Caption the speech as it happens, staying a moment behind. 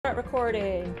start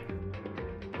recording.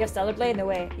 You have Stellar Blade? No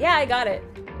way. Yeah, I got it.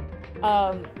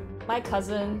 My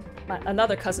cousin,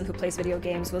 another cousin who plays video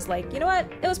games, was like, you know what?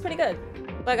 It was pretty good.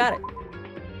 So I got it.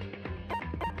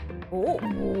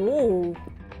 Oh,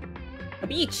 a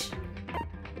beach.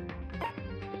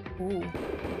 Ooh.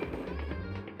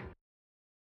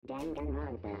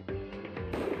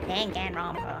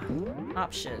 Danganronpa.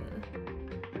 Option.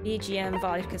 BGM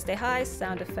volume can stay high,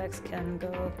 sound effects can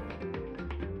go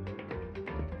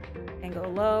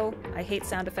low. I hate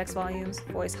sound effects volumes.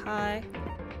 Voice high.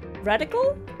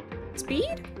 Reticle?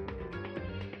 Speed?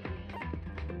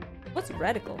 What's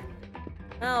reticle?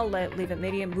 I'll leave it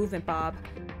medium. Movement bob.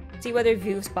 See whether it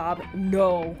views bob.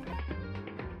 No.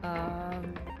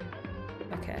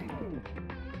 Okay.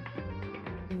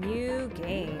 New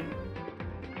game.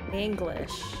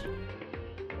 English.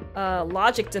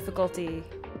 Logic difficulty.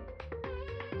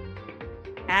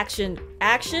 Action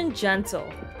gentle.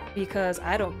 Because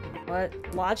I don't... What?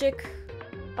 Logic?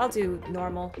 I'll do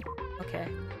normal. Okay.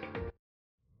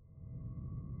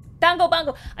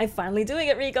 DangoBango! I'm finally doing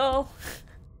it, Rico!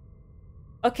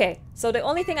 Okay, so the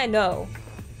only thing I know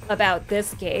about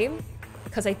this game,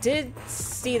 because I did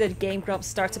see the Game Grumps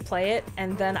start to play it,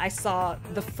 and then I saw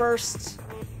the first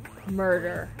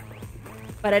murder.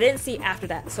 But I didn't see after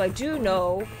that, so I do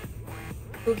know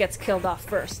who gets killed off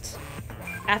first.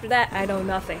 After that, I know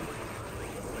nothing.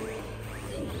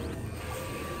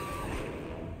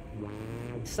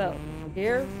 So,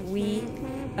 here we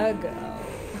go.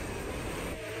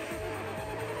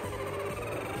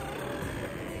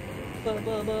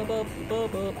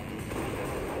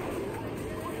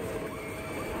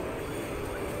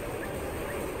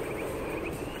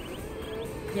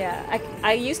 Yeah,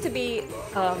 I used to be,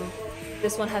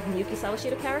 this one have Miyuki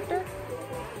Sawashita character?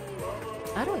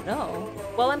 I don't know.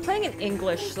 Well, I'm playing in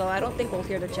English, so I don't think we'll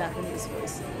hear the Japanese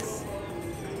voices.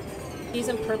 He's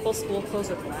in purple school clothes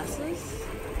with glasses.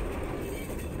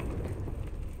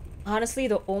 Honestly,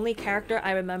 the only character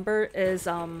I remember is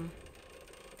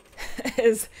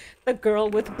is the girl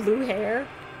with blue hair.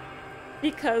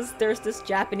 Because there's this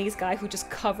Japanese guy who just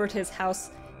covered his house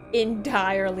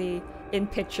entirely in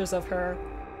pictures of her.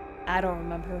 I don't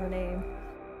remember her name.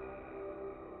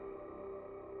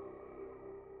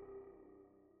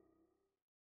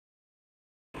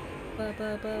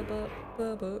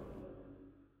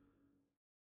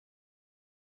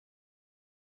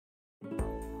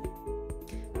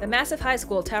 The massive high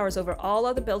school towers over all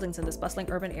other buildings in this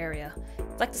bustling urban area.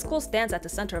 It's like the school stands at the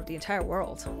center of the entire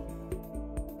world.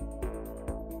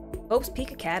 Hope's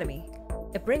Peak Academy.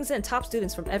 It brings in top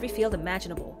students from every field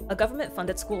imaginable, a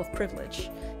government-funded school of privilege.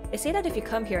 They say that if you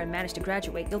come here and manage to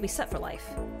graduate, you'll be set for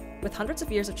life. With hundreds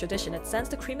of years of tradition, it sends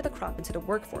the cream of the crop into the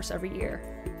workforce every year.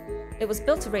 It was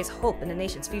built to raise hope in the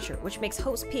nation's future, which makes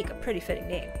Hope's Peak a pretty fitting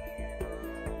name.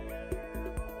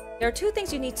 There are two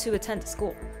things you need to attend to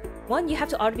school. One, you have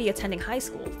to already be attending high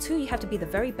school. Two, you have to be the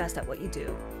very best at what you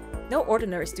do. No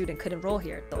ordinary student could enroll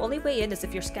here. The only way in is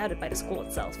if you're scouted by the school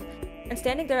itself. And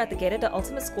standing there at the gate of the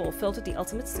ultimate school filled with the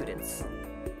ultimate students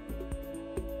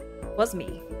was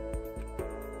me.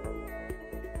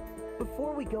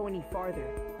 Before we go any farther,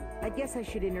 I guess I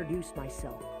should introduce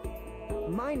myself.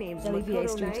 My name's LEVA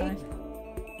stream time.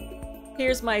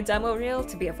 Here's my demo reel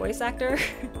to be a voice actor.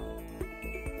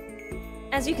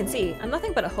 As you can see, I'm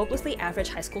nothing but a hopelessly average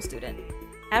high school student.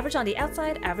 Average on the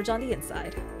outside, average on the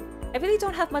inside. I really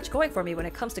don't have much going for me when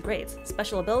it comes to grades,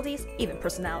 special abilities, even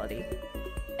personality.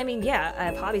 I mean, yeah, I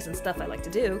have hobbies and stuff I like to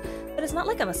do, but it's not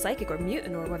like I'm a psychic or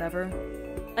mutant or whatever.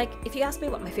 Like, if you ask me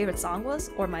what my favorite song was,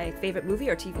 or my favorite movie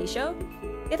or TV show,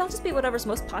 it'll just be whatever's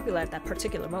most popular at that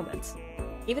particular moment.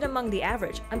 Even among the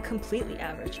average, I'm completely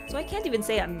average, so I can't even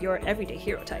say I'm your everyday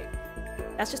hero type.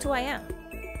 That's just who I am.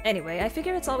 Anyway, I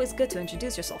figure it's always good to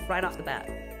introduce yourself right off the bat.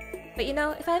 But you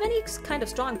know, if I have any kind of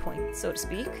strong point, so to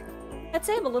speak, I'd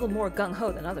say I'm a little more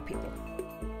gung-ho than other people.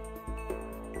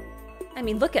 I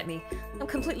mean, look at me. I'm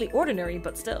completely ordinary,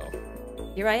 but still.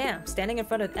 Here I am, standing in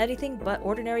front of anything but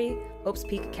ordinary Hope's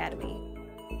Peak Academy.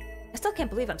 I still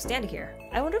can't believe I'm standing here.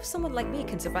 I wonder if someone like me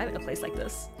can survive in a place like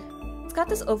this. It's got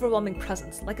this overwhelming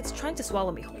presence, like it's trying to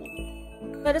swallow me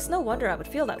whole. But it's no wonder I would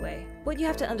feel that way. What you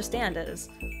have to understand is...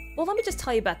 Well, let me just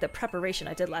tell you about the preparation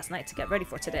I did last night to get ready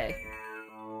for today.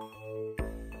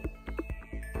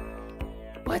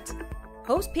 What?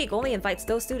 Hope's Peak only invites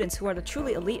those students who are the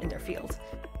truly elite in their field.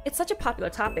 It's such a popular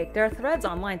topic, there are threads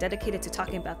online dedicated to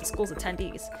talking about the school's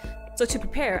attendees. So to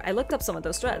prepare, I looked up some of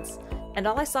those threads, and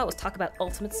all I saw was talk about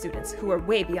ultimate students who are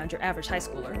way beyond your average high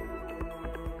schooler.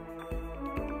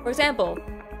 For example,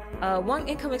 one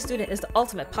incoming student is the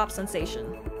ultimate pop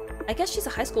sensation. I guess she's a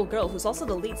high school girl who's also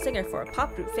the lead singer for a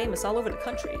pop group famous all over the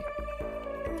country.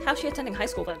 How's she attending high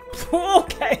school then?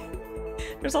 Okay!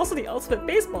 There's also the ultimate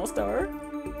baseball star.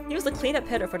 He was the cleanup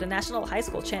hitter for the national high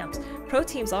school champs. Pro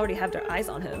teams already have their eyes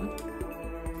on him.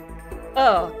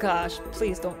 Oh gosh,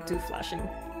 please don't do flashing.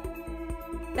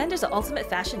 Then there's the ultimate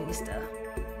fashionista.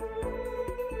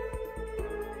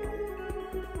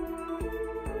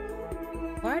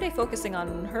 Why are they focusing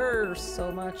on her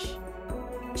so much?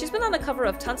 She's been on the cover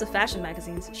of tons of fashion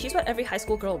magazines. She's what every high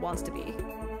school girl wants to be.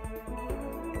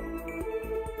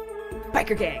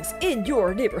 Biker gangs in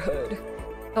your neighborhood.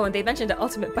 Oh, and they mentioned the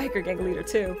ultimate biker gang leader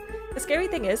too. The scary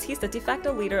thing is, he's the de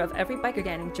facto leader of every biker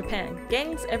gang in Japan.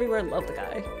 Gangs everywhere love the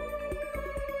guy.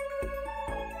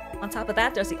 On top of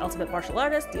that, there's the ultimate martial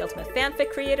artist, the ultimate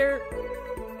fanfic creator.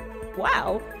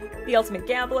 Wow! The ultimate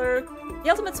gambler, the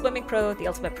ultimate swimming pro, the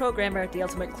ultimate programmer, the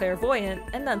ultimate clairvoyant,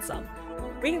 and then some.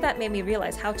 Reading that made me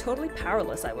realize how totally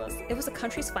powerless I was. It was the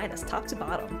country's finest, top to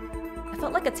bottom. I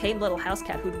felt like a tame little house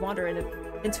cat who'd wander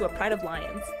into a pride of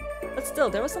lions. But still,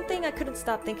 there was something I couldn't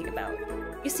stop thinking about.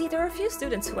 You see, there are a few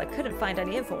students who I couldn't find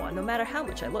any info on, no matter how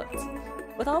much I looked.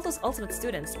 With all those ultimate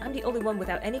students, I'm the only one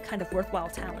without any kind of worthwhile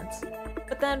talent.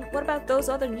 But then, what about those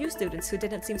other new students who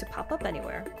didn't seem to pop up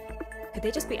anywhere? Could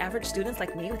they just be average students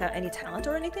like me without any talent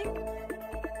or anything?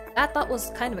 That thought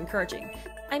was kind of encouraging.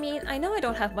 I mean, I know I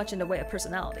don't have much in the way of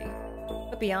personality.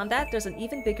 But beyond that, there's an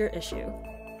even bigger issue.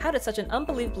 How did such an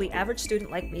unbelievably average student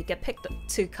like me get picked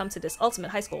to come to this ultimate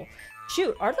high school?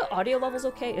 Shoot, are the audio levels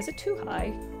okay? Is it too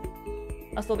high?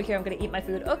 I'll still be here, I'm gonna eat my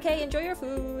food. Okay, enjoy your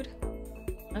food!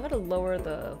 I'm gonna lower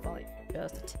the volume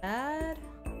just a tad.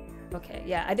 Okay,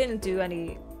 yeah, I didn't do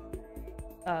any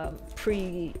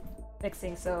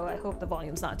pre-mixing, so I hope the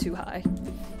volume's not too high.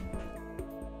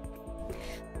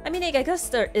 I mean, I guess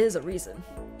there is a reason.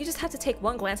 You just have to take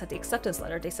one glance at the acceptance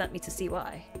letter they sent me to see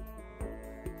why.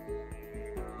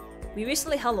 We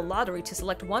recently held a lottery to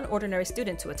select one ordinary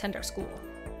student to attend our school.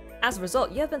 As a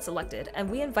result, you have been selected, and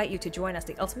we invite you to join as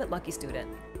the ultimate lucky student.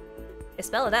 They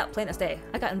spell it out plain as day.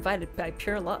 I got invited by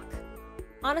pure luck.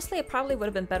 Honestly, I probably would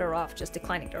have been better off just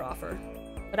declining their offer.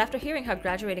 But after hearing how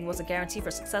graduating was a guarantee for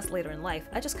success later in life,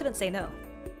 I just couldn't say no.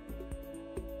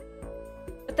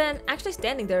 But then, actually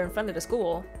standing there in front of the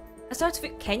school, I started to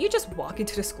feel— can you just walk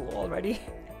into the school already?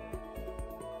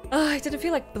 I didn't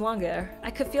feel like I belonged there.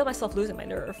 I could feel myself losing my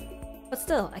nerve. But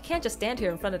still, I can't just stand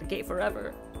here in front of the gate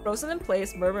forever. Frozen in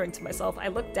place, murmuring to myself, I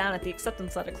looked down at the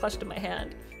acceptance letter clutched in my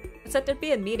hand. It said there'd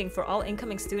be a meeting for all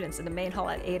incoming students in the main hall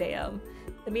at 8 AM.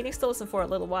 The meeting still isn't for a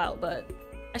little while, but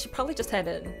I should probably just head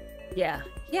in. Yeah,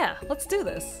 let's do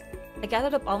this. I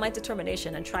gathered up all my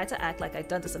determination and tried to act like I'd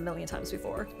done this a million times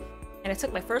before. And I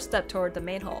took my first step toward the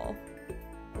main hall.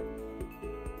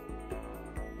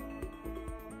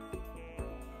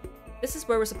 This is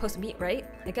where we're supposed to meet, right?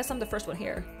 I guess I'm the first one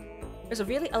here. There's a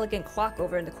really elegant clock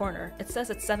over in the corner. It says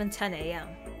it's 7:10 AM.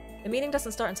 The meeting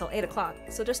doesn't start until 8 o'clock,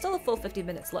 so there's still a full 50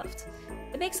 minutes left.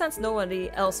 It makes sense nobody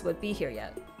else would be here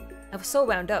yet. I was so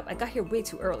wound up, I got here way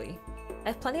too early. I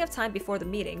have plenty of time before the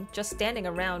meeting, just standing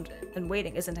around and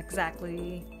waiting isn't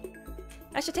exactly...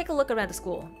 I should take a look around the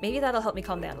school. Maybe that'll help me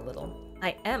calm down a little.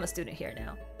 I am a student here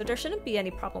now, so there shouldn't be any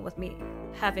problem with me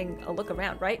having a look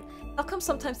around, right? How come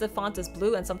sometimes the font is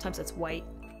blue and sometimes it's white?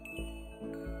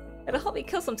 It'll help me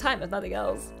kill some time if nothing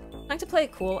else. Trying to play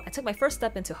it cool, I took my first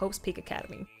step into Hope's Peak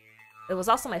Academy. It was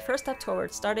also my first step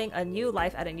towards starting a new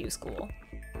life at a new school.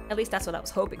 At least that's what I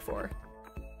was hoping for.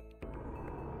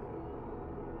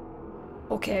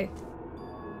 Okay.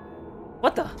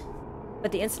 What the?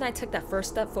 But the instant I took that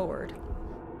first step forward,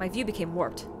 my view became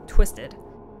warped, twisted.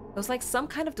 It was like some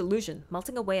kind of delusion,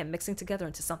 melting away and mixing together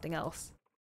into something else.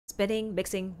 Spinning,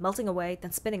 mixing, melting away,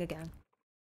 then spinning again.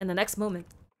 And the next moment,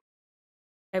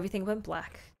 everything went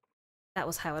black. That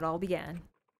was how it all began.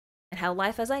 And how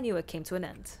life as I knew it came to an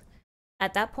end.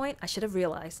 At that point, I should have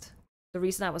realized. The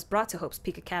reason I was brought to Hope's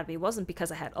Peak Academy wasn't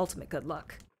because I had ultimate good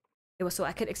luck. It was so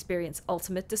I could experience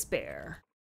ultimate despair.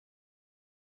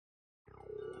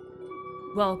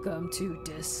 Welcome to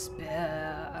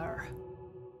despair.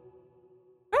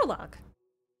 Prologue.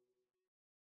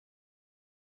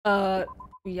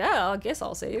 Yeah, I guess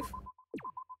I'll save.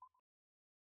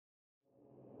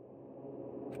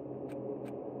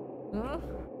 Huh?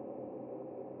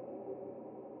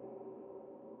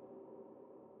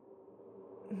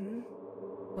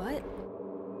 What?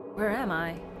 Where am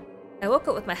I? I woke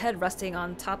up with my head resting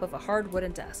on top of a hard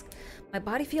wooden desk. My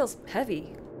body feels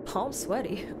heavy, palms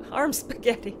sweaty, arms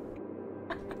spaghetti.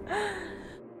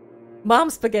 Mom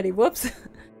spaghetti, whoops.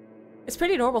 It's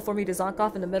pretty normal for me to zonk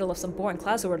off in the middle of some boring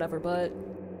class or whatever, but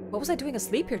what was I doing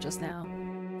asleep here just now?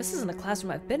 This isn't a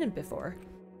classroom I've been in before.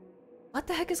 What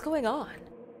the heck is going on?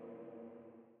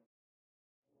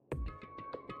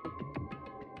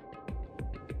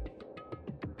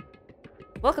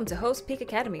 Welcome to Host Peak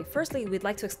Academy. Firstly, we'd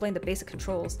like to explain the basic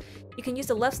controls. You can use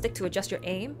the left stick to adjust your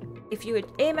aim. If you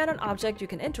aim at an object you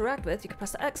can interact with, you can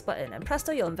press the X button, and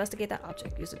presto, you'll investigate that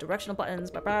object. Use the directional buttons,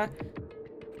 blah blah.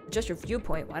 Adjust your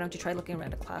viewpoint. Why don't you try looking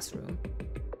around a classroom?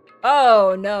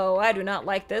 Oh no, I do not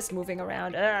like this moving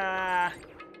around. Ah.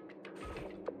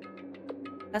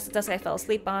 That's the desk I fell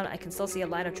asleep on. I can still see a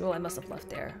line of drool I must have left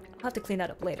there. I'll have to clean that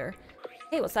up later.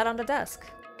 Hey, what's that on the desk?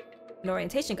 An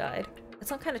orientation guide. It's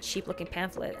some kind of cheap-looking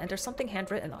pamphlet, and there's something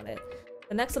handwritten on it.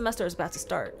 The next semester is about to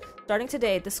start. Starting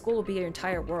today, this school will be your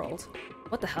entire world.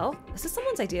 What the hell? Is this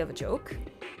someone's idea of a joke?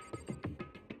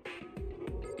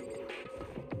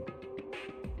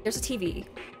 There's a TV.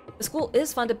 The school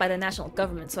is funded by the national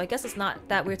government, so I guess it's not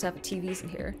that weird to have TVs in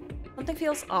here. Something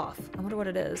feels off. I wonder what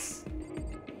it is.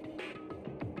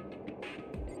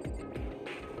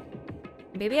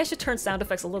 Maybe I should turn sound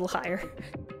effects a little higher.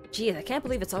 Gee, I can't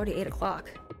believe it's already 8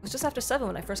 o'clock. It was just after 7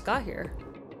 when I first got here.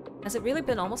 Has it really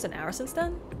been almost an hour since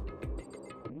then?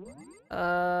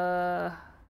 Oh,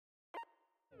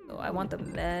 I want the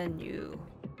menu.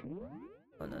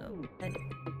 Oh no, menu.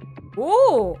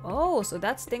 Ooh! Oh, so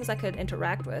that's things I could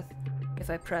interact with if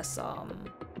I press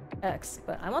X,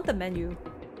 but I want the menu.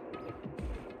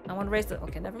 I want to raise the—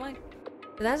 okay, never mind.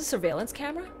 That's a surveillance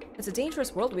camera? It's a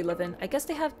dangerous world we live in. I guess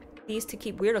they have these to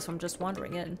keep weirdos from just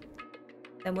wandering in.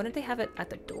 Then wouldn't they have it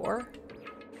at the door?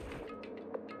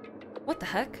 What the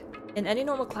heck? In any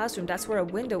normal classroom, that's where a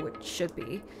window should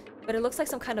be, but it looks like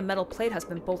some kind of metal plate has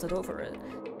been bolted over it.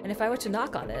 And if I were to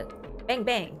knock on it— bang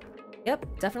bang!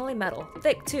 Yep, definitely metal.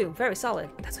 Thick, too. Very solid.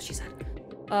 That's what she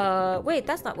said. Wait,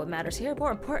 that's not what matters here.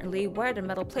 More importantly, why are there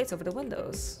metal plates over the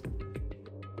windows?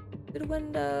 To the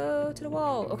window, to the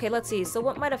wall. Okay, let's see. So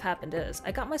what might have happened is,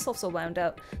 I got myself so wound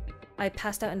up, I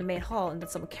passed out in the main hall and then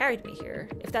someone carried me here.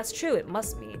 If that's true, it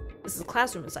must mean this is a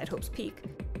classroom inside Hope's Peak.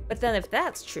 But then if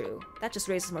that's true, that just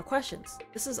raises more questions.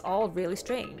 This is all really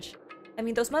strange. I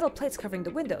mean, those metal plates covering the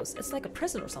windows, it's like a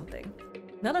prison or something.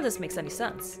 None of this makes any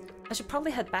sense. I should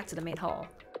probably head back to the main hall.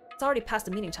 It's already past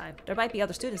the meeting time. There might be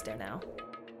other students there now.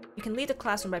 You can leave the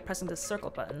classroom by pressing the circle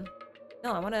button.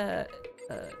 No, I want to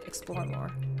explore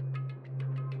more.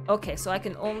 Okay, so I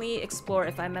can only explore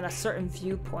if I'm at a certain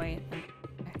viewpoint.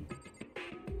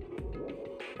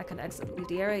 I can exit, leave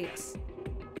the area, yes.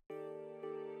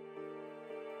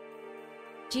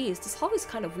 Geez, this hallway's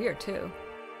kind of weird too.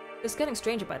 It's getting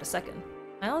stranger by the second.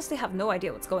 I honestly have no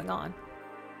idea what's going on.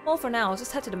 Well, for now, I'll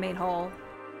just head to the main hall.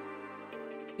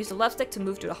 Use the left stick to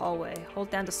move through the hallway. Hold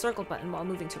down the circle button while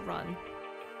moving to run.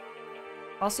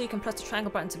 Also, you can press the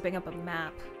triangle button to bring up a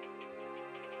map.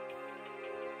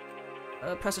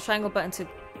 Press the triangle button to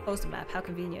close the map. How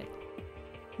convenient.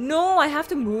 No, I have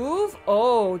to move?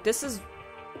 Oh, this is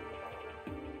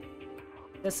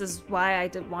why I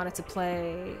wanted to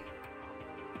play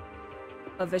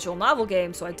a visual novel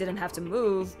game, so I didn't have to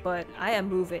move, but I am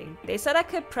moving. They said I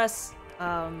could press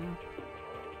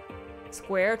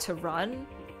square to run.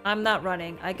 I'm not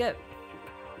running. I get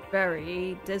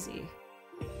very dizzy.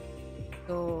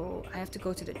 So I have to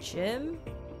go to the gym?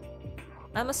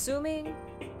 I'm assuming?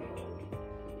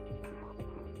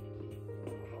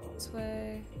 This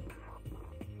way.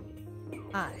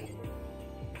 Hi.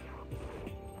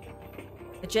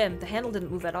 The gym. The handle didn't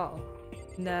move at all.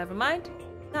 Never mind.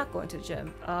 Not going to the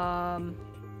gym.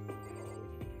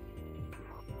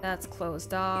 That's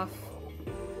closed off.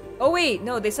 Oh wait,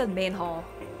 no, they said main hall.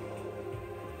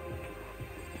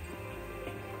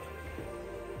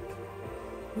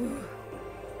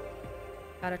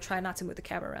 Gotta try not to move the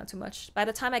camera around too much. By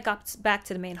the time I got back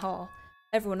to the main hall,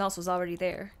 everyone else was already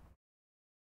there.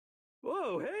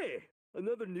 Whoa, hey!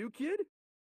 Another new kid?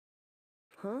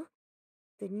 Huh?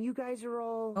 Then you guys are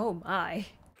all— Oh my.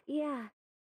 Yeah,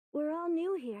 we're all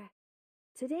new here.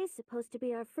 Today's supposed to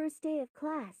be our first day of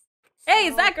class. Hey,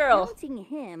 it's that girl! Counting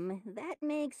him, that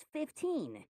makes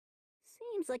 15.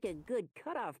 Seems like a good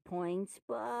cutoff point,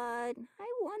 but I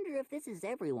wonder if this is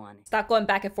everyone. Stop going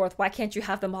back and forth. Why can't you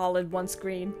have them all in one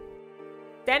screen?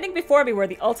 Standing before me were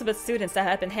the ultimate students that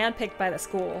had been handpicked by the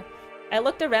school. I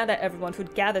looked around at everyone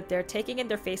who'd gathered there, taking in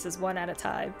their faces one at a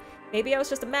time. Maybe I was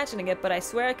just imagining it, but I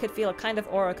swear I could feel a kind of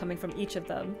aura coming from each of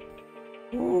them.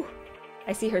 Ooh.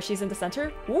 I see her. She's in the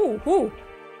center. Ooh, ooh.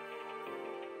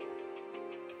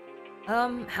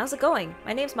 How's it going?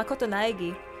 My name's Makoto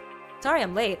Naegi. Sorry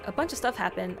I'm late. A bunch of stuff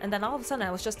happened, and then all of a sudden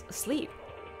I was just asleep.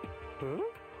 Huh?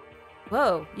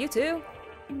 Whoa, you too?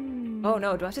 Oh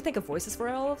no, do I have to think of voices for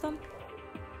all of them?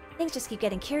 Things just keep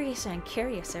getting curiouser and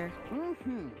curiouser.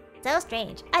 So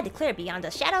strange. I declare beyond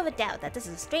a shadow of a doubt that this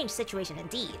is a strange situation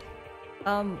indeed.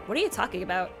 What are you talking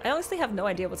about? I honestly have no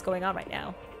idea what's going on right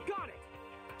now. Got it!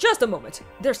 Just a moment!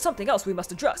 There's something else we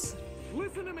must address.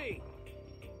 listen to me!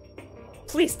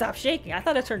 Please stop shaking. I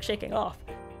thought I turned shaking off.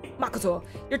 Makoto,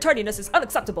 your tardiness is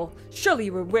unacceptable. Surely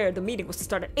you were aware the meeting was to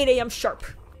start at 8 AM sharp.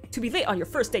 To be late on your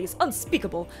first day is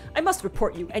unspeakable. I must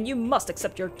report you, and you must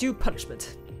accept your due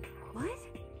punishment. What?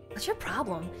 What's your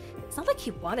problem? It's not like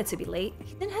he wanted to be late.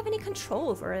 He didn't have any control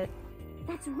over it.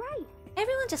 That's right.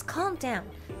 Everyone just calm down.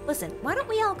 Listen, why don't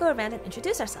we all go around and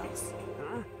introduce ourselves?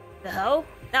 Huh? The hell?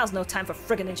 Now's no time for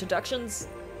friggin' introductions.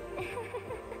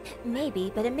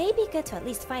 Maybe, but it may be good to at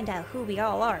least find out who we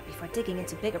all are before digging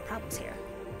into bigger problems here.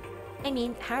 I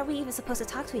mean, how are we even supposed to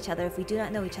talk to each other if we do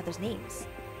not know each other's names?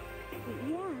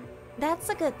 Yeah. That's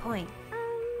a good point.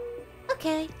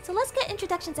 Okay, so let's get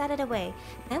introductions out of the way.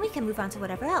 Then we can move on to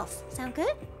whatever else. Sound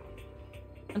good?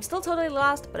 I'm still totally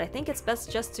lost, but I think it's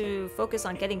best just to focus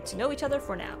on getting to know each other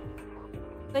for now.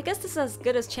 But I guess this is as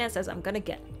good a chance as I'm gonna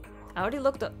get. I already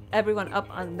looked everyone up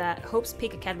on that Hope's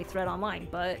Peak Academy thread online,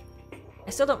 but I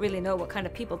still don't really know what kind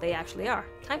of people they actually are.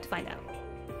 Time to find out.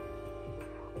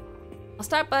 I'll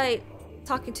start by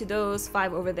talking to those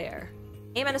 5 over there.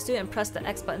 Aim at a student and press the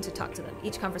X button to talk to them.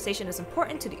 Each conversation is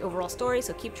important to the overall story,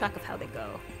 so keep track of how they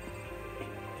go.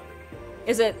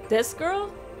 Is it this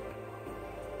girl?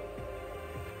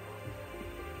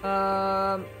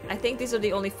 I think these are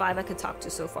the only 5 I could talk to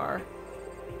so far.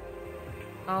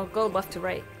 I'll go left to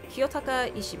right.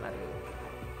 Kiyotaka Ishimaru.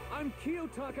 I'm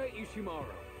Kiyotaka Ishimaru.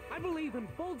 I believe in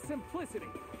bold simplicity.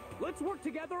 Let's work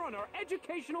together on our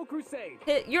educational crusade.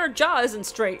 Your jaw isn't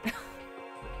straight.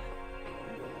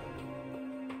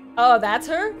 Oh, that's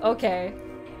her? Okay.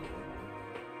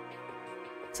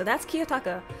 So that's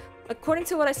Kiyotaka. According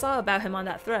to what I saw about him on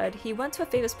that thread, he went to a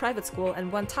famous private school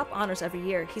and won top honors every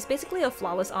year. He's basically a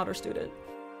flawless honor student.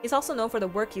 He's also known for the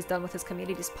work he's done with his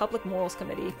community's public morals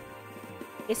committee.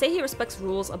 They say he respects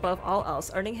rules above all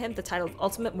else, earning him the title of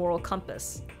Ultimate Moral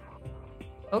Compass.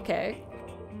 Okay.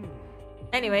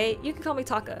 Anyway, you can call me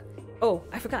Taka. Oh,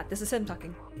 I forgot, this is him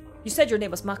talking. You said your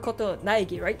name was Makoto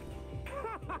Naegi, right?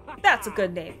 That's a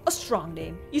good name, a strong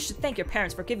name. You should thank your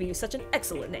parents for giving you such an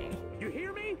excellent name. You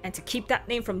hear me? And to keep that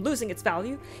name from losing its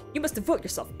value, you must devote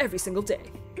yourself every single day.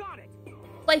 Got it!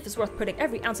 Life is worth putting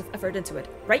every ounce of effort into it,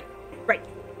 right? Right.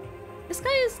 This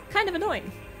guy is kind of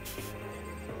annoying.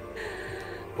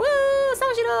 Woo,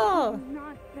 Sawashiro!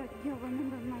 Not that you'll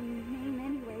remember my name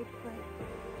anyway,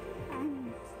 but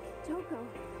I'm Toko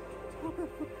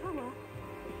Fukawa.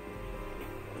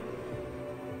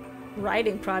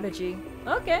 Writing prodigy.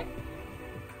 Okay.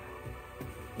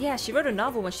 Yeah, she wrote a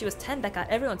novel when she was 10 that got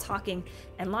everyone talking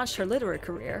and launched her literary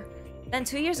career. Then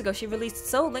 2 years ago, she released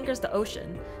So Lingers the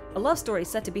Ocean, a love story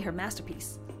said to be her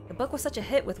masterpiece. The book was such a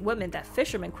hit with women that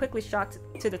fishermen quickly shot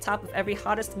to the top of every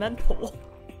hottest men poll.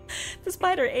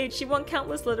 Despite her age, she won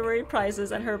countless literary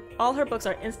prizes and all her books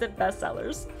are instant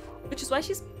bestsellers, which is why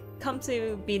she's come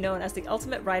to be known as the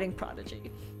ultimate writing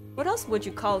prodigy. What else would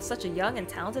you call such a young and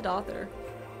talented author?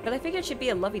 But I figured she'd be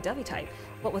a lovey-dovey type,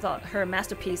 what with her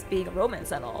masterpiece being a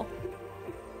romance and all.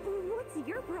 What's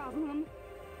your problem?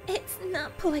 It's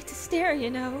not polite to stare,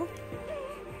 you know.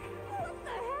 What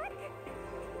the heck?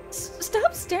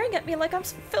 Stop staring at me like I'm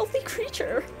some filthy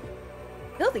creature.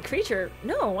 Filthy creature?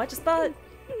 No, I just thought...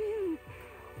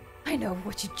 I know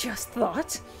what you just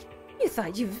thought. You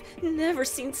thought you've never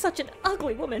seen such an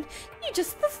ugly woman. You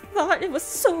just thought it was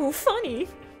so funny.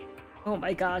 Oh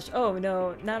my gosh, oh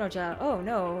no, Nanoja, oh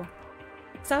no.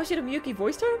 Sawashiro Miyuki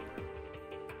voiced her?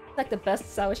 Like the best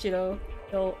Sawashiro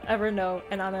you'll ever know,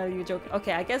 and I'm not even joking.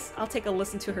 Okay, I guess I'll take a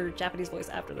listen to her Japanese voice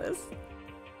after this.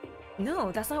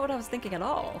 No, that's not what I was thinking at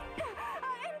all.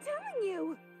 I'm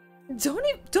telling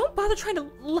you. Don't bother trying to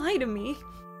lie to me.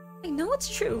 I know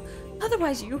it's true,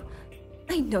 otherwise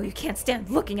I know you can't stand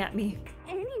looking at me.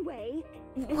 Anyway.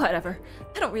 Whatever,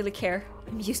 I don't really care.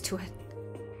 I'm used to it.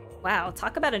 Wow,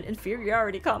 talk about an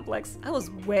inferiority complex. I was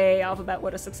way off about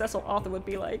what a successful author would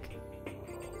be like.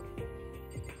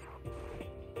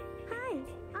 Hi,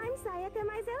 I'm Sayaka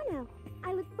Mizono.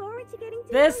 I look forward to getting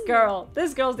to This know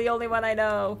girl's the only one I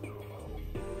know.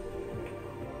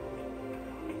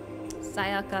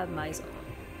 Sayaka Mizono.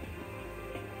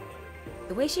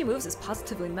 The way she moves is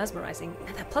positively mesmerizing,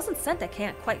 and that pleasant scent I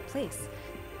can't quite place.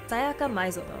 Sayaka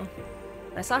Mizono.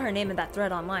 When I saw her name in that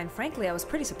thread online, frankly, I was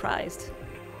pretty surprised.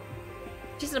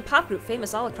 She's in a pop group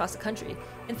famous all across the country.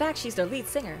 In fact, she's their lead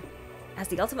singer. As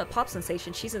the ultimate pop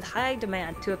sensation, she's in high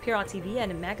demand to appear on TV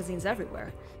and in magazines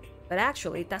everywhere. But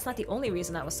actually, that's not the only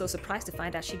reason I was so surprised to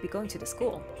find out she'd be going to the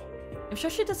school. I'm sure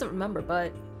she doesn't remember,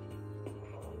 but...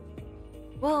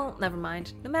 Well, never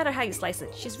mind. No matter how you slice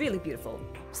it, she's really beautiful.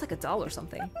 Just like a doll or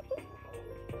something.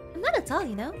 I'm not a doll,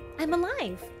 you know. I'm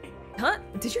alive. Huh?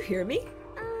 Did you hear me?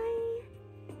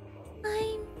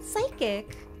 I'm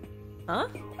psychic. Huh?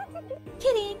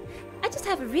 Kidding. I just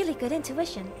have a really good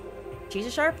intuition. She's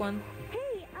a sharp one.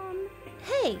 Hey,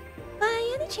 Hey,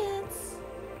 by any chance?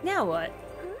 Now what?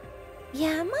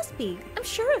 Yeah, must be. I'm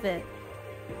sure of it.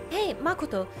 Hey,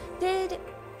 Makoto, did...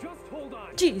 Just hold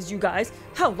on. Geez, you guys.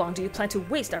 How long do you plan to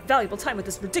waste our valuable time with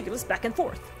this ridiculous back and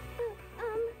forth?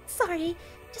 Sorry,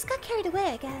 just got carried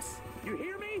away, I guess. You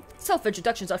hear me?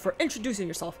 Self-introductions are for introducing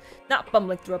yourself, not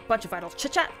bumbling through a bunch of idle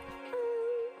chit-chat.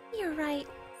 You're right.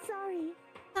 sorry.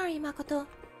 Sorry, Makoto.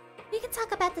 We can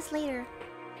talk about this later.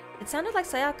 It sounded like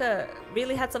Sayaka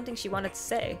really had something she wanted to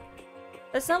say.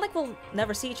 It's not like we'll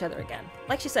never see each other again.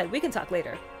 Like she said, we can talk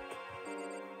later.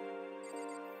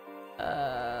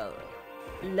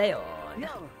 Leon.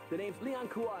 Yo, the name's Leon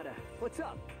Kuwata. What's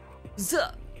up?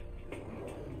 Zuh.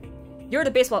 You're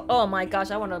the baseball. Oh my gosh,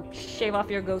 I want to shave off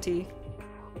your goatee.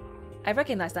 I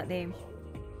recognize that name.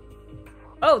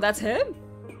 Oh, that's him?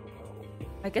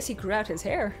 I guess he grew out his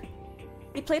hair.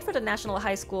 He played for the National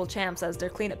High School Champs as their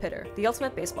cleanup hitter, the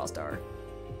ultimate baseball star.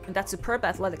 And that superb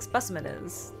athletic specimen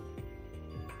is...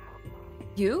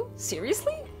 You?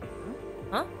 Seriously?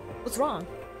 Huh? What's wrong?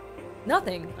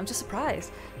 Nothing. I'm just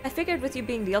surprised. I figured with you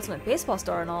being the ultimate baseball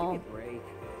star and all... Give me a break.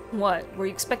 What? Were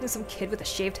you expecting some kid with a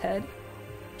shaved head?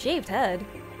 Shaved head?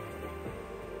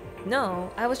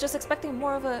 No, I was just expecting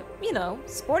more of a, you know,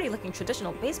 sporty-looking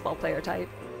traditional baseball player type.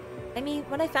 I mean,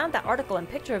 when I found that article and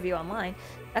picture of you online,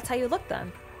 that's how you looked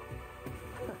then.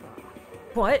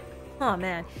 What? Oh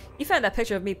man, you found that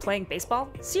picture of me playing baseball?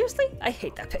 Seriously? I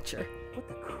hate that picture. What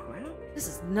the crap? This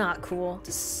is not cool.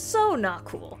 This is so not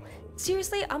cool.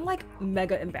 Seriously, I'm like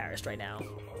mega embarrassed right now.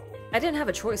 I didn't have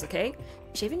a choice, okay?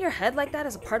 Shaving your head like that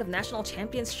is a part of national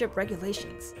championship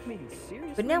regulations. I mean,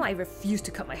 seriously? But now I refuse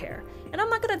to cut my hair, and I'm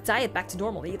not gonna dye it back to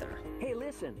normal either. Hey,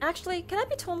 listen. Actually, can I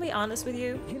be totally honest with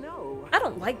you? You know... I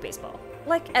don't like baseball.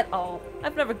 Like, at all.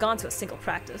 I've never gone to a single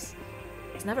practice.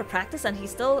 He's never practiced and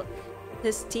he's still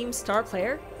his team's star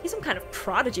player? He's some kind of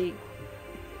prodigy.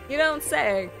 You don't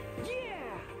say. Yeah!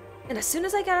 And as soon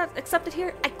as I got accepted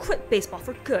here, I quit baseball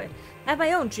for good. I have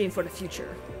my own dream for the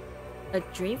future. A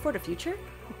dream for the future?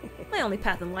 My only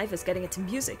path in life is getting into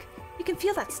music. You can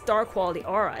feel that star quality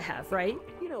aura I have, right?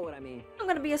 You know what I mean. I'm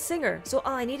gonna be a singer, so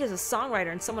all I need is a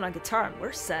songwriter and someone on guitar and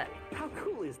we're set. How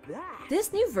cool is that?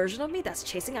 This new version of me that's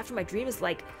chasing after my dream is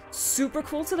like super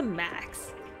cool to the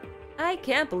max. I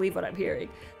can't believe what I'm hearing.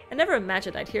 I never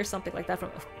imagined I'd hear something like that from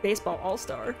a baseball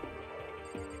all-star.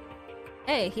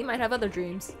 Hey, he might have other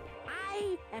dreams.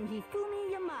 I am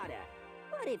Hifumi Yamada.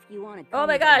 But if you want to Oh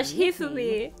my gosh,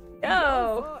 Hifumi! Yo!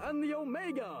 Alpha and the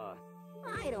Omega!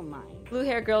 I don't mind. Blue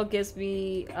hair girl gives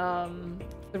me,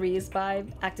 3's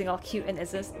vibe, acting all cute and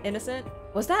innocent.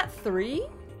 Was that 3?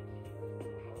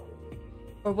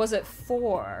 Or was it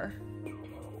 4?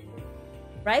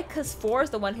 Right? Because 4 is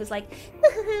the one who's like,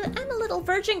 I'm a little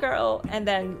virgin girl. And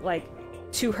then, like,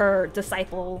 to her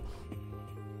disciple,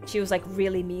 she was, like,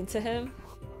 really mean to him.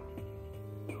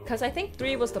 Because I think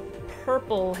 3 was the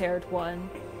purple-haired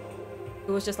one.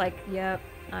 Who was just like, yep,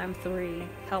 I'm 3.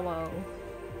 Hello.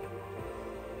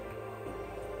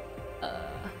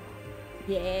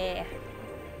 Yeah.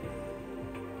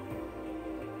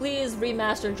 Please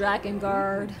remaster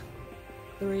Drakengard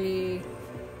 3.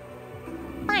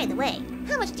 By the way,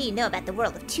 how much do you know about the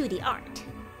world of 2D art?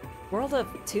 World of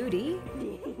 2D?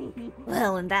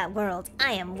 Well, in that world,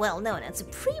 I am well known and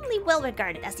supremely well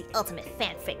regarded as the ultimate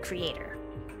fanfic creator.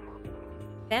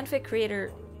 Fanfic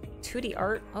creator 2D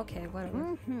art? Okay,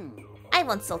 whatever. I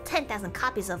once sold 10,000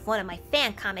 copies of one of my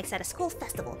fan comics at a school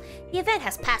festival. The event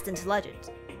has passed into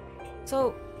legend.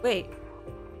 So, wait.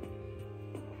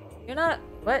 You're not...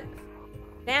 what?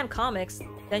 Fan comics?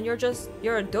 Then you're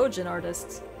a doujin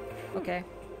artist. Okay.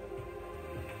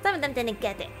 Some of them didn't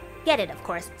get it, of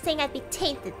course, saying I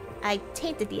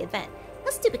tainted the event.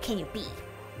 How stupid can you be?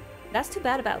 That's too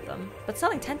bad about them, but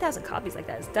selling 10,000 copies like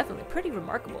that is definitely pretty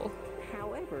remarkable.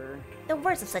 However, The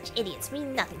words of such idiots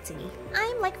mean nothing to me.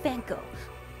 I'm like Van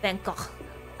Gogh,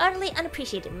 utterly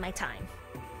unappreciated in my time.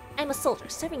 I'm a soldier,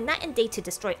 serving night and day to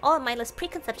destroy all mindless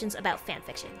preconceptions about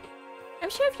fanfiction. I'm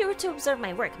sure if you were to observe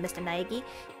my work, Mr. Naegi, you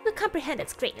would comprehend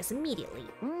its greatness immediately.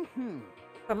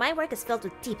 For my work is filled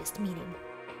with deepest meaning.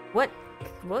 What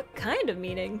kind of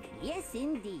meaning? yes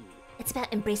indeed. It's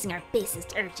about embracing our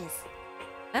basest urges.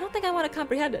 I don't think I want to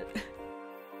comprehend it.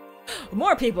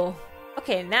 More people!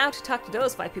 Okay, now to talk to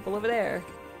those 5 people over there.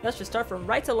 Let's just start from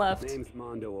right to left. Name's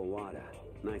Mondo Owada.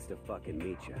 Nice to fucking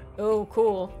meet ya. Oh,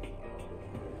 cool.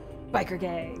 Biker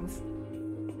gangs.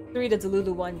 3 to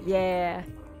Delulu 1, yeah.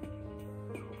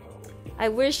 I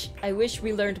wish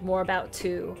we learned more about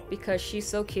 2, because she's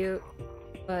so cute,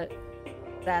 but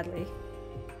sadly.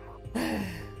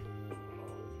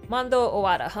 Mondo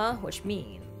Owada, huh? Which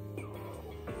mean?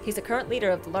 He's the current leader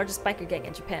of the largest biker gang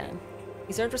in Japan.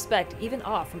 He's earned respect, even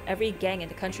awe, from every gang in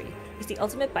the country. He's the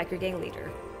ultimate biker gang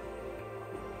leader.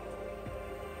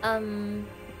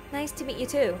 Nice to meet you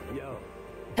too. Yo.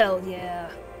 Hell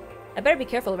yeah. I better be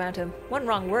careful around him. One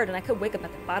wrong word and I could wake up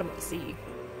at the bottom of the sea.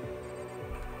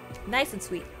 Nice and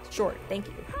sweet. Short, thank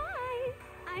you. Hi,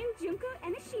 I'm Junko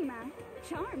Enoshima.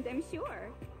 Charmed, I'm sure.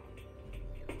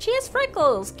 She has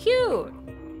freckles! Cute!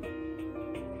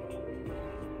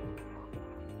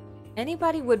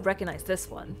 Anybody would recognize this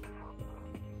one.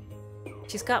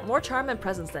 She's got more charm and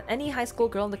presence than any high school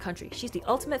girl in the country. She's the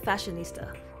ultimate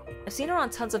fashionista. I've seen her on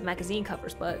tons of magazine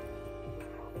covers, but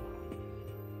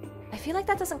I feel like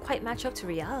that doesn't quite match up to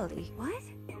reality. What?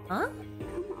 Huh?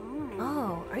 Come on.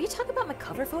 Oh, are you talking about my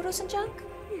cover photos and junk?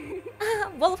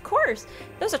 Well, of course!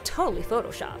 Those are totally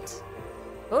photoshopped.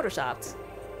 Photoshopped?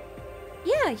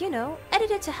 Yeah, you know,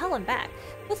 edited to hell and back,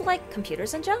 with like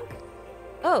computers and junk.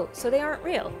 Oh, so they aren't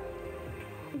real.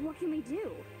 What can we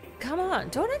do? Come on,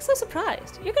 don't act so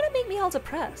surprised. You're gonna make me all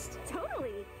depressed.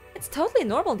 Totally. It's totally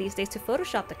normal these days to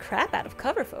Photoshop the crap out of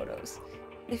cover photos.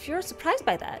 If you're surprised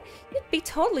by that, you'd be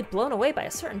totally blown away by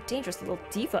a certain dangerous little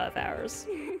diva of ours.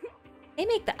 They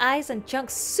make the eyes and junk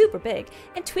super big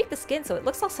and tweak the skin so it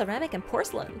looks all ceramic and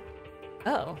porcelain.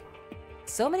 Oh.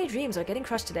 So many dreams are getting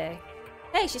crushed today.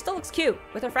 Hey, she still looks cute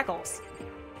with her freckles.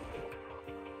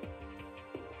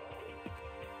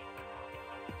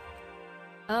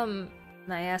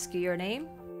 Can I ask you your name?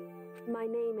 My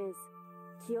name is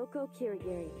Kyoko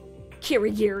Kirigiri.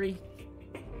 Kirigiri.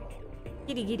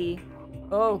 Giddy giddy.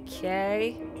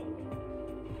 Okay.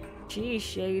 Gee,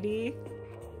 shady.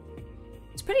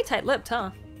 It's pretty tight-lipped,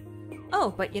 huh?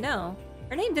 Oh, but you know,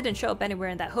 her name didn't show up anywhere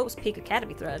in that Hope's Peak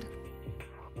Academy thread.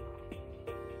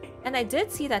 And I did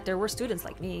see that there were students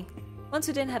like me, ones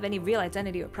who didn't have any real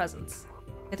identity or presence.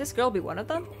 Could this girl be one of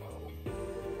them?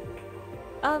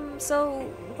 So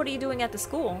what are you doing at the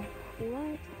school?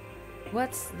 What?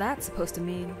 What's that supposed to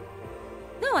mean?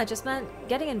 No, I just meant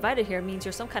getting invited here means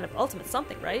you're some kind of ultimate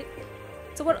something, right?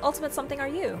 So what ultimate something are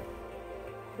you?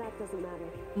 That doesn't matter.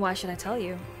 Why should I tell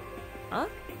you? Huh?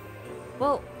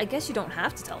 Well, I guess you don't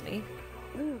have to tell me.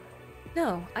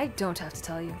 No, I don't have to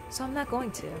tell you, so I'm not going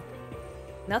to.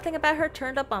 Nothing about her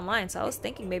turned up online, so I was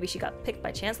thinking maybe she got picked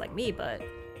by chance like me, but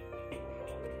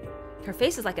her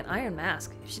face is like an iron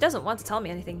mask. If she doesn't want to tell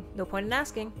me anything, no point in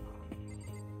asking.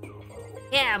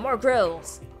 Yeah, more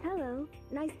grills! Hello,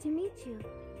 nice to meet you.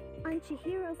 I'm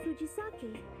Chihiro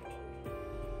Fujisaki.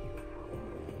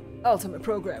 Ultimate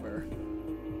programmer.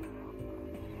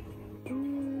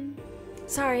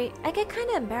 Sorry, I get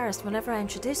kinda embarrassed whenever I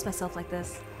introduce myself like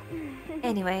this.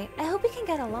 Anyway, I hope we can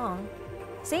get along.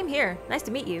 Same here, nice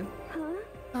to meet you. Huh?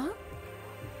 Huh?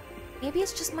 Maybe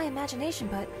it's just my imagination,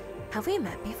 but have we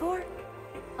met before?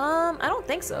 I don't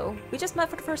think so. We just met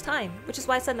for the first time, which is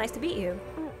why I said nice to meet you.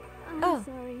 I'm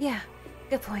sorry. Yeah,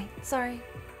 good point. Sorry.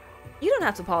 You don't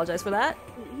have to apologize for that.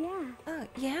 Yeah. Oh,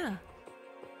 yeah.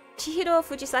 Chihiro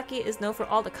Fujisaki is known for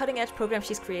all the cutting-edge programs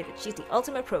she's created. She's the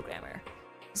ultimate programmer.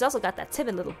 She's also got that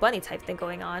timid little bunny type thing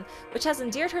going on, which has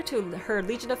endeared her to her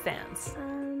legion of fans.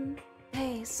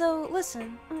 Hey, so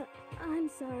listen. I'm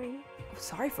sorry.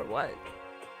 Sorry for what?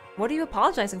 What are you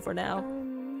apologizing for now?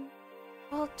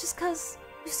 Well, just 'cause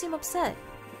you seem upset.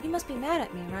 You must be mad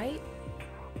at me, right?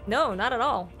 No, not at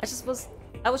all.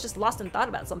 I was just lost in thought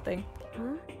about something.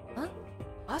 Huh? Huh?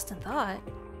 Lost in thought?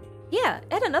 Yeah,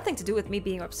 it had nothing to do with me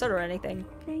being upset or anything.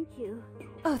 Thank you.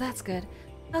 Oh, that's good.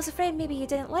 I was afraid maybe you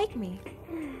didn't like me.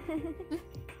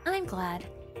 I'm glad.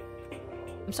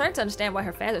 I'm starting to understand why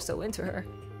her fans are so into her.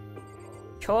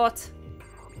 Short.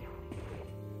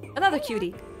 Another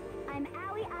cutie. I'm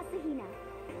Aoi Asahina,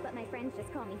 but my friends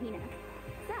just call me Hina.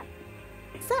 Sup?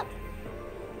 Sup?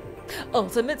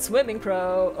 Ultimate swimming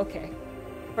pro. Okay.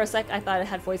 For a sec, I thought it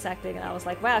had voice acting, and I was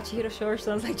like, wow, Chihiro sure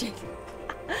sounds like Jake.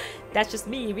 That's just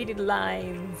me reading the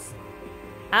lines.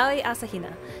 Aoi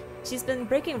Asahina. She's been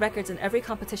breaking records in every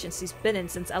competition she's been in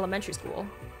since elementary school.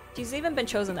 She's even been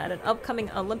chosen as an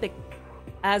upcoming Olympic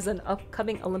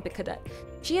cadet.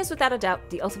 She is without a doubt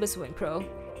the ultimate swimming pro.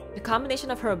 The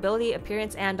combination of her ability,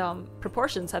 appearance, and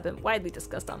proportions have been widely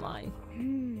discussed online.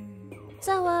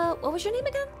 So, what was your name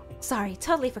again? Sorry,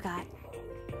 totally forgot.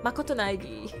 Makoto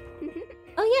Naegi.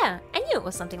 Oh yeah, I knew it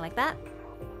was something like that.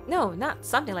 No, not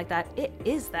something like that. It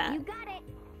is that. You got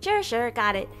it. Sure,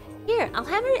 got it. Here, I'll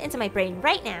hammer it into my brain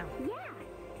right now. Yeah.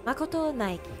 Makoto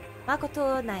Naegi.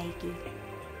 Makoto Naegi.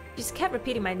 She just kept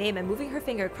repeating my name and moving her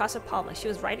finger across her palm like she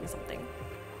was writing something.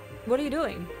 What are you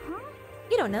doing? Huh?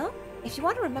 You don't know? If you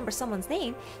want to remember someone's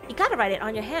name, you gotta write it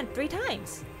on your hand 3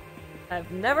 times. I've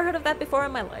never heard of that before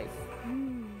in my life.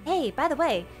 Hey, by the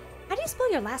way, how do you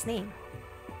spell your last name?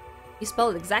 You spell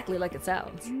it exactly like it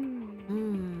sounds.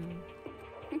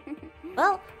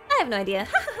 Well, I have no idea.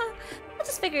 I'll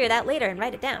just figure it out later and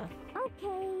write it down.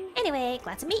 Okay. Anyway,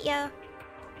 glad to meet ya.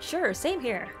 Sure, same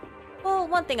here. Well,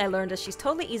 one thing I learned is she's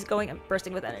totally easygoing and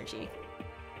bursting with energy.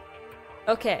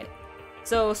 Okay,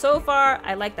 so far,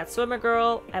 I like that swimmer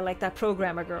girl, I like that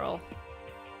programmer girl.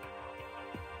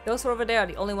 Those over there are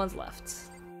the only ones left.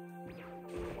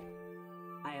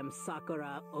 I am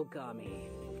Sakura Okami.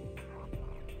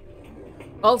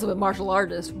 Ultimate martial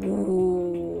artist.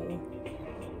 Ooh.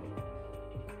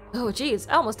 Oh geez,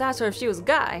 I almost asked her if she was a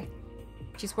guy.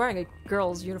 She's wearing a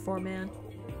girl's uniform, man.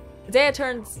 The day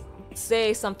I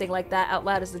say something like that out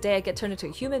loud is the day I get turned into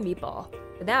a human meatball.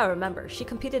 But now I remember, she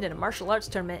competed in a martial arts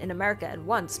tournament in America and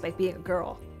won despite being a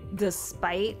girl.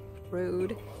 Despite?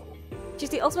 Rude. She's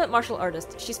the ultimate martial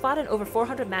artist. She's fought in over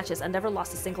 400 matches and never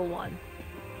lost a single one.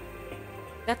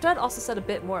 That thread also said a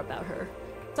bit more about her.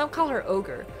 Some call her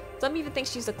Ogre. Some even think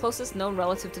she's the closest known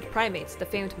relative to the primates, the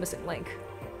famed missing link.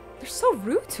 They're so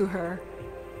rude to her.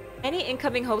 Any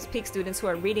incoming Hope's Peak students who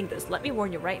are reading this, let me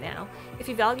warn you right now. If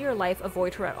you value your life,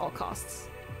 avoid her at all costs.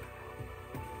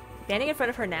 Standing in front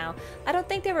of her now, I don't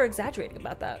think they were exaggerating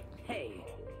about that. Hey.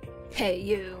 Hey,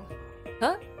 you.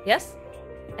 Huh? Yes?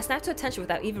 I snapped to attention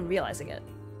without even realizing it.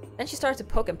 Then she started to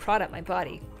poke and prod at my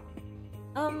body.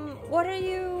 What are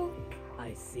you?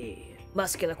 I see.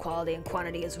 Muscular quality and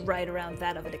quantity is right around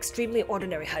that of an extremely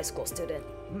ordinary high school student.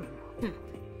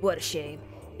 What a shame.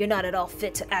 You're not at all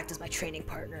fit to act as my training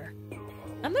partner.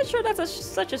 I'm not sure that's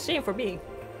such a shame for me.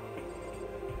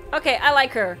 Okay, I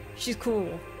like her. She's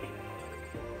cool.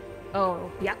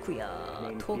 Oh,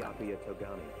 Byakuya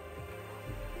Togami.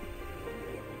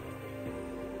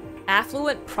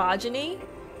 Affluent progeny?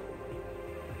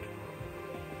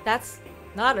 That's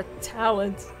not a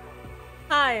talent.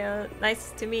 Hi,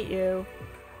 nice to meet you.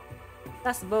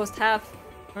 That's the most half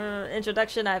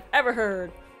introduction I've ever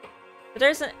heard. But there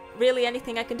isn't really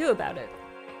anything I can do about it.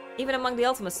 Even among the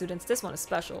Ultima students, this one is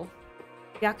special.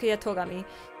 Byakuya Togami.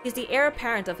 He's the heir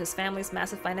apparent of his family's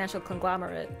massive financial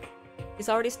conglomerate. He's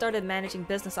already started managing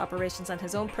business operations and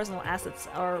his own personal assets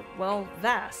are, well,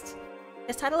 vast.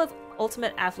 His title of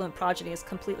Ultimate Affluent Progeny is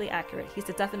completely accurate. He's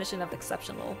the definition of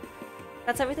exceptional.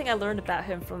 That's everything I learned about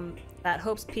him from that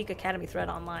Hope's Peak Academy thread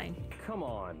online. Come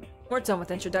on. We're done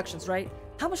with introductions, right?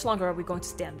 How much longer are we going to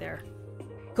stand there?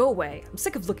 Go away. I'm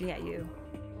sick of looking at you.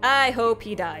 I hope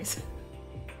he dies.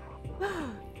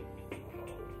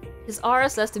 His aura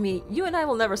says to me, you and I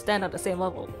will never stand on the same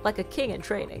level, like a king in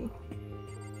training.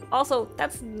 Also,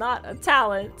 that's not a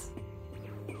talent.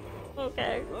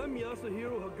 Okay. I'm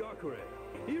Yasuhiro Hagakure.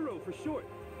 Hero for short.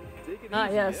 Take it Ah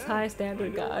easy, yes, yeah? high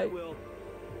standard I know I guy. will.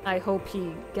 I hope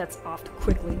he gets off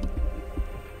quickly.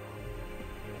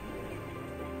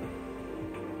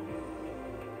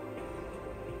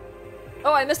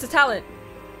 Oh, I missed a talent!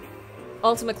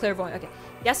 Ultimate Clairvoyant, okay.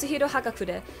 Yasuhiro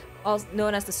Hagakure, also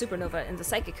known as the Supernova in the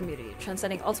psychic community,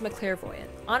 transcending Ultimate Clairvoyant.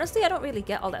 Honestly, I don't really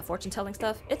get all that fortune-telling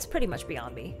stuff. It's pretty much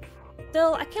beyond me.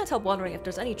 Still, I can't help wondering if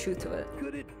there's any truth to it.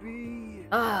 Could it be?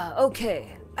 Ah,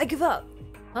 okay. I give up.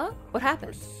 Huh? What You're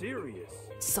happened? serious.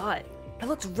 Saw it. I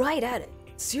looked right at it.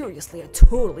 Seriously, I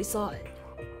totally saw it.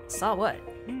 Saw what?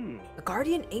 A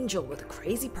guardian angel with a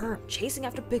crazy perm chasing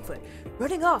after Bigfoot,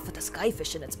 running off with a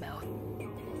skyfish in its mouth.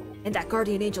 And that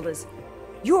guardian angel is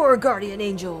your guardian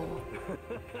angel.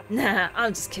 Nah,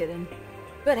 I'm just kidding.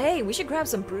 But hey, we should grab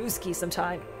some brewski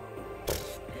sometime.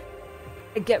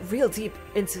 And get real deep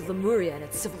into Lemuria and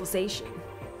its civilization.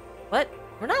 What?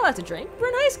 We're not allowed to drink? We're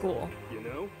in high school. You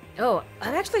know? Oh,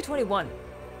 I'm actually 21.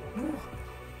 Ooh.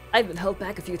 I've been held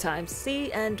back a few times,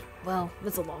 see, and, well,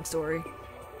 that's a long story.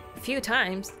 A few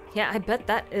times? Yeah, I bet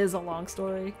that is a long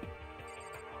story.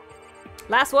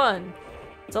 Last one!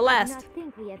 It's the I last. not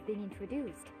think we have been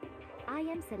introduced. I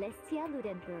am Celestia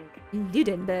Ludenberg.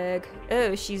 Ludenberg.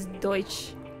 Oh, she's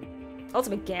Deutsch.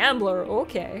 Ultimate Gambler,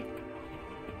 okay.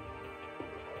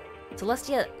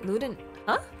 Celestia Luden...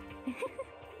 Huh?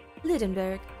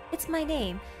 Ludenberg, it's my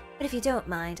name, but if you don't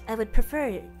mind, I would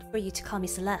prefer for you to call me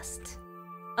Celeste.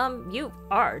 You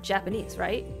are Japanese,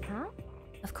 right? Huh?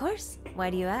 Of course. Why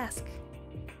do you ask?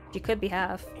 You could be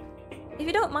half. If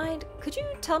you don't mind, could you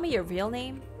tell me your real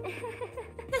name?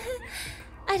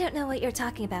 I don't know what you're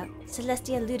talking about.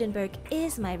 Celestia Ludenberg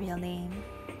is my real name.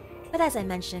 But as I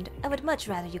mentioned, I would much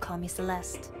rather you call me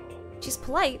Celeste. She's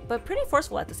polite, but pretty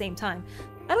forceful at the same time.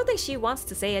 I don't think she wants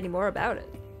to say any more about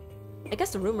it. I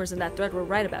guess the rumors in that thread were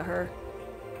right about her.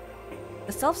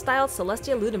 The self-styled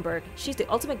Celestia Ludenberg, she's the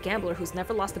ultimate gambler who's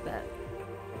never lost a bet.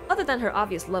 Other than her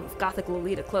obvious love of gothic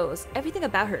Lolita clothes, everything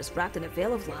about her is wrapped in a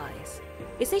veil of lies.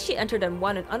 They say she entered and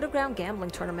won an underground gambling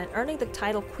tournament, earning the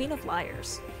title Queen of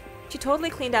Liars. She totally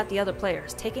cleaned out the other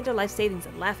players, taking their life savings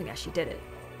and laughing as she did it.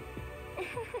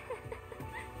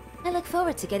 I look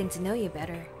forward to getting to know you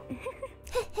better.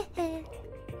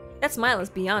 That smile is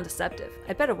beyond deceptive.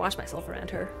 I'd better watch myself around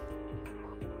her.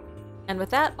 And with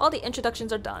that, all the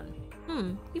introductions are done.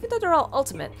 Even though they're all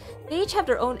ultimate, they each have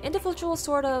their own individual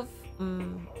sort of,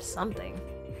 something.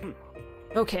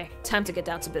 Okay, time to get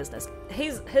down to business.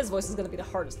 His voice is gonna be the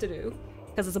hardest to do.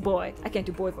 Because it's a boy. I can't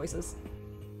do boy voices.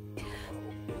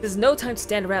 There's no time to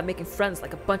stand around making friends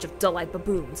like a bunch of dull-eyed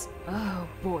baboons. Oh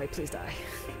boy, please die.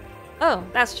 Oh,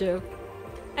 that's true.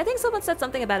 I think someone said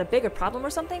something about a bigger problem or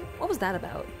something. What was that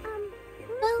about?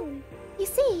 Well, you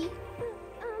see,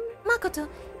 Makoto,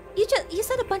 you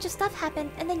said a bunch of stuff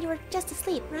happened and then you were just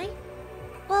asleep, right?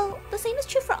 Well, the same is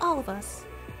true for all of us.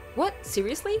 What?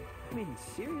 Seriously? I mean,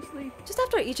 seriously? Just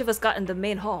after each of us got in the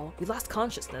main hall, we lost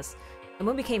consciousness. And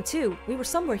when we came to, we were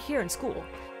somewhere here in school.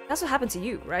 That's what happened to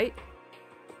you, right?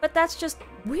 But that's just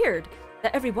weird,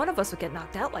 that every one of us would get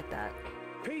knocked out like that.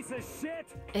 Piece of shit!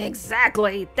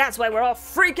 Exactly! That's why we're all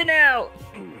freaking out!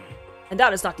 And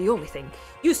that is not the only thing.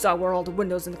 You saw where all the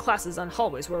windows in the classes and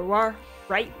hallways were,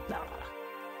 right?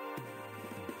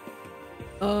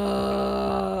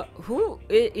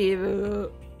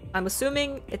 I'm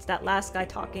assuming it's that last guy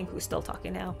talking who's still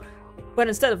talking now. But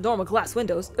instead of normal glass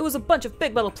windows, it was a bunch of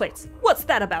big metal plates. What's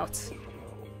that about?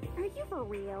 Are you for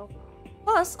real?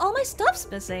 Plus, all my stuff's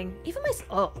missing. Even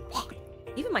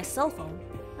my cell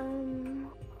phone.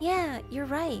 Yeah, you're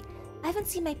right. I haven't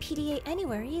seen my PDA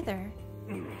anywhere either.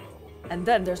 And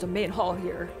then there's the main hall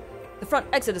here. The front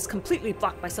exit is completely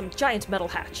blocked by some giant metal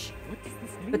hatch. What does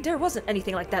this mean? But there wasn't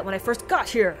anything like that when I first got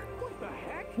here. What the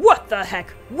heck? What the heck?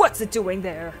 What's it doing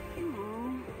there?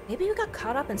 Maybe we got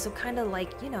caught up in some kind of,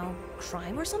 like, you know,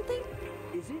 crime or something?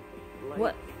 Is it like...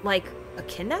 What, like a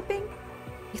kidnapping?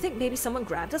 You think maybe someone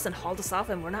grabbed us and hauled us off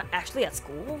and we're not actually at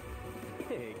school?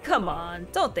 Hey, Come on,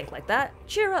 don't think like that.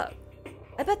 Cheer up.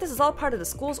 I bet this is all part of the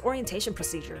school's orientation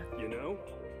procedure. you know?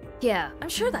 Yeah, I'm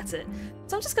sure that's it.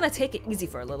 So I'm just gonna take it easy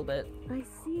for a little bit. I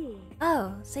see.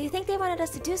 Oh, so you think they wanted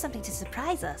us to do something to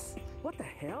surprise us? What the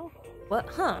hell? What?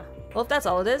 Huh. Well, if that's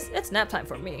all it is, it's nap time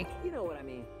for me. You know what I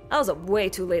mean. I was up way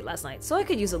too late last night, so I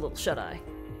could use a little shut-eye.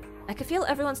 I could feel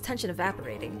everyone's tension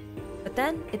evaporating. But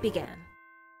then, it began.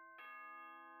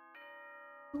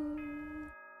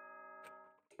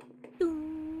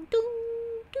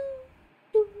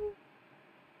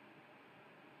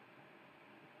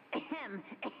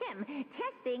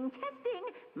 Testing.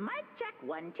 Mic check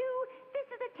 1, 2. This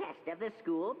is a test of the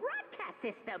school broadcast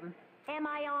system. Am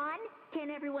I on? Can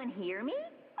everyone hear me?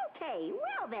 Okay,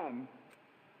 well then.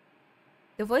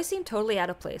 The voice seemed totally out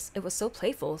of place. It was so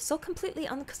playful, so completely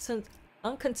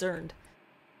unconcerned.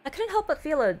 I couldn't help but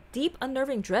feel a deep,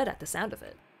 unnerving dread at the sound of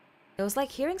it. It was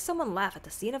like hearing someone laugh at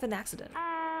the scene of an accident.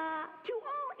 To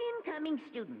all incoming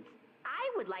students,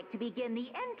 I would like to begin the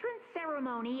entrance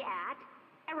ceremony at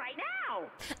right now.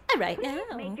 Right Please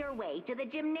now. make your way to the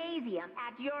gymnasium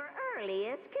at your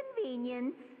earliest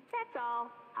convenience. That's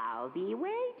all. I'll be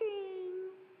waiting.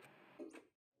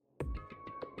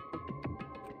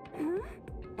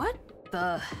 What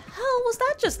the hell was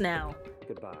that just now?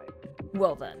 Goodbye.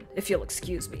 Well then, if you'll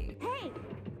excuse me. Hey,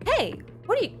 Hey,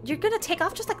 what are you're gonna take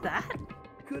off just like that?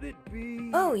 Could it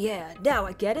be... Oh yeah, now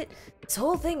I get it. This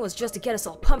whole thing was just to get us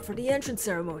all pumped for the entrance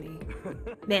ceremony.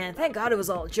 Man, thank God it was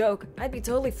all a joke. I'd be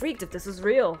totally freaked if this was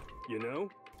real. You know?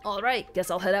 Alright,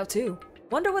 guess I'll head out too.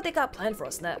 Wonder what they got planned for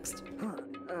us next.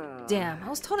 Damn, I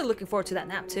was totally looking forward to that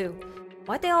nap too.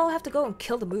 Why'd they all have to go and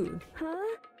kill the moon?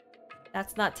 Huh?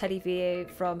 That's not Teddy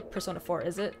VA from Persona 4,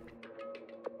 is it?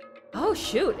 Oh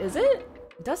shoot, is it?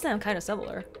 It does sound kind of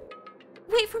similar.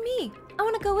 Wait for me. I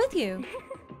want to go with you.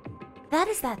 That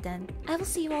is that then. I will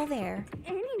see you all there.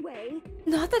 Anyway,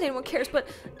 Not that anyone cares, but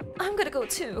I'm gonna go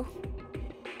too.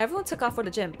 Everyone took off for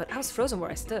the gym, but I was frozen where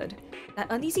I stood. That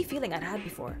uneasy feeling I'd had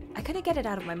before, I couldn't get it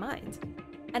out of my mind.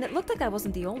 And it looked like I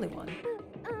wasn't the only one.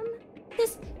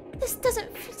 This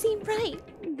doesn't seem right.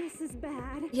 this is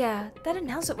bad. Yeah, that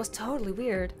announcement was totally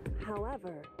weird.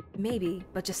 However, Maybe,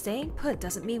 but just staying put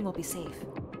doesn't mean we'll be safe.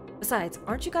 Besides,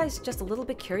 aren't you guys just a little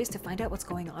bit curious to find out what's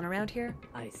going on around here?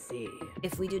 I see.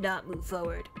 If we do not move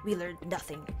forward, we learn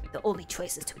nothing. The only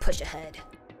choice is to push ahead.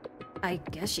 I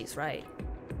guess she's right.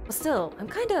 But still, I'm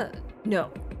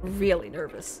really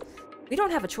nervous. We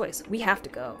don't have a choice. We have to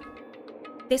go.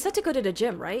 They said to go to the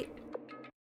gym, right?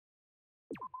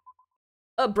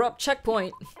 Abrupt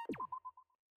checkpoint.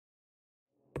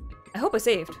 I hope I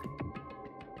saved.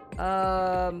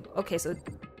 Okay, so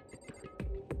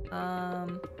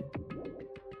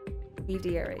Leave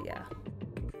the area, yeah.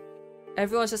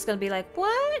 Everyone's just gonna be like,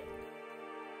 what?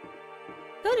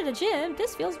 Go to the gym?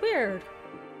 This feels weird.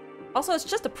 Also, it's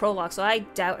just a prologue, so I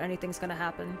doubt anything's gonna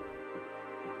happen.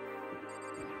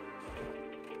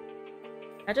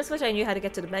 I just wish I knew how to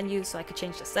get to the menu so I could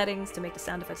change the settings to make the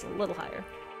sound effects a little higher.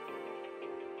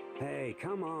 Hey,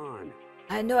 come on.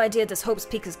 I had no idea this Hope's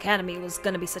Peak Academy was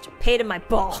gonna be such a pain in my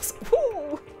balls.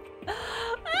 Woo!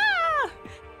 Ah!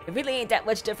 It really ain't that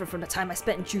much different from the time I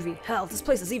spent in juvie. Hell, this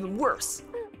place is even worse.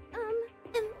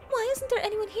 And why isn't there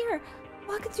anyone here?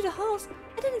 Walking through the halls,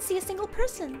 I didn't see a single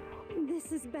person.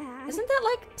 This is bad. Isn't that,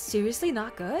 like, seriously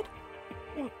not good?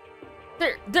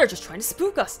 They're just trying to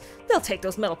spook us. They'll take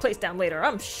those metal plates down later,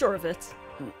 I'm sure of it.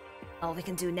 All we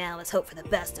can do now is hope for the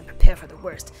best and prepare for the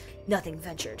worst. Nothing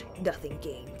ventured, nothing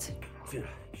gained.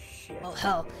 Shit. Well,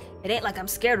 hell, it ain't like I'm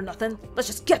scared or nothing. Let's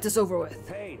just get this over with.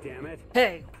 Hey, damn it.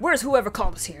 Hey, where's whoever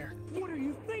called us here? What are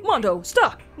you thinking? Mondo,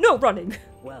 stop! No running!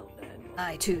 Well then.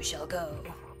 I too shall go.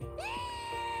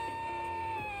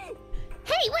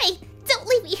 Hey, wait! Don't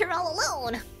leave me here all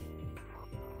alone!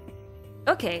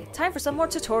 Okay, time for some more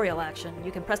tutorial action.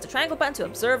 You can press the triangle button to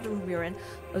observe the room you're in.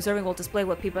 Observing will display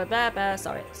what people...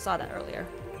 Sorry, saw that earlier.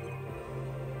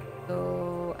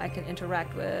 So I can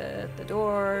interact with the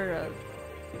door,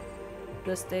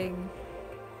 this thing.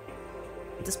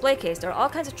 Display case, there are all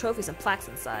kinds of trophies and plaques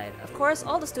inside. Of course,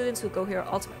 all the students who go here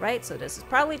are ultimate, right? So this is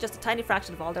probably just a tiny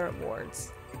fraction of all their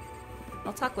awards.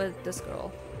 I'll talk with this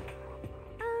girl.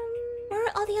 Where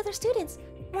are all the other students?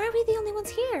 Why are we the only ones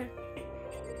here?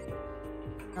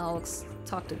 I'll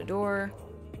talk to the door.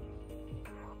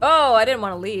 Oh, I didn't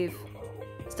want to leave.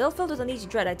 Still filled with uneasy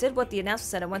dread, I did what the announcer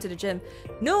said and went to the gym.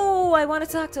 No, I want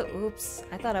to talk to... Oops,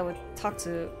 I thought I would talk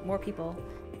to more people.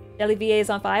 Jelly VA is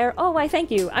on fire? Oh, why thank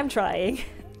you, I'm trying.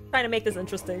 Trying to make this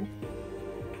interesting.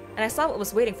 And I saw what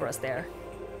was waiting for us there.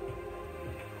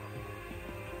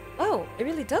 Oh, it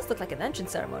really does look like an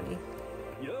entrance ceremony.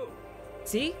 Yo.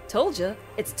 See? Told ya.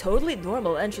 It's totally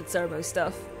normal entrance ceremony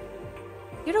stuff.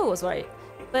 Hiro was right.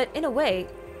 But in a way,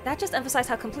 that just emphasized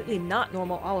how completely not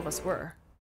normal all of us were.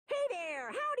 Hey there,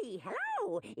 howdy,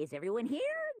 hello. Is everyone here?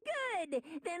 Good.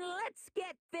 Then let's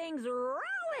get things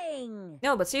rolling.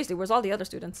 No, but seriously, where's all the other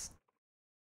students?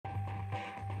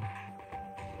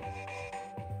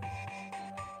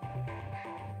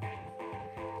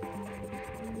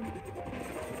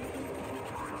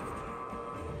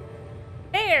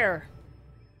 There!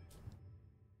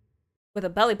 With a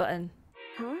belly button.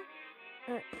 Huh?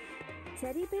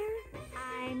 Teddy bear?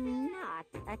 I'm not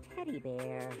a teddy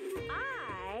bear.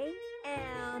 I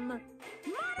am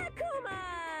Monokuma!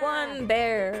 One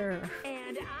bear.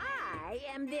 And I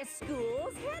am this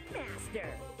school's headmaster.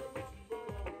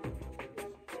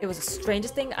 It was the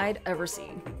strangest thing I'd ever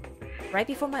seen. Right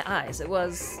before my eyes, it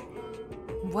was...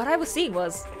 What I was seeing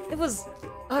was... It was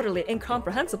utterly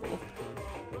incomprehensible.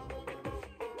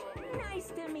 Nice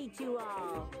to meet you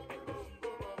all.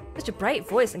 Such a bright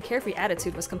voice and carefree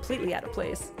attitude was completely out of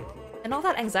place. And all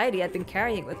that anxiety I'd been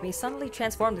carrying with me suddenly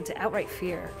transformed into outright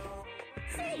fear.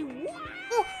 Say what?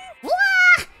 Oh,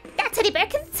 wah! That teddy bear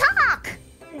can talk!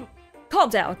 Calm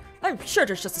down! I'm sure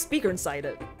there's just a speaker inside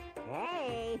it.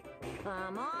 Hey,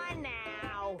 come on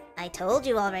now. I told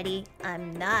you already,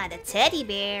 I'm not a teddy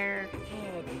bear.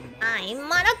 Teddy. I'm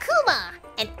Monokuma,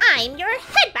 and I'm your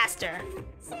headmaster.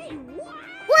 Say what?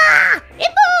 Wah!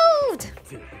 It moved!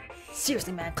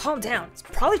 Seriously, man, calm down. It's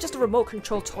probably just a remote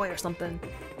control toy or something.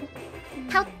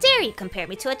 How dare you compare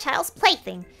me to a child's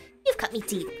plaything? You've cut me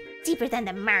deep, deeper than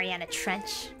the Mariana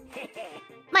Trench.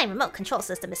 My remote control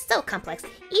system is so complex,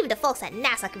 even the folks at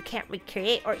NASA can't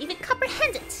recreate or even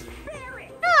comprehend it.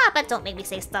 Ah, but don't make me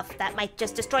say stuff that might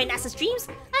just destroy NASA's dreams.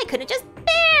 I couldn't just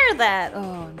bear that.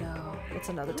 Oh no, it's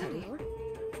another teddy.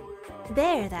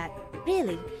 Bear that.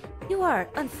 Really, you are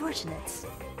unfortunate.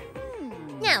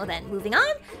 Now then, moving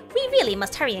on, we really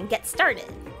must hurry and get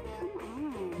started.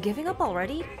 Giving up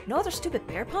already? No other stupid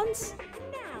bear puns?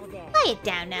 Now then. Quiet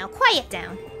down now, quiet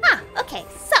down. Ah, okay,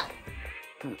 so.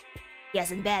 He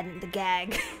hasn't been the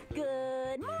gag.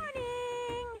 Good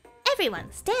morning.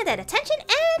 Everyone, stand at attention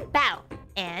and bow.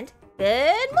 And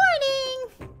good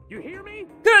morning! You hear me?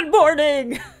 Good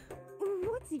morning!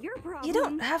 What's your problem? You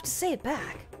don't have to say it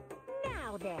back.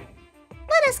 Now then.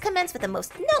 Let us commence with the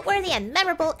most noteworthy and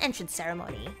memorable entrance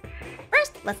ceremony.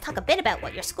 First, let's talk a bit about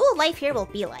what your school life here will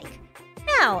be like.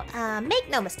 Now, make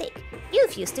no mistake, you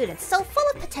few students so full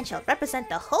of potential represent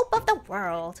the hope of the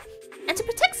world. And to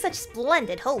protect such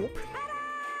splendid hope,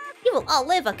 you will all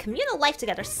live a communal life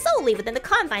together solely within the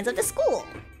confines of the school.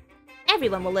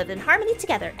 Everyone will live in harmony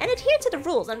together and adhere to the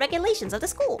rules and regulations of the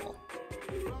school.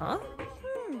 Huh?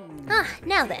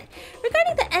 Now then,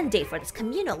 regarding the end date for this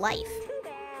communal life,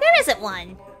 there isn't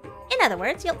one. In other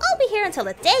words, you'll all be here until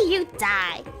the day you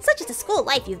die, such is the school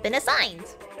life you've been assigned.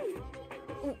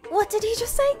 What did he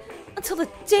just say? Until the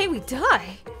day we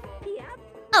die?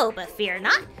 Oh, but fear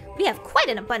not, we have quite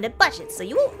an abundant budget, so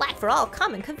you won't lack for all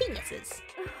common conveniences.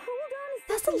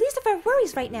 That's the least of our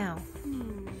worries right now.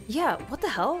 Yeah, what the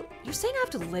hell? You're saying I have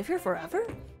to live here forever?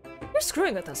 You're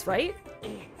screwing with us, right?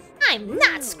 I'm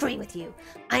not screwing with you.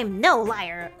 I'm no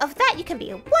liar. Of that you can be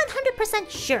 100%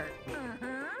 sure.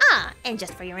 And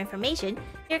just for your information,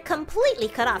 you're completely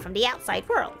cut off from the outside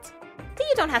world. So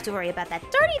you don't have to worry about that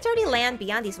dirty, dirty land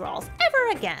beyond these walls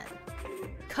ever again.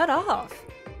 Cut off?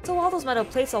 So all those metal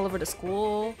plates all over the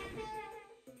school...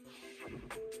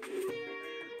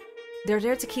 They're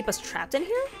there to keep us trapped in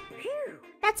here?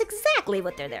 That's exactly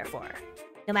what they're there for.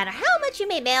 No matter how much you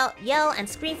may yell and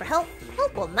scream for help,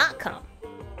 help will not come.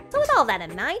 So with all that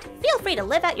in mind, feel free to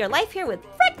live out your life here with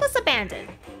reckless abandon.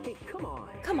 Hey, come on.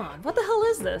 Come on, what the hell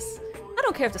is this? I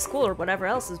don't care if the school or whatever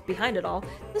else is behind it all.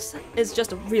 This is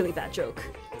just a really bad joke.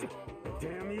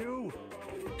 Damn you.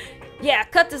 Yeah,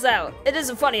 cut this out. It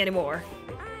isn't funny anymore.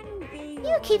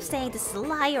 You keep saying this is a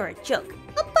lie or a joke.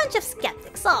 A bunch of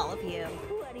skeptics, all of you.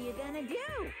 What are you gonna do?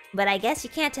 But I guess you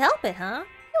can't help it, huh?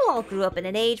 You all grew up in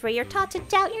an age where you're taught to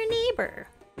doubt your neighbor.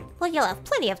 Well, you'll have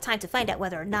plenty of time to find out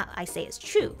whether or not I say is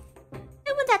true.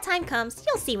 And when that time comes,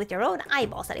 you'll see with your own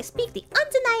eyeballs that I speak the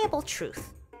undeniable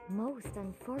truth. Most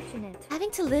unfortunate.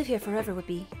 Having to live here forever would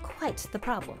be quite the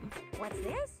problem. What's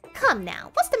this? Come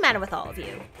now, what's the matter with all of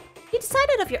you? You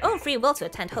decided of your own free will to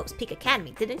attend Hope's Peak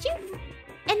Academy, didn't you?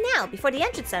 And now, before the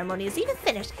entrance ceremony is even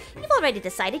finished, you've already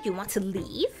decided you want to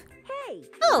leave? Hey!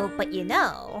 Oh, but you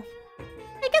know...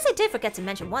 I guess I did forget to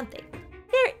mention one thing.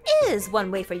 There is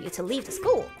one way for you to leave the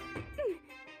school.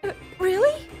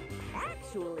 Really?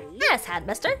 Actually... Yes,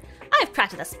 Headmaster. I've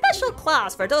crafted a special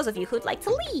clause for those of you who'd like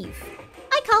to leave.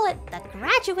 I call it the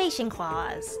Graduation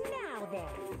Clause. Now then.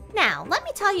 Now, let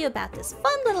me tell you about this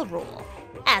fun little rule.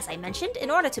 As I mentioned, in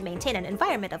order to maintain an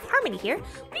environment of harmony here,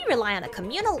 we rely on a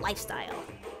communal lifestyle.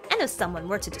 And if someone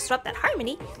were to disrupt that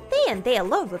harmony, they and they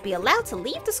alone would be allowed to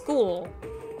leave the school.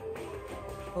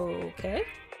 Okay.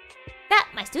 That,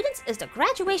 my students, is the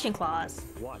Graduation Clause.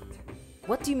 What?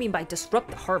 What do you mean by disrupt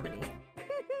the harmony?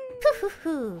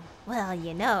 Hoo. Well,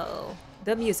 you know.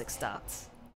 The music stopped.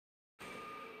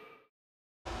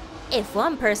 If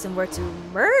one person were to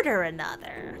murder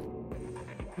another...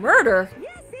 Murder?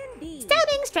 Yes, indeed.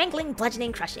 Stabbing, strangling,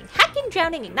 bludgeoning, crushing, hacking,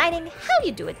 drowning, igniting, how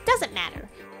you do it doesn't matter.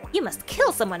 You must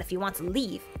kill someone if you want to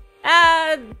leave.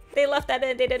 They left that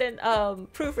in. They didn't,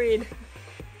 proofread.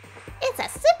 It's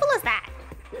as simple as that.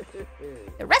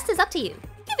 The rest is up to you.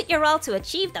 Give it your all to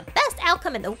achieve the best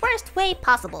outcome in the worst way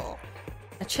possible.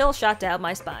 A chill shot down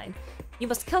my spine. You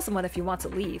must kill someone if you want to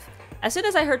leave. As soon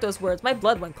as I heard those words, my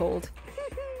blood went cold.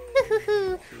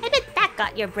 I bet that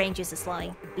got your brain juices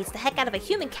flowing. Beats the heck out of a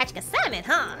human catching a salmon,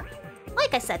 huh?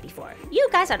 Like I said before, you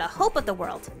guys are the hope of the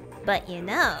world. But you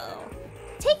know,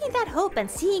 taking that hope and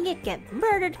seeing it get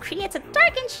murdered creates a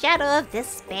darkened shadow of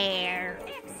despair.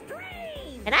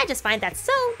 Extreme! And I just find that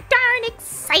so darn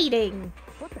exciting.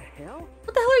 What the hell?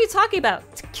 What the hell are you talking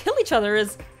about? To kill each other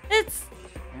is... it's...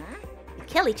 Huh? To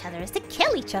kill each other is to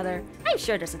kill each other. I'm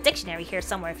sure there's a dictionary here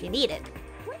somewhere if you need it.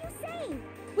 What are you saying?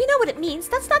 We know what it means.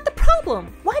 That's not the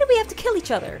problem. Why do we have to kill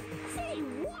each other? Say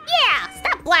what? Yeah,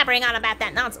 stop blabbering on about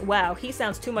that nonsense. Wow, he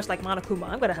sounds too much like Monokuma.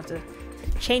 I'm gonna have to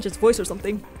change his voice or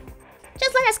something.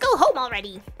 Just let us go home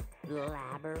already.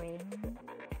 Blabbering?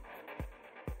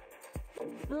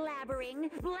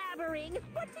 Blabbering?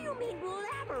 What do you mean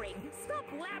blabbering? Stop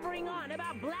blabbering on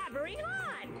about blabbering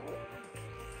on!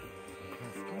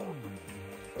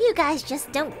 You guys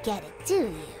just don't get it, do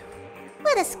you?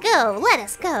 Let us go, let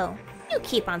us go. You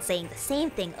keep on saying the same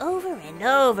thing over and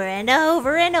over and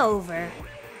over and over.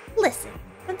 Listen,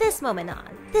 from this moment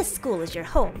on, this school is your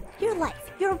home, your life,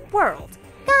 your world.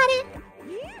 Got it?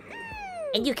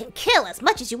 And you can kill as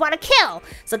much as you want to kill.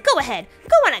 So go ahead,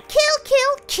 go on a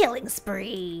killing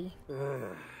spree.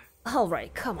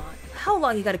 Alright, come on. How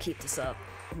long you gotta keep this up?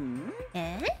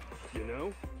 Eh? You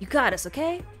know? You got us,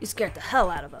 okay? You scared the hell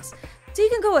out of us. So you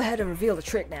can go ahead and reveal the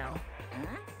trick now.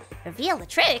 Reveal the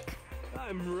trick?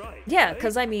 I'm right. Yeah, right?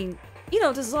 because I mean, you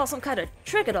know, this is all some kind of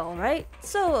trick at all, right?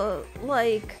 So,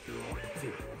 like...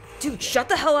 Dude, shut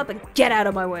the hell up and get out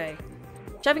of my way!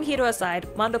 Shoving Hiro aside,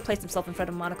 Mondo placed himself in front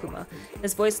of Monokuma,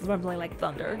 his voice rumbling like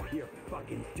thunder. You're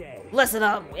fucking dead. Listen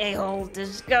up, a-hole.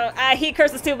 Just go. He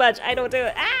curses too much. I don't do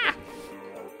it.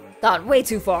 Gone way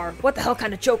too far. What the hell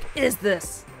kind of joke is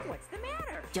this? What's the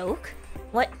matter? Joke?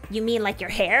 What, you mean like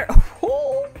your hair?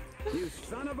 You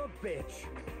son of a bitch.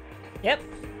 Yep.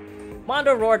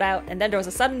 Mondo roared out, and then there was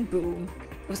a sudden boom.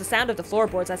 It was the sound of the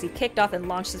floorboards as he kicked off and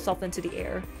launched himself into the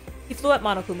air. He flew at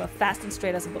Monokuma, fast and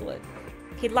straight as a bullet.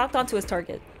 He locked onto his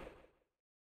target.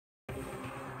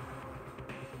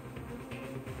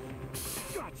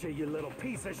 Gotcha, you little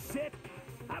piece of shit!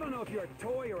 I don't know if you're a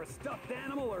toy or a stuffed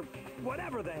animal or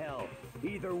whatever the hell.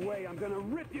 Either way, I'm gonna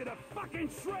rip you to fucking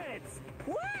shreds!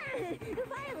 What?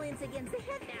 Violence against the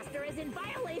headmaster is in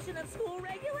violation of school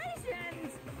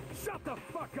regulations! Shut the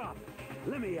fuck up!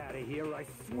 Let me out of here, I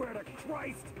swear to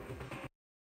Christ!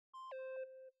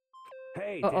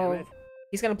 Hey, damn it.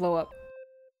 He's gonna blow up.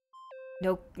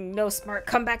 No smart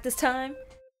comeback this time.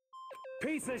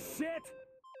 Piece of shit!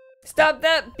 Stop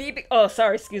that beeping. Oh,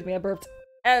 sorry, excuse me, I burped.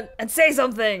 And say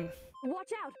something!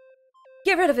 Watch out!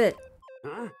 Get rid of it!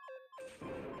 Huh?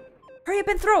 Hurry up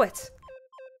and throw it!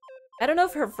 I don't know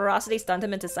if her ferocity stunned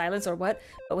him into silence or what,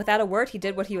 but without a word, he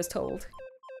did what he was told.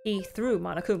 He threw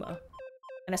Monokuma.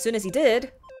 And as soon as he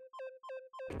did...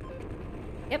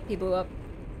 Yep, he blew up.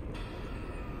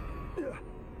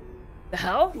 The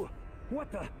hell?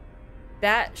 What the?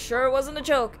 That sure wasn't a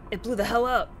joke. It blew the hell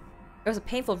up. There was a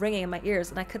painful ringing in my ears,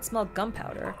 and I could smell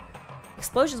gunpowder.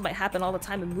 Explosions might happen all the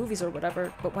time in movies or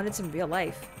whatever, but when it's in real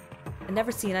life, I've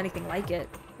never seen anything like it.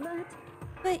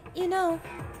 But, you know,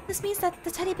 this means that the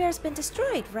teddy bear's been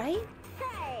destroyed, right?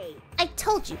 Hey! I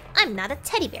told you, I'm not a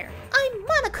teddy bear. I'm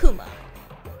Monokuma.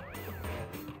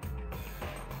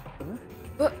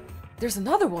 But there's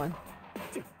another one.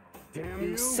 Damn You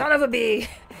you! son of a bee!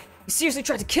 You seriously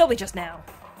tried to kill me just now.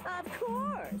 Of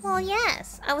course! Well,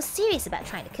 yes, I was serious about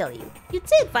trying to kill you. You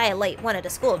did violate one of the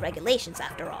school regulations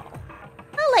after all.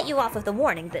 I'll let you off with a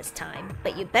warning this time,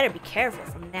 but you better be careful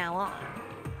from now on.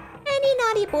 Any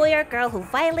naughty boy or girl who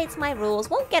violates my rules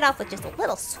won't get off with just a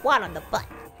little swat on the butt.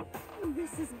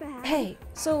 This is bad. Hey,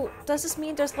 so does this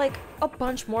mean there's like a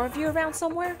bunch more of you around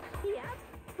somewhere? Yep.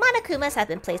 Monokumas have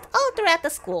been placed all throughout the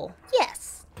school,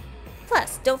 yes.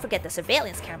 Plus, don't forget the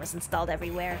surveillance cameras installed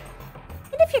everywhere.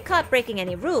 And if you're caught breaking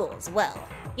any rules, well,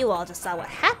 you all just saw what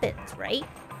happened, right?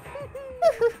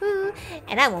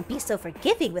 And I won't be so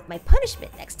forgiving with my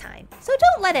punishment next time, so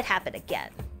don't let it happen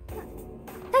again.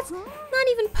 That's not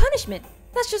even punishment.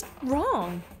 That's just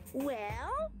wrong.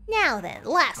 Well? Now then,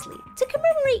 lastly, to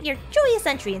commemorate your joyous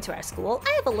entry into our school,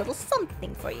 I have a little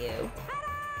something for you.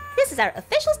 This is our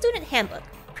official student handbook.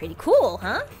 Pretty cool,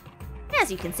 huh?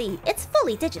 As you can see, it's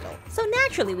fully digital, so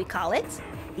naturally we call it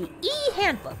the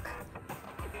e-handbook.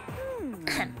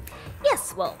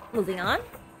 Yes, well, moving on.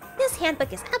 This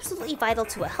handbook is absolutely vital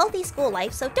to a healthy school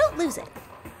life, so don't lose it.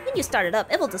 When you start it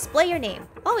up, it will display your name.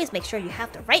 Always make sure you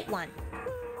have the right one.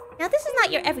 Now, this is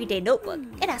not your everyday notebook.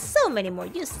 It has so many more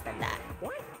uses than that.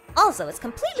 Also, it's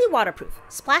completely waterproof.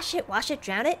 Splash it, wash it,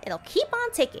 drown it, it'll keep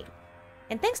on ticking.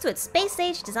 And thanks to its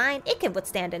space-age design, it can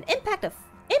withstand an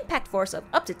impact force of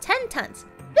up to 10 tons.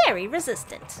 Very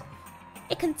resistant.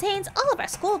 It contains all of our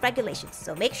school regulations,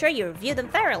 so make sure you review them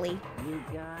thoroughly. You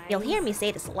guys... You'll hear me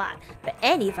say this a lot, but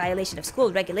any violation of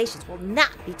school regulations will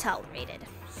not be tolerated.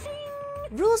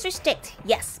 Rules restrict,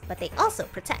 yes, but they also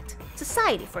protect.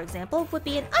 Society, for example, would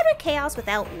be in utter chaos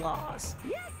without laws.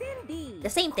 Yes, indeed. The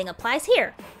same thing applies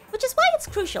here, which is why it's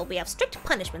crucial we have strict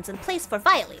punishments in place for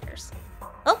violators.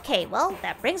 Okay, well,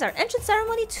 that brings our entrance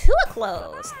ceremony to a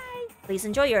close. Please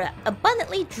enjoy your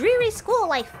abundantly dreary school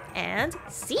life, and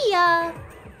see ya!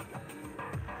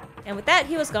 And with that,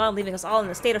 he was gone, leaving us all in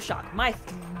a state of shock. My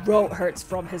throat hurts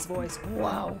from his voice.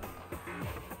 Wow.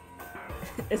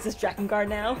 Is this Drakengard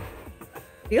now?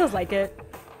 Feels like it.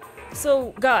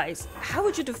 So, guys, how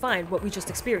would you define what we just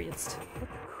experienced?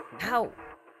 How?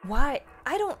 Why?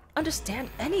 I don't understand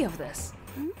any of this.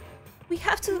 We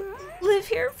have to live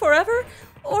here forever?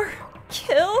 Or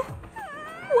kill?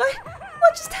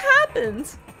 What just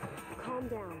happened? Calm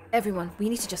down. Everyone, we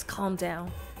need to just calm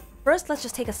down. First, let's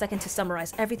just take a second to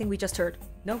summarize everything we just heard.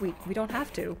 No, we don't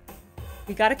have to.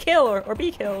 We gotta kill or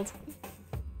be killed.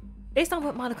 Based on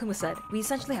what Monokuma said, we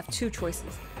essentially have two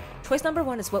choices. Choice number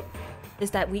one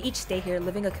is that we each stay here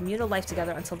living a communal life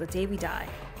together until the day we die.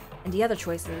 And the other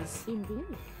choice is... Indeed.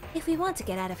 If we want to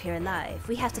get out of here alive,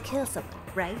 we have to kill someone,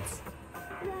 right?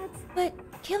 But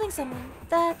killing someone,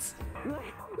 that's...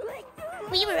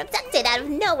 We were abducted out of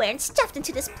nowhere and stuffed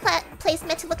into this place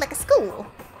meant to look like a school.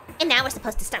 And now we're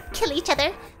supposed to start killing each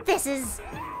other? This is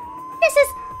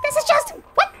just...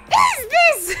 What is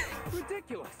this?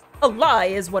 Ridiculous. A lie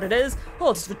is what it is.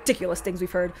 All these ridiculous things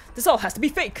we've heard. This all has to be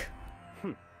fake.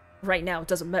 Right now, it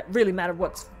doesn't really matter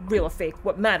what's real or fake.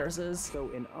 What matters is...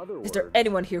 So in other words... Is there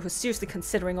anyone here who's seriously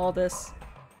considering all this?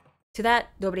 To that,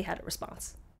 nobody had a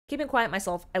response. Keeping quiet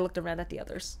myself, I looked around at the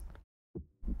others.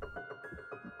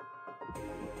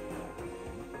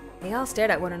 They all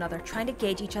stared at one another, trying to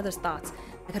gauge each other's thoughts.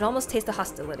 I could almost taste the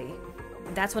hostility.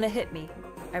 And that's when it hit me.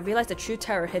 I realized the true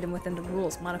terror hidden within the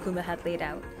rules Monokuma had laid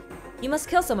out. You must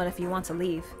kill someone if you want to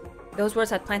leave. Those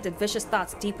words had planted vicious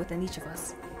thoughts deep within each of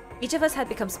us. Each of us had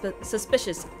become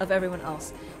suspicious of everyone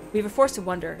else. We were forced to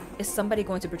wonder, is somebody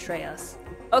going to betray us?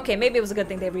 Okay, maybe it was a good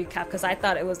thing they recapped, because I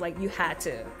thought it was like you had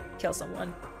to kill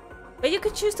someone. But you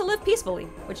could choose to live peacefully,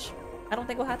 which I don't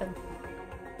think will happen.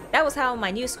 That was how my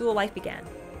new school life began.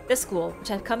 This school, which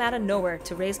had come out of nowhere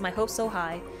to raise my hopes so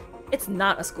high, it's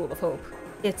not a school of hope.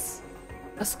 It's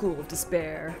a school of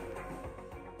despair.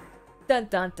 Dun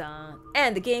dun dun.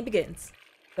 And the game begins.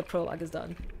 The prologue is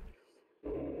done.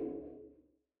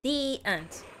 The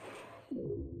end.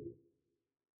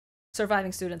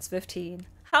 Surviving students 15.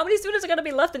 How many students are gonna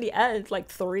be left in the end? Like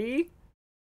 3?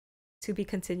 To be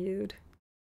continued.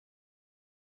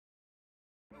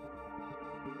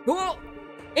 Whoa!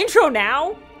 Intro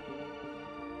now?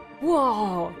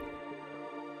 Whoa!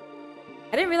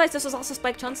 I didn't realize this was also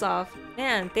Spike Chunsoft.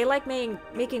 Man, they like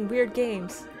making weird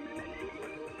games.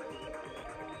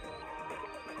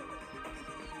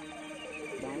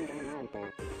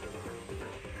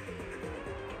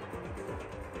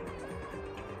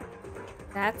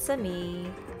 That's a me.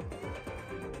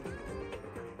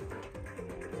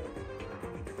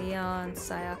 Leon,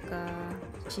 Sayaka,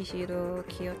 Chihiro,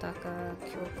 Kiyotaka,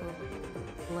 Kyoko,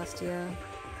 Celestia.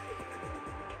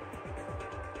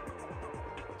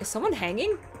 Is someone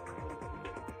hanging?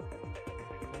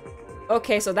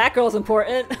 Okay, so that girl's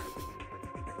important.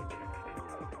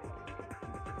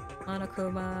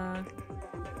 Monokuma.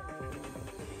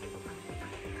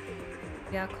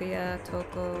 Byakuya,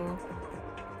 Toko.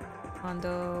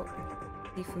 Hondo,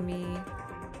 Ifumi.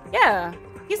 Yeah,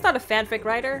 he's not a fanfic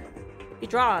writer. He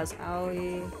draws.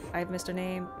 Aoi, I have Mr.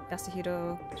 Name,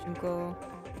 Yasuhiro, Junko.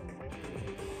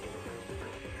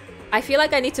 I feel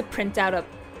like I need to print out a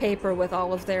paper with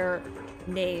all of their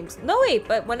names. No wait,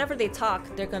 but whenever they talk,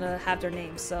 they're gonna have their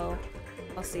names, so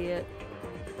I'll see it.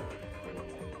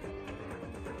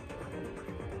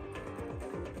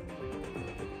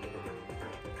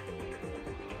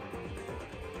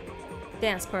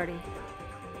 Dance party.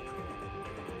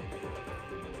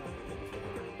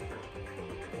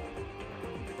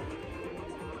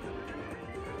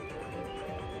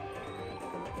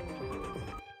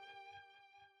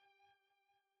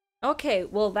 Okay,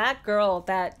 well that girl,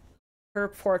 that her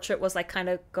portrait was like kind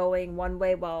of going one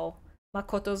way while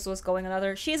Makoto's was going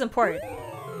another. She's important.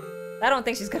 I don't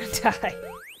think she's gonna die.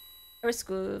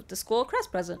 The school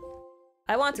crest present.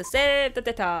 I want to save the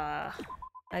data.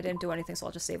 I didn't do anything, so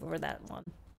I'll just save over that one.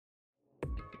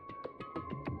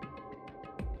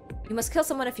 You must kill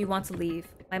someone if you want to leave.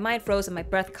 My mind froze and my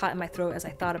breath caught in my throat as I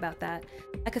thought about that.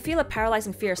 I could feel a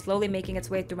paralyzing fear slowly making its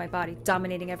way through my body,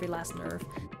 dominating every last nerve.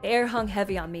 The air hung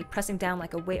heavy on me, pressing down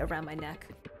like a weight around my neck.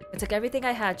 It took everything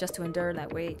I had just to endure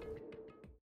that weight.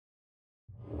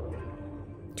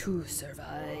 To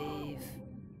survive.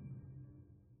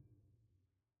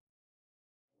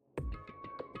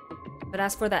 But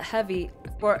as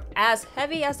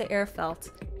heavy as the air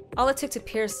felt, all it took to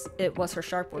pierce it was her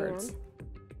sharp words.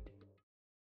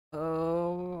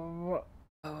 Oh,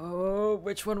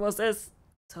 which one was this?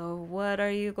 So what are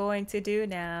you going to do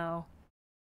now?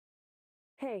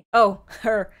 Hey. Oh,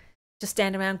 her. Just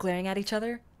stand around glaring at each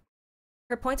other?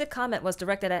 Her pointed comment was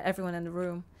directed at everyone in the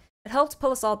room. It helped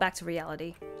pull us all back to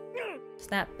reality.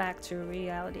 Snap back to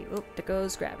reality. Oop, there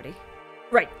goes gravity.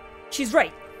 Right. She's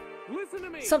right. Listen to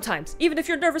me. Sometimes, even if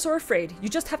you're nervous or afraid, you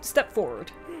just have to step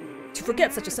forward. To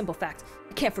forget such a simple fact.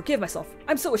 I can't forgive myself.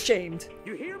 I'm so ashamed.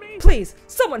 You hear me? Please,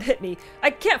 someone hit me.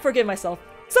 I can't forgive myself.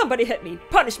 Somebody hit me.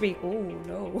 Punish me. Oh,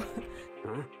 no.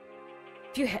 Huh?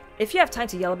 If you have time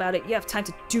to yell about it, you have time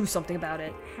to do something about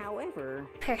it. However...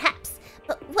 Perhaps.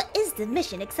 But what is the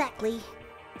mission exactly?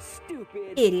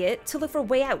 Stupid. Idiot. To look for a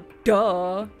way out.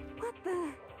 Duh. What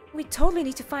the? We totally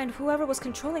need to find whoever was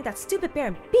controlling that stupid bear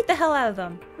and beat the hell out of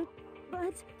them.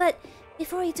 But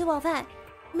before we do all that,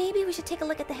 maybe we should take a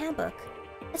look at the handbook.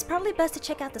 It's probably best to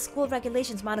check out the school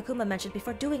regulations Monokuma mentioned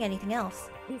before doing anything else.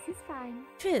 This is fine.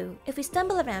 True, if we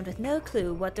stumble around with no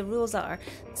clue what the rules are,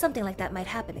 something like that might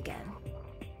happen again.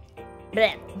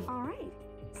 Blech. Alright.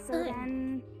 So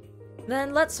then...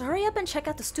 Then let's hurry up and check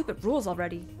out the stupid rules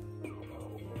already.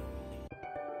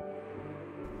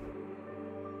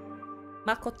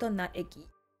 Makoto na Eki.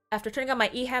 After turning on my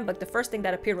e-handbook, the first thing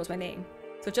that appeared was my name.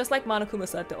 So just like Monokuma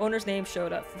said, the owner's name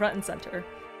showed up front and center.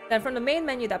 Then from the main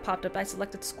menu that popped up, I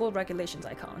selected the school regulations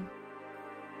icon.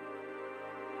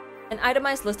 An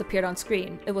itemized list appeared on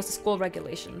screen. It was the school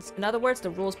regulations. In other words,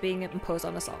 the rules being imposed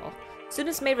on us all.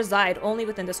 Students may reside only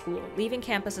within the school. Leaving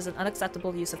campus is an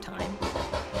unacceptable use of time.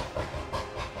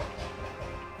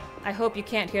 I hope you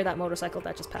can't hear that motorcycle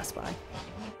that just passed by.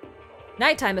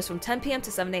 Nighttime is from 10 p.m.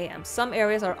 to 7 a.m. Some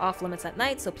areas are off limits at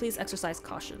night, so please exercise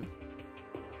caution.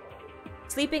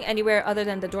 Sleeping anywhere other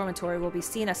than the dormitory will be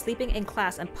seen as sleeping in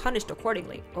class and punished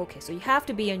accordingly. Okay, so you have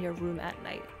to be in your room at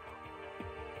night.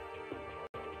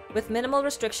 With minimal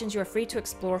restrictions, you are free to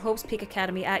explore Hope's Peak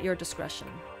Academy at your discretion.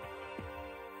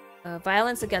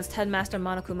 Violence against Headmaster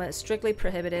Monokuma is strictly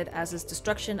prohibited, as is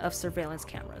destruction of surveillance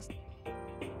cameras.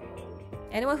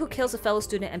 Anyone who kills a fellow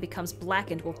student and becomes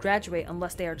blackened will graduate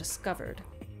unless they are discovered.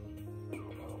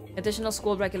 Additional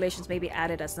school regulations may be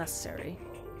added as necessary.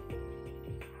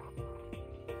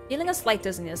 Feeling a slight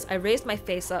dizziness, I raised my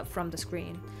face up from the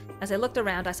screen. As I looked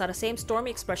around, I saw the same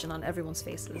stormy expression on everyone's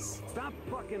faces. Stop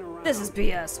fucking around. This is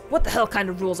BS. What the hell kind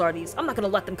of rules are these? I'm not gonna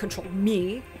let them control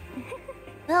me.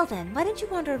 Well then, why don't you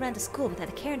wander around the school without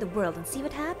a care in the world and see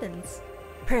what happens?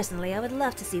 Personally, I would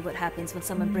love to see what happens when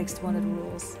someone breaks one of the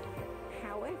rules.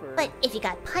 However... But if he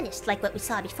got punished like what we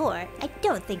saw before, I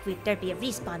don't think there'd be a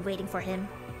respawn waiting for him.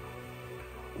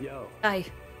 Yo.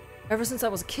 Ever since I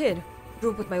was a kid,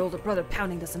 grew up with my older brother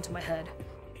pounding this into my head.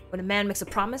 When a man makes a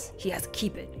promise, he has to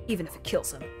keep it, even if it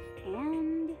kills him.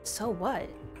 And... So what?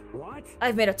 What?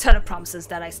 I've made a ton of promises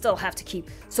that I still have to keep,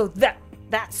 so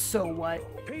that's so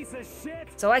what? Piece of shit!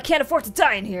 So I can't afford to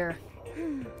die in here!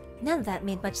 None of that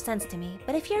made much sense to me,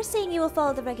 but if you're saying you will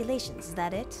follow the regulations, is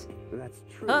that it? That's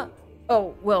true. Huh?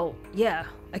 Oh, well, yeah,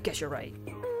 I guess you're right.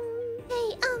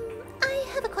 Hey, I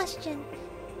have a question.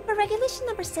 For regulation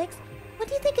number 6, what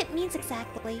do you think it means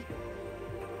exactly?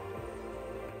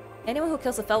 Anyone who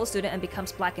kills a fellow student and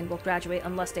becomes blackened will graduate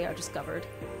unless they are discovered.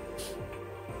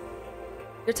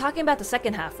 You're talking about the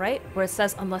second half, right? Where it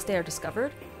says unless they are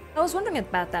discovered? I was wondering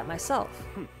about that myself.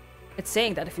 It's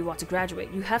saying that if you want to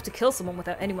graduate, you have to kill someone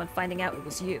without anyone finding out it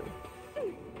was you.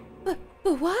 But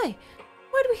why?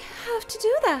 Why do we have to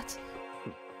do that?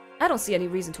 I don't see any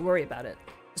reason to worry about it.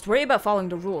 Just worry about following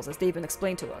the rules as they've been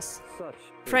explained to us.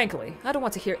 Frankly, I don't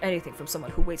want to hear anything from someone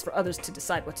who waits for others to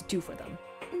decide what to do for them.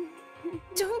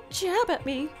 Don't jab at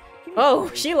me. Oh,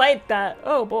 she liked that.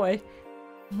 Oh boy.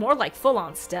 More like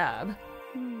full-on stab.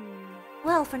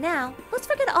 Well, for now, let's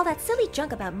forget all that silly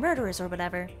junk about murderers or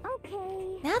whatever. Okay.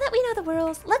 Now that we know the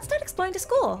rules, let's start exploring the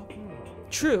school.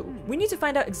 True. We need to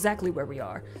find out exactly where we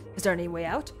are. Is there any way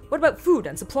out? What about food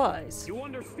and supplies? You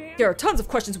understand? There are tons of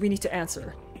questions we need to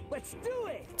answer. Let's do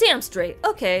it! Damn straight.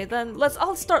 Okay, then let's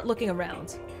all start looking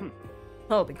around.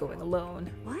 I'll be going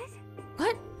alone. What?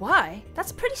 What? Why?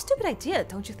 That's a pretty stupid idea,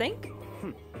 don't you think?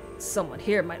 Someone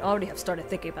here might already have started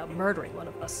thinking about murdering one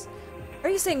of us. Are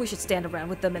you saying we should stand around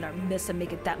with them in our midst and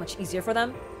make it that much easier for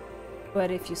them? But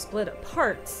if you split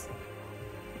apart,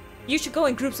 you should go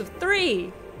in groups of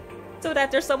 3, so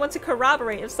that there's someone to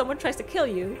corroborate if someone tries to kill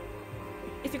you.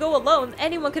 If you go alone,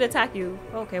 anyone could attack you.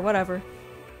 Okay, whatever.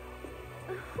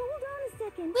 Hold on a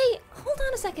second. Wait, hold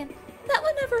on a second. That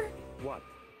would never... What?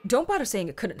 Don't bother saying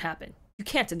it couldn't happen. You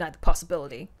can't deny the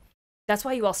possibility. That's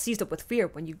why you all seized up with fear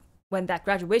when that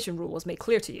graduation rule was made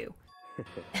clear to you.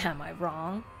 Am I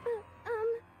wrong?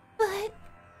 But...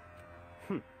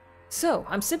 So,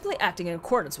 I'm simply acting in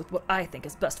accordance with what I think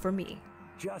is best for me.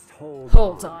 Just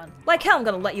hold on. Like how I'm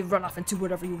gonna let you run off and do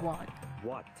whatever you want.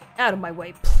 What? Out of my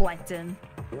way, plankton.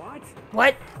 What?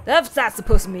 What? What's that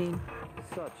supposed to mean?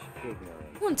 Such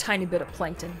ignorance. One tiny bit of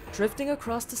plankton, drifting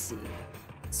across the sea.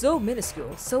 So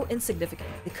minuscule, so insignificant,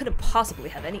 they couldn't possibly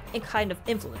have any kind of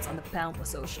influence on the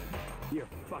boundless ocean. You're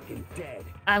fucking dead.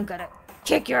 I'm gonna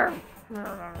kick your...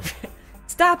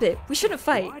 Stop it! We shouldn't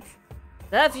fight. What?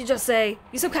 If you just say,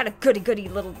 you some kind of goody-goody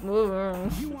little...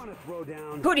 You want to throw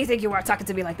down? Who do you think you are talking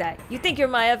to me like that? You think you're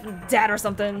my effing dad or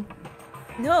something?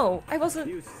 No, I wasn't...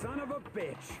 You son of a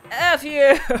bitch. F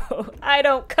you! I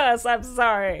don't cuss, I'm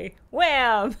sorry.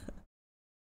 Wham!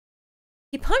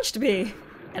 He punched me,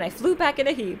 and I flew back in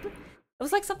a heap. It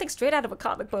was like something straight out of a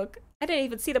comic book. I didn't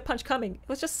even see the punch coming. It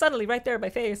was just suddenly right there in my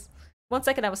face. 1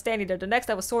 second I was standing there, the next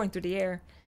I was soaring through the air.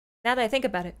 Now that I think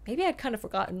about it, maybe I'd kind of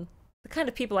forgotten the kind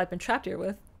of people I'd been trapped here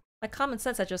with. My common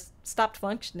sense had just stopped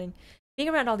functioning. Being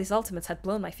around all these ultimates had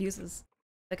blown my fuses.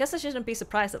 I guess I shouldn't be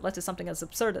surprised it led to something as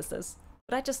absurd as this.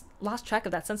 But I just lost track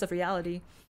of that sense of reality.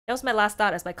 That was my last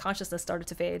thought as my consciousness started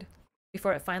to fade,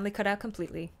 before it finally cut out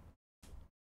completely.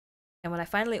 And when I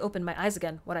finally opened my eyes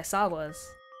again, what I saw was...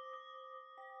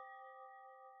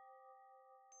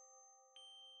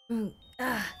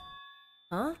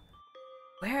 Huh?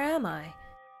 Where am I?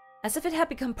 As if it had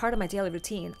become part of my daily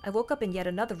routine, I woke up in yet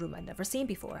another room I'd never seen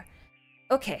before.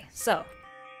 Okay, so,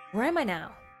 where am I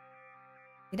now?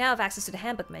 You now have access to the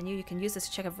handbook menu. You can use this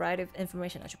to check a variety of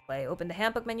information as you play. Open the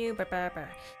handbook menu.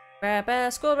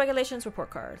 School regulations, report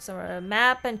card. Some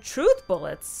map and truth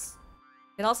bullets.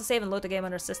 You can also save and load the game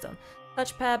on our system.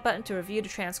 Touchpad button to review the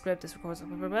transcript. This records.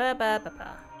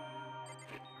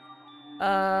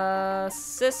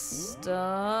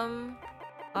 System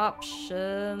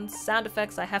options, sound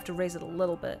effects. I have to raise it a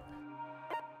little bit.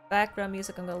 Background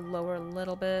music, I'm gonna lower a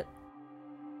little bit.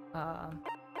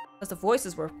 Because the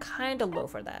voices were kind of low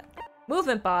for that.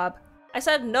 Movement, Bob. I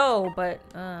said no, but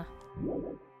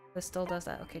this still does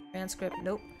that. Okay, transcript.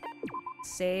 Nope.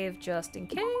 Save just in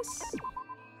case.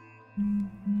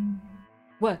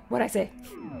 What? What'd I say?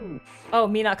 Oh,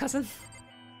 me not cussing?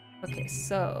 Okay,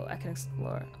 so I can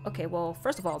explore. Okay, well,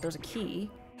 first of all, there's a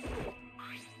key.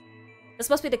 This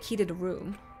must be the key to the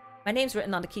room. My name's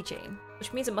written on the keychain,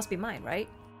 which means it must be mine, right?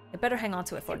 I better hang on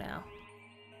to it for now.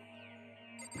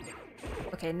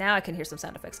 Okay, now I can hear some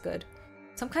sound effects. Good.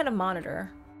 Some kind of monitor.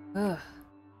 Ugh.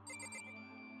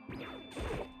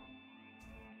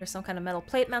 There's some kind of metal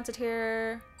plate mounted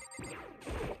here.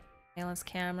 Surveillance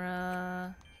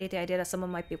camera. Hate the idea that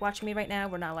someone might be watching me right now.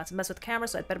 We're not allowed to mess with the camera,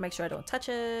 so I better make sure I don't touch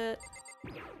it.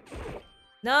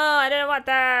 No, I didn't want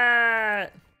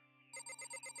that!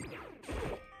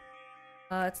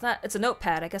 It's a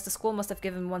notepad. I guess the school must have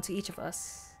given one to each of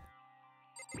us.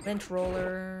 Lint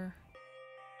roller.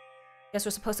 Guess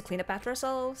we're supposed to clean up after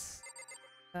ourselves.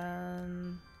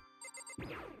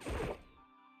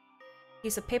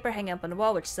 Piece of paper hanging up on the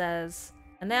wall which says,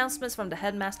 announcements from the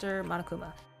headmaster,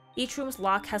 Monokuma. Each room's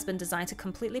lock has been designed to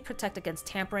completely protect against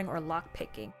tampering or lock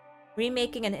picking.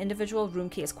 Remaking an individual room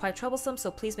key is quite troublesome,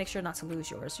 so please make sure not to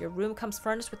lose yours. Your room comes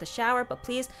furnished with a shower, but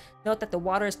please note that the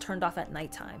water is turned off at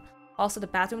nighttime. Also, the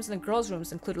bathrooms in the girls'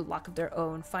 rooms include a lock of their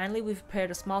own. Finally, we've prepared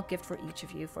a small gift for each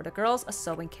of you. For the girls, a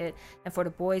sewing kit, and for the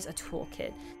boys, a tool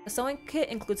kit. The sewing kit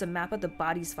includes a map of the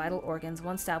body's vital organs.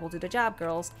 One stab will do the job,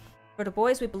 girls. For the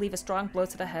boys, we believe a strong blow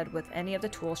to the head with any of the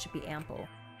tools should be ample.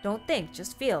 Don't think,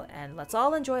 just feel, and let's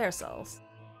all enjoy ourselves.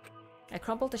 I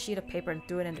crumpled a sheet of paper and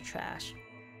threw it in the trash.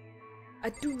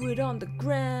 I threw it on the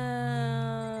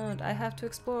ground. I have to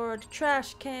explore the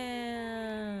trash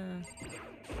can.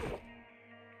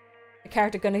 The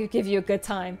character gonna give you a good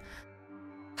time.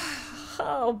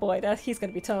 Oh boy, he's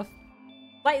gonna be tough.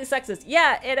 Slightly sexist.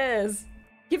 Yeah, it is.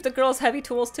 Give the girls heavy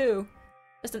tools too.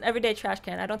 Just an everyday trash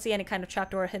can. I don't see any kind of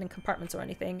trapdoor or hidden compartments or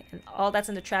anything. And all that's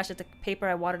in the trash is the paper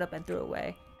I wadded up and threw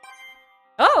away.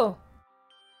 Oh!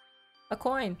 A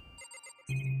coin.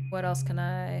 What else can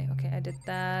I... Okay, I did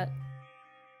that.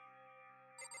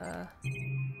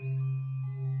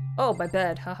 Oh, my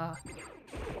bed. Haha.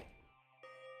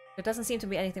 There doesn't seem to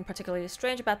be anything particularly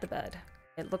strange about the bed.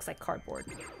 It looks like cardboard.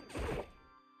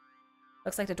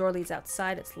 Looks like the door leads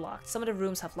outside. It's locked. Some of the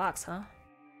rooms have locks, huh?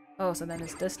 Oh, so then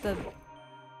is this the...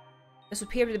 This would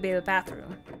appear to be the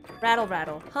bathroom. Rattle,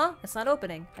 rattle. Huh? It's not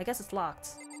opening. I guess it's locked.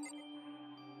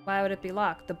 Why would it be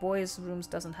locked? The boys' rooms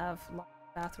doesn't have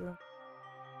locked bathroom.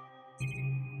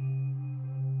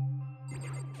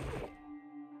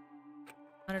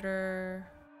 Monitor.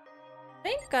 I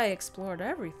think I explored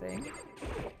everything.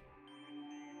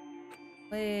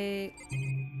 Like...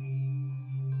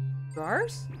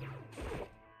 Drawers?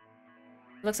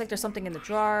 Looks like there's something in the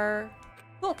drawer.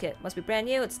 Toolkit. Must be brand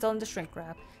new. It's still in the shrink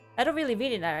wrap. I don't really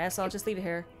read it now, so I'll just leave it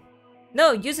here.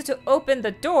 No, use it to open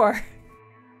the door!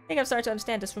 I think I'm starting to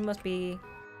understand. This room must be...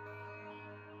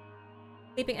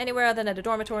 sleeping anywhere other than at a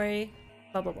dormitory.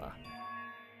 Blah blah blah.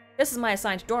 This is my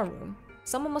assigned dorm room.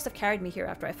 Someone must have carried me here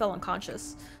after I fell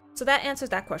unconscious. So that answers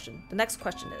that question. The next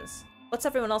question is, what's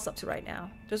everyone else up to right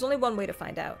now? There's only one way to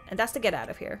find out, and that's to get out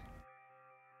of here.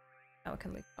 Now I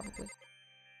can leave, probably.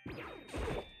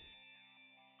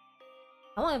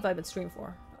 How long have I been streaming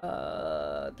for?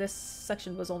 This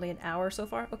section was only an hour so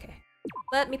far? Okay.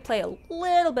 Let me play a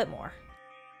little bit more.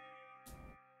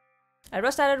 I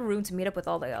rushed out of the room to meet up with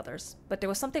all the others, but there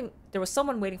was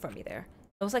someone waiting for me there.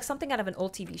 It was like something out of an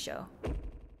old TV show.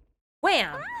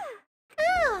 Wham!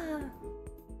 Ah!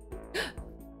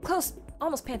 Close!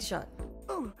 Almost panty shot.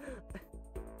 Oh,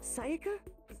 Sayaka?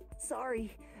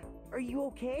 Sorry. Are you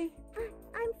okay?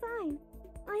 I'm fine.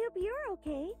 I hope you're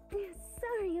okay.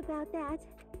 Sorry about that.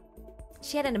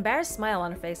 She had an embarrassed smile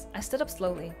on her face. I stood up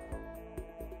slowly.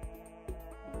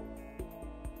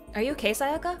 Are you okay,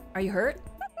 Sayaka? Are you hurt?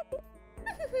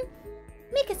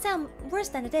 Make it sound worse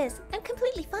than it is. I'm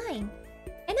completely fine.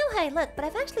 I know how I look, but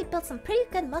I've actually built some pretty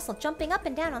good muscle jumping up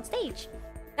and down on stage.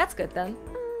 That's good then.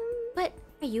 But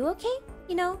are you okay?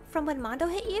 You know, from when Mondo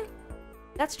hit you?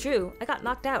 That's true. I got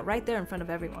knocked out right there in front of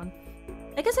everyone.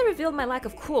 I guess I revealed my lack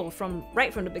of cool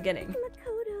right from the beginning.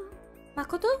 Makoto.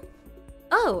 Makoto?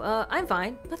 Oh, I'm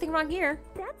fine. Nothing wrong here.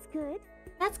 That's good.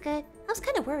 That's good. I was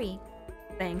kind of worried.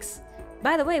 Thanks.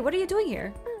 By the way, what are you doing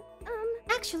here?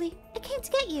 Actually, I came to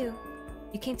get you.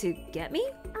 You came to get me?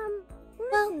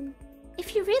 Listen,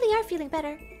 If you really are feeling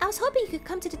better, I was hoping you could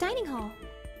come to the dining hall.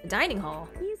 The dining hall?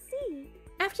 you see,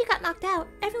 After you got knocked out,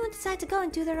 everyone decided to go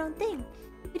and do their own thing.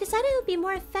 We decided it would be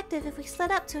more effective if we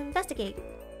split up to investigate.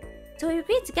 So we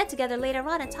agreed to get together later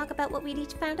on and talk about what we'd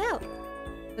each found out.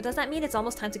 But does that mean it's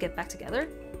almost time to get back together?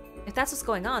 If that's what's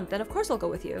going on, then of course I'll go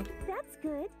with you. that's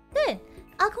good. Good.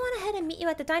 I'll go on ahead and meet you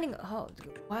at the dining. Oh,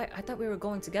 why? I thought we were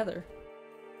going together.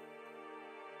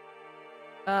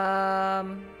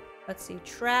 Let's see.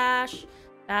 Trash,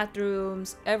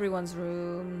 bathrooms, everyone's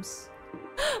rooms.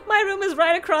 My room is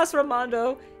right across from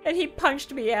Mondo, and he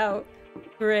punched me out.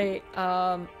 Great.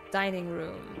 Dining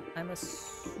room. I'm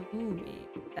assuming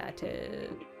that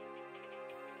is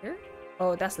here.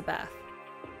 Oh, that's the bath.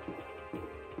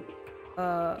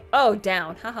 Oh,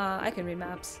 down. Haha, I can read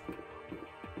maps.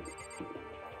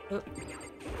 Oh.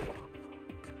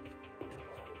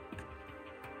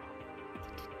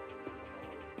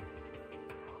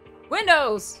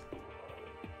 Windows!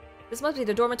 This must be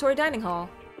the dormitory dining hall.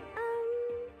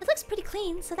 It looks pretty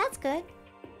clean, so that's good.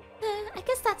 I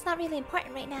guess that's not really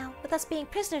important right now, with us being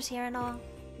prisoners here and all.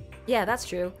 Yeah, that's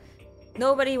true.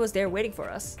 Nobody was there waiting for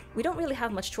us. We don't really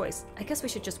have much choice. I guess we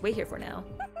should just wait here for now.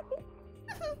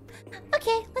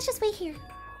 Okay, let's just wait here.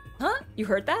 Huh? You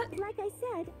heard that? Like I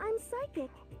said, I'm psychic.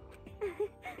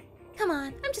 Come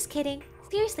on, I'm just kidding.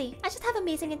 Seriously, I just have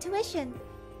amazing intuition.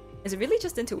 Is it really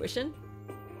just intuition?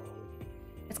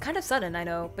 It's kind of sudden, I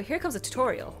know, but here comes a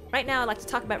tutorial. Right now, I'd like to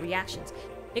talk about reactions.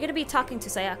 You're gonna be talking to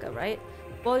Sayaka, right?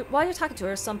 Well, while you're talking to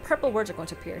her, some purple words are going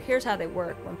to appear. Here's how they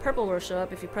work. When purple words show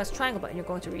up, if you press triangle button, you're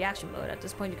going to reaction mode. At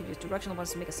this point, you can use directional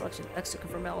buttons to make a selection. X to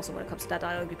confirm it. Also, when it comes to that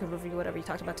dialogue, you can review whatever you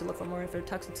talked about to look for more. If you're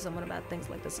talking to someone about things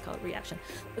like this, it's called reaction.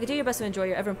 Okay, do your best to enjoy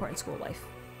your ever-important school life.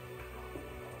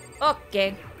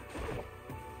 Okay.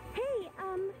 Hey,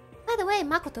 By the way,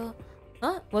 Makoto.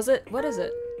 Huh? Was it? What is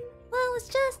it? Well, it's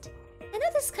just... I know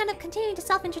this is kind of continuing the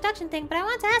self-introduction thing, but I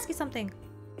want to ask you something.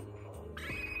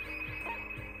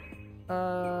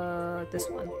 This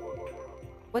one.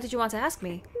 What did you want to ask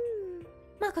me?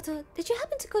 Makoto, did you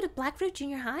happen to go to Blackroot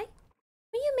Junior High?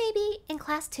 Were you maybe in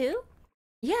class 2?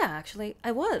 Yeah, actually,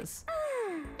 I was.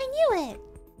 I knew it!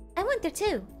 I went there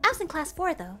too. I was in class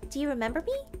 4 though. Do you remember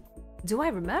me? Do I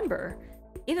remember?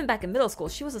 Even back in middle school,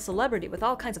 she was a celebrity with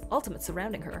all kinds of ultimates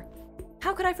surrounding her.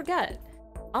 How could I forget?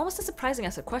 Almost as surprising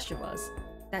as her question was,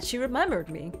 that she remembered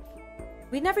me.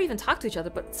 We never even talked to each other,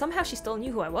 but somehow she still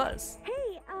knew who I was.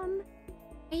 hey,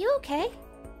 Are you okay?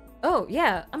 Oh,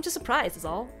 yeah, I'm just surprised is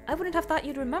all. I wouldn't have thought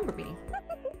you'd remember me.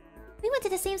 We went to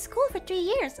the same school for 3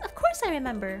 years. Of course I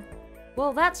remember.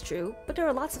 Well, that's true, but there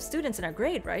were lots of students in our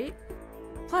grade, right?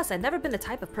 Plus, I've never been the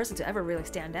type of person to ever really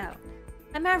stand out.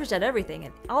 I'm average at everything,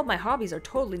 and all of my hobbies are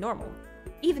totally normal.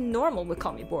 Even normal would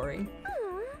call me boring.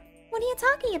 What are you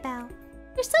talking about?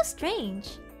 You're so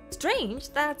strange. Strange?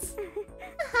 That's...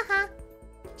 Haha.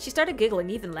 She started giggling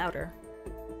even louder.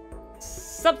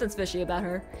 Something's fishy about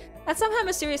her. That somehow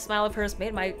mysterious smile of hers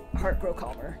made my heart grow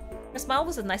calmer. Her smile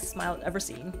was the nicest smile I've ever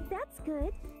seen. that's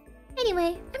good.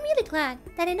 Anyway, I'm really glad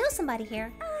that I know somebody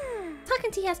here.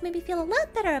 Talking to you has made me feel a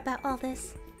lot better about all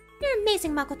this. You're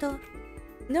amazing, Makoto.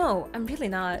 No, I'm really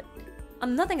not.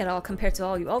 I'm nothing at all compared to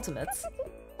all you ultimates.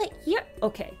 But You're...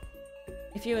 Okay.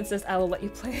 If you insist, I will let you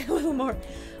play a little more.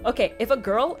 Okay, if a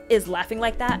girl is laughing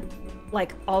like that,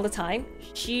 like all the time,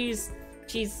 she's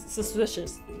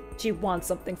suspicious. She wants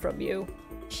something from you.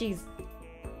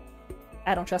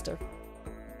 I don't trust her.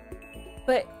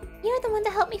 But you're the one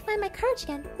that helped me find my courage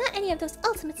again, not any of those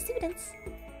ultimate students.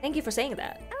 thank you for saying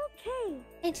that. Okay.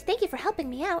 And to thank you for helping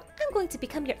me out, I'm going to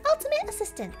become your ultimate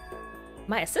assistant.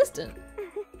 My assistant?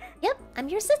 Yep, I'm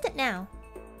your assistant now.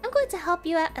 I'm going to help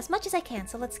you out as much as I can,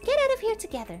 so let's get out of here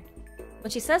together.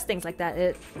 When she says things like that,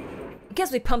 it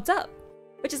gets me pumped up.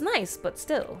 Which is nice, but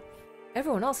still.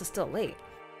 Everyone else is still late.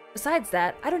 Besides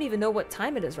that, I don't even know what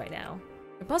time it is right now.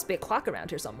 There must be a clock around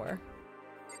here somewhere.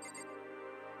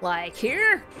 Like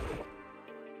here?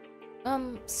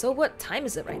 So what time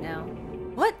is it right now?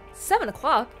 What? 7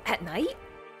 o'clock? At night?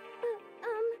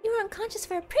 You were unconscious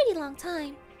for a pretty long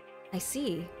time. I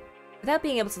see. Without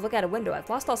being able to look out a window, I've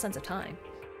lost all sense of time.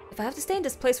 If I have to stay in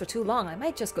this place for too long, I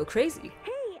might just go crazy.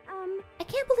 Hey, I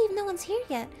can't believe no one's here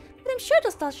yet, but I'm sure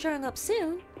they'll start showing up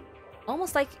soon.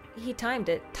 Almost like he timed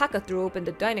it, Taka threw open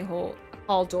the dining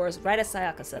hall doors right as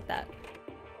Sayaka said that.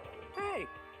 Hey!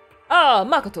 Ah,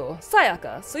 Makoto,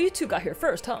 Sayaka, so you two got here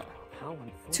first, huh? How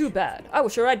unfortunate. Too bad. I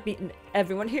was sure I'd beaten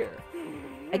everyone here.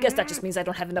 I guess that just means I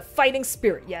don't have enough fighting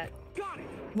spirit yet. Got it!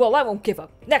 Well, I won't give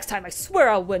up. Next time I swear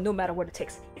I'll win no matter what it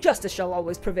takes. Justice shall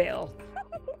always prevail.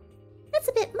 That's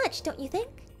a bit much, don't you think?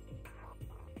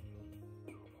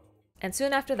 And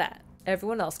soon after that,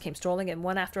 everyone else came strolling in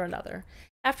one after another.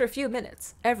 After a few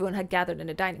minutes, everyone had gathered in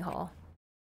a dining hall.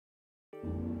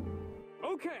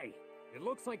 Okay, it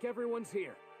looks like everyone's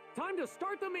here. Time to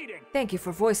start the meeting! Thank you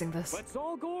for voicing this. Let's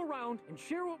all go around and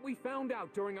share what we found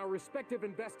out during our respective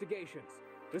investigations.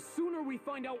 The sooner we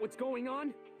find out what's going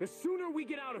on, the sooner we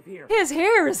get out of here. His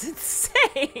hair is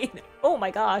insane! Oh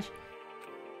my gosh.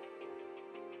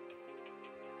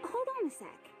 Hold on a sec.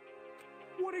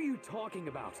 What are you talking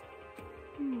about?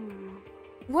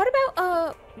 What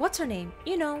about, what's her name?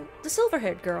 You know, the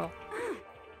silver-haired girl.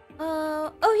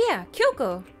 Oh yeah,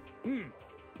 Kyoko.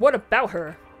 What about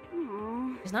her?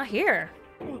 She's not here.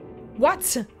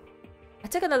 What? I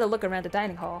took another look around the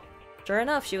dining hall. Sure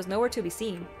enough, she was nowhere to be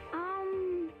seen.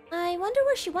 I wonder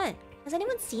where she went. Has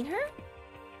anyone seen her?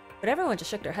 But everyone just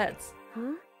shook their heads.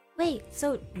 Huh? Wait,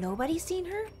 so nobody's seen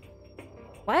her?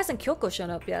 Why hasn't Kyoko shown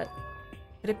up yet?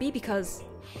 Could it be because...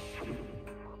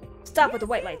 Stop with the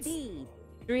white lights. Indeed.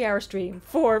 3-hour stream.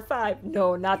 4, 5.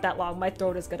 No, not that long. My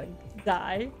throat is gonna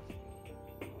die.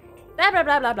 Blah blah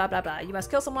blah blah blah blah blah. You must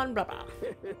kill someone. Blah blah.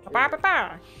 Blah blah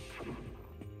blah.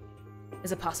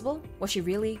 Is it possible? Was she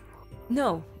really?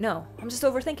 No, no. I'm just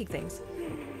overthinking things.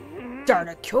 Darn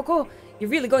it, Kyoko! You're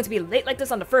really going to be late like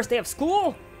this on the first day of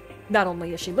school? Not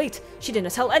only is she late, she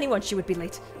didn't tell anyone she would be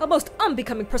late. A most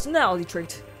unbecoming personality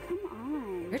trait. Come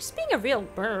on. You're just being a real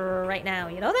brr right now.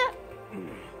 You know that?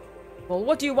 Well,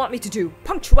 what do you want me to do?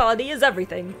 Punctuality is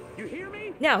everything. You hear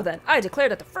me? Now then, I declare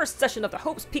that the first session of the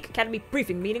Hope's Peak Academy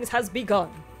briefing meetings has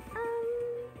begun.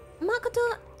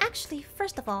 Makoto, actually,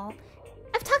 first of all,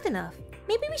 I've talked enough.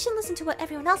 Maybe we should listen to what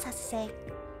everyone else has to say.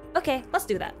 Okay, let's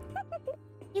do that.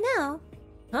 You know,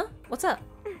 Huh? What's up?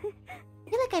 I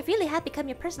feel like I really have become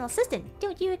your personal assistant.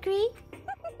 Don't you agree?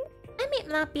 I may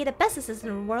not be the best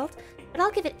assistant in the world, but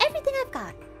I'll give it everything I've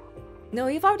got. No,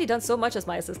 you've already done so much as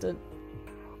my assistant.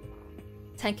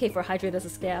 10k for hydrate as a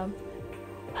scam.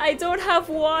 I don't have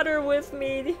water with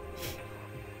me.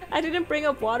 I didn't bring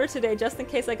up water today just in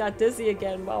case I got dizzy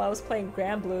again while I was playing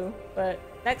Grand Blue, but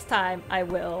next time I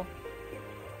will.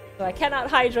 So I cannot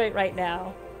hydrate right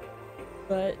now,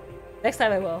 but next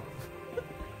time I will.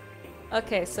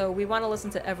 Okay, so we want to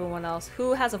listen to everyone else.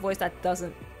 Who has a voice that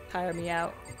doesn't tire me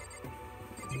out?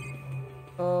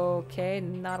 Okay,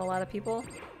 not a lot of people.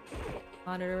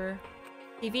 Monitor.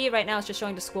 TV right now is just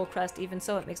showing the school crest. Even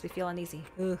so, it makes me feel uneasy.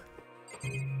 Ugh.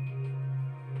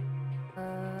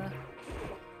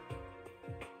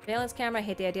 Surveillance camera. I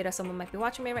hate the idea that someone might be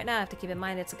watching me right now. I have to keep in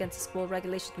mind it's against the school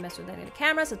regulations to mess with any of the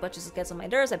cameras. As much as it gets on my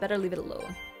nerves, I better leave it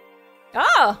alone.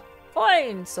 Ah!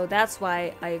 Coin! So that's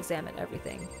why I examine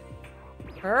everything.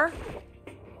 Her?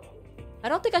 I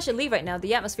don't think I should leave right now.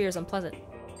 The atmosphere is unpleasant.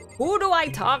 Who do I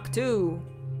talk to?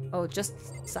 Oh, just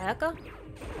Sayaka?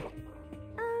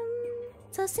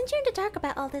 So since you're in the dark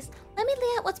about all this, let me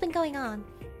lay out what's been going on.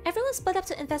 Everyone split up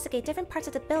to investigate different parts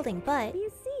of the building, but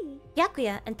You see?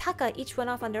 Yakuya and Taka each went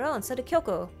off on their own, so did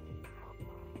Kyoko.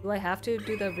 Do I have to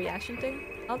do the reaction thing?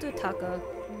 I'll do Taka.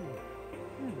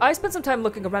 I spent some time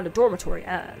looking around the dormitory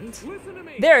and... Listen to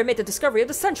me! There I made the discovery of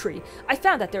the century! I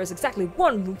found that there is exactly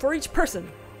one room for each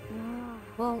person!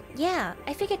 Well, yeah,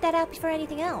 I figured that out before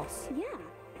anything else. Yeah.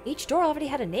 Each door already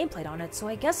had a nameplate on it, so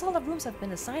I guess all the rooms have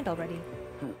been assigned already.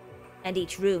 And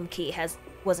each room key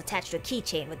was attached to a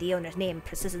keychain with the owner's name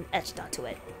precision etched onto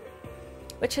it.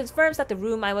 Which confirms that the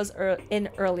room I was in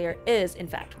earlier is, in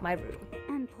fact, my room.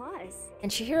 And plus,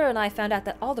 And Chihiro and I found out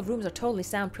that all the rooms are totally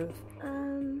soundproof.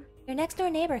 Your next door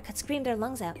neighbor could scream their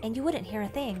lungs out and you wouldn't hear a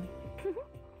thing.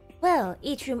 Well,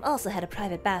 each room also had a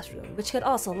private bathroom, which could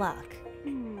also lock.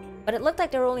 But it looked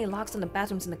like there were only locks on the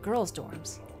bathrooms in the girls'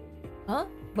 dorms. Huh?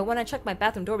 But when I checked my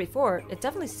bathroom door before, it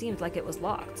definitely seemed like it was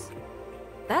locked.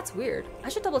 That's weird. I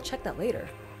should double check that later.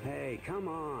 Hey, come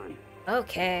on.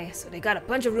 Okay, so they got a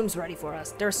bunch of rooms ready for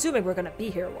us. They're assuming we're gonna be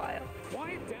here a while.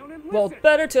 Quiet down and listen! Well,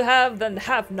 better to have than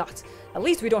have not. At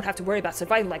least we don't have to worry about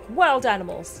surviving like wild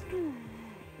animals.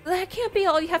 That can't be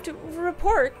all you have to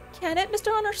report, can it,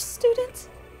 Mr. Honor Student?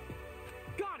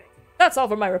 Got it! That's all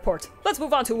for my report. Let's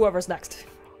move on to whoever's next.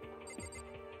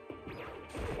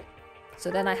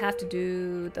 So then I have to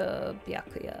do the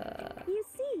Byakuya. you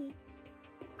see?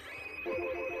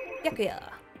 Byakuya.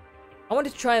 I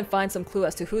wanted to try and find some clue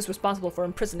as to who's responsible for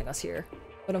imprisoning us here.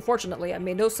 But unfortunately, I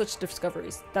made no such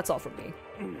discoveries. That's all from me.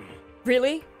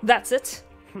 Really? That's it?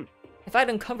 If I'd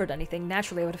uncovered anything,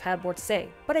 naturally I would have had more to say.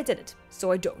 But I didn't,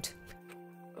 so I don't.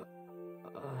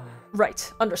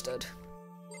 Right, understood.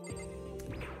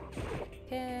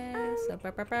 Okay, so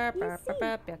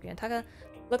Byakuya and Taka.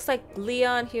 Looks like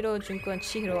Leon, Hiro, Junko, and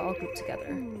Chihiro all grouped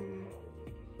together.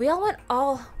 We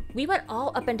went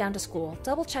all up and down to school,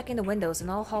 double checking the windows in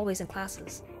all hallways and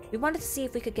classes. We wanted to see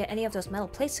if we could get any of those metal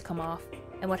plates to come off.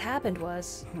 And what happened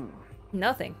was...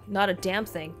 nothing. Not a damn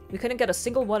thing. We couldn't get a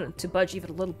single one to budge even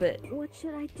a little bit. What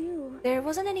should I do? There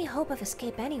wasn't any hope of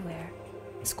escape anywhere.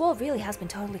 The school really has been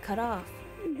totally cut off.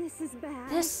 This is bad.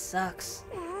 This sucks.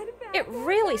 Bad, bad, It bad,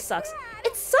 really bad, sucks. bad.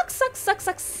 It sucks, sucks, sucks,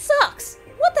 sucks, sucks!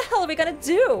 What the hell are we gonna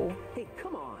do? Hey,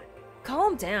 come on.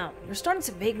 Calm down. You're starting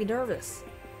to make me nervous.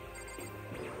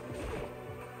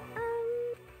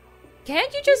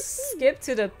 Can't you just skip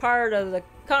to the part of the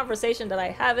conversation that I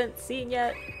haven't seen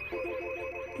yet?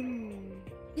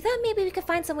 We thought maybe we could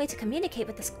find some way to communicate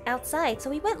with the outside, so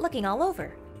we went looking all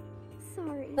over.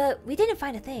 Sorry. But we didn't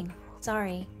find a thing.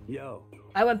 Sorry. Yo,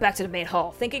 I went back to the main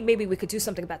hall, thinking maybe we could do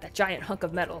something about that giant hunk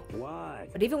of metal.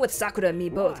 what? But even with Sakura and me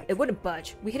both, What? it wouldn't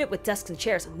budge. We hit it with desks and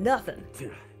chairs and nothing.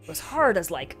 It was hard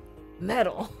as, like,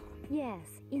 metal. Yes,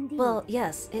 indeed. Well,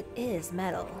 yes, it is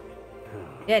metal.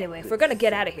 Anyway, if we're gonna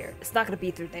get out of here, it's not gonna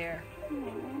be through there.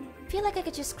 I feel like I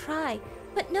could just cry.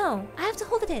 But no, I have to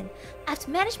hold it in. I have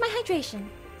to manage my hydration.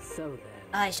 So then.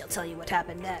 I shall tell you what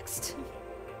happened next.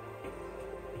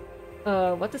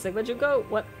 What the Sigma Junko?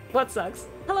 What sucks?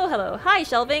 Hello, hello. Hi,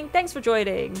 Shelving. Thanks for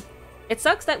joining. It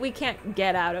sucks that we can't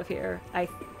get out of here,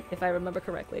 if I remember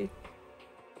correctly.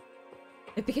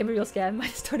 It became a real scam.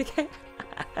 Minus 20k.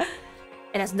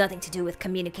 It has nothing to do with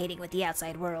communicating with the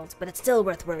outside world, but it's still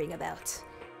worth worrying about.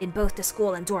 In both the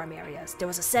school and dorm areas, there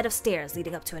was a set of stairs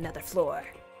leading up to another floor.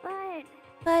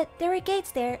 But there were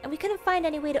gates there, and we couldn't find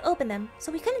any way to open them,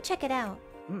 so we couldn't check it out.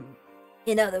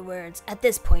 In other words, at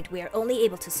this point, we are only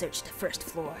able to search the first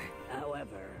floor.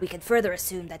 However. We can further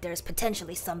assume that there is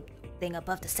potentially something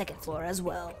above the second floor as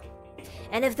well.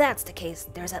 And if that's the case,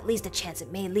 there's at least a chance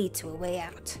it may lead to a way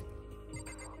out.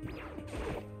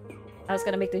 I was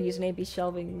gonna make the username be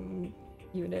Shelving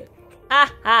Unit.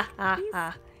 Ha ha ha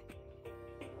ha.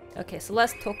 Okay,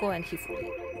 Celeste, Toko, and Hifumi.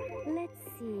 Let's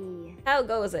see. How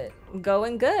goes it?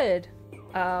 Going good.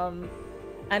 I'm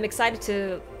excited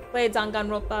to play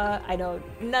Danganronpa. I know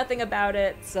nothing about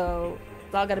it, so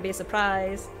it's all gonna be a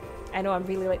surprise. I know I'm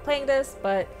really late playing this,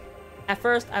 but at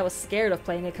first I was scared of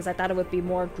playing it because I thought it would be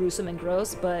more gruesome and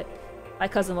gross, but my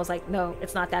cousin was like, no,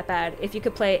 it's not that bad. If you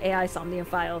could play AI Somnium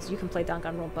Files, you can play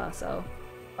Danganronpa, so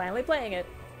finally playing it.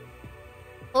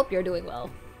 Hope you're doing well.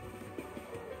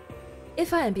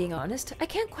 If I am being honest, I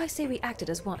can't quite say we acted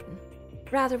as one.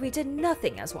 Rather, we did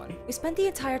nothing as one. We spent the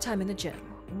entire time in the gym.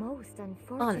 Most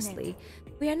unfortunate. Honestly,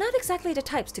 we are not exactly the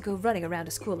types to go running around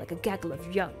a school like a gaggle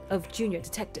of junior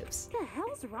detectives. What the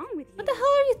hell's wrong with you? What the hell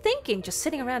are you thinking, just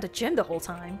sitting around a gym the whole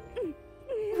time?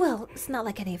 Well, it's not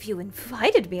like any of you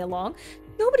Invited me along.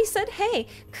 Nobody said, hey,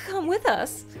 come with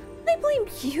us. I blame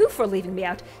you for leaving me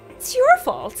out. It's your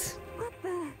fault. What the?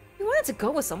 If you wanted to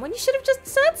go with someone, you should have just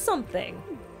said something.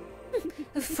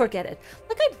 Forget it.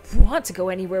 Like I'd want to go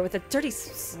anywhere with a dirty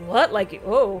slut like you.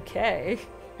 Oh, okay.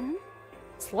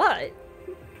 Slut?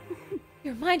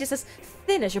 Your mind is as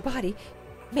thin as your body.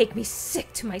 Make me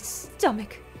sick to my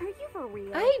stomach. Are you for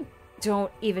real? I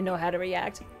don't even know how to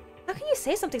react. How can you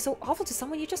say something so awful to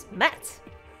someone you just met?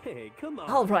 Hey, come on.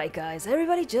 Alright guys,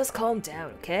 everybody just calm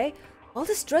down, okay? All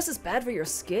this stress is bad for your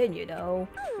skin, you know.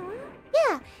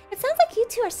 Yeah, it sounds like you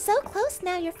two are so close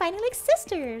now you're fighting like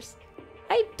sisters.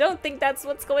 I don't think that's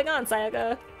what's going on,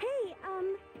 Sayaka. Hey,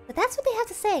 But that's what they have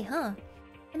to say, huh?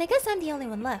 And I guess I'm the only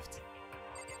one left.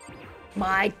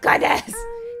 My goodness!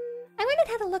 I went and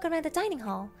had a look around the dining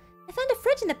hall. I found a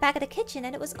fridge in the back of the kitchen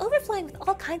and it was overflowing with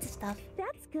all kinds of stuff.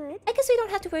 that's good. I guess we don't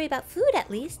have to worry about food at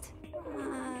least.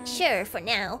 Sure, for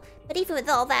now. But even with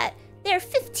all that, there are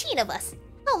 15 of us.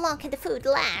 How long can the food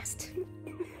last?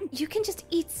 You can just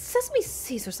eat sesame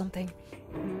seeds or something.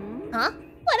 Huh?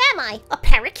 What am I? A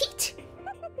parakeet?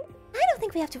 I don't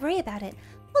think we have to worry about it.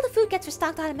 All the food gets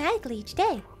restocked automatically each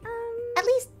day. At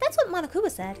least, that's what Monokuma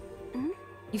said.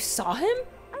 You saw him?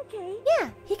 Okay. Yeah,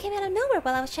 he came out of nowhere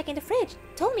while I was checking the fridge.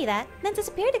 Told me that, then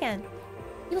disappeared again.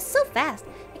 He was so fast.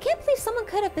 I can't believe someone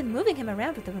could have been moving him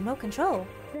around with the remote control.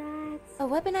 That's... A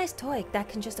weaponized toy that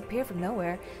can just appear from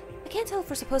nowhere. I can't tell if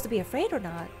we're supposed to be afraid or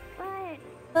not.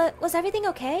 But was everything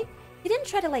okay? He didn't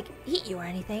try to, like, eat you or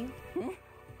anything.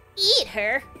 Eat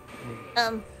her?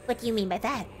 What do you mean by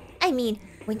that? I mean,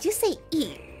 when you say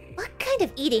eat, what kind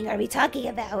of eating are we talking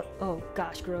about? Oh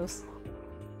gosh, gross.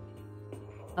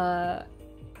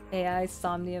 AI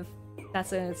Somnium.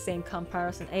 That's an insane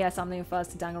comparison. AI Somnium Fuzz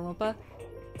to Danganronpa.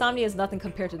 Somnia is nothing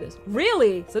compared to this.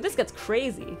 Really? So this gets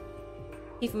crazy.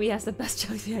 Hifumi has the best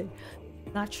jelly.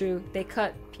 Not true. They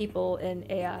cut people in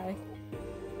AI.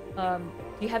 Do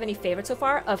you have any favorites so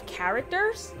far of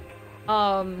characters?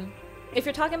 If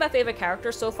you're talking about favorite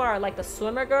characters so far, I like the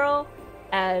swimmer girl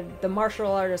and the martial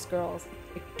artist girls.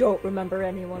 I don't remember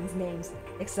anyone's names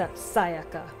except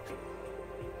Sayaka.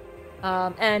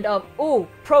 Oh,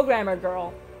 Programmer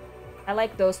Girl. I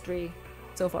like those 3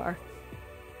 so far.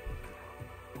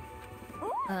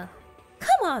 Come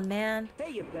on, man.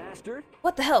 Hey, you bastard!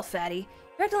 What the hell, fatty?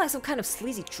 You're acting like some kind of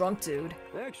sleazy drunk dude.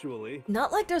 Actually...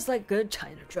 Not like there's like good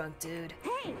China drunk dude.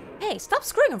 Hey! Hey, stop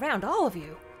screwing around, all of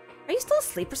you. Are you still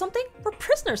asleep or something? We're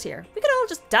prisoners here. We could all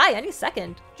just die any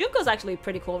second. Junko's actually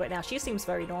pretty cool right now. She seems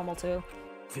very normal too.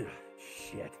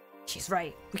 Shit. She's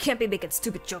right. We can't be making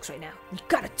stupid jokes right now. We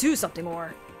gotta do something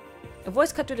more. A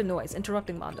voice cut through the noise,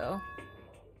 interrupting Mondo.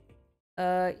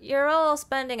 You're all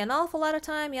spending an awful lot of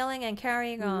time yelling and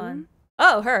carrying on.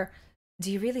 Oh, her.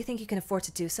 Do you really think you can afford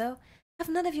to do so? Have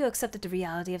none of you accepted the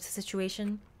reality of the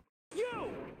situation? You!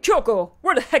 Kyoko,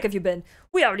 where the heck have you been?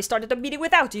 We already started the meeting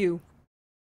without you!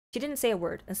 She didn't say a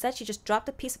word. Instead, she just dropped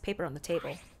a piece of paper on the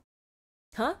table.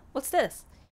 Huh? What's this?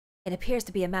 It appears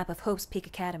to be a map of Hope's Peak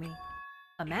Academy.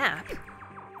 A map?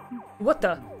 What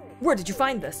the? Where did you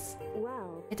find this?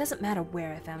 Well, It doesn't matter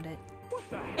where I found it. What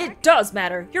the heck? It does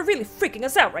matter! You're really freaking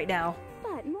us out right now!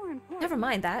 but more important, Never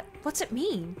mind that. What's it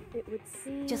mean? it would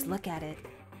seem... Just look at it.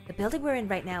 The building we're in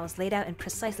right now is laid out in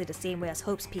precisely the same way as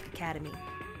Hope's Peak Academy.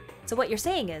 So what you're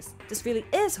saying is, this really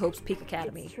is Hope's Peak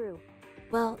Academy. It's true.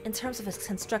 Well, in terms of its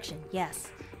construction,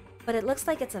 yes. But it looks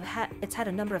like it's had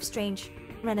a number of strange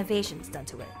renovations done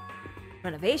to it.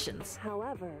 Renovations?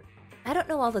 However, I don't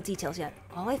know all the details yet.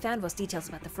 All I found was details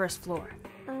about the first floor.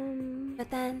 But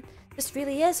then, this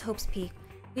really is Hope's Peak.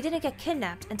 We didn't get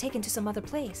kidnapped and taken to some other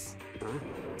place.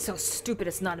 So stupid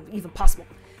it's not even possible.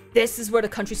 This is where the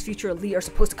country's future elite are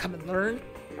supposed to come and learn?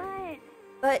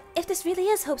 But if this really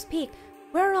is Hope's Peak,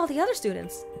 where are all the other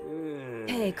students?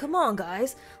 Hey, come on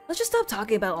guys. Let's just stop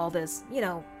talking about all this, you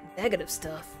know, negative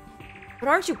stuff. But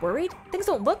aren't you worried? Things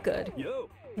don't look good. Yo!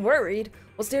 Worried?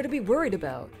 What's there to be worried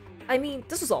about? I mean,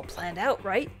 this was all planned out,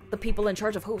 right? The people in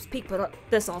charge of Hope's Peak put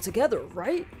this all together,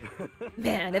 right?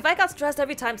 Man, if I got stressed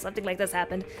every time something like this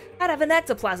happened, I'd have an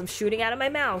ectoplasm shooting out of my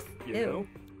mouth. Ew.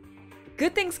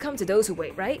 Good things come to those who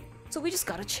wait, right? So we just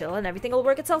gotta chill and everything will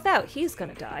work itself out. He's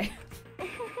gonna die.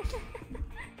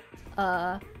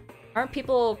 Aren't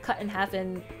people cut in half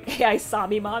in AI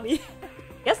Sami Mommy?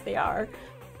 Yes, they are.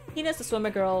 Hina's the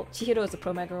swimmer girl, Chihiro is the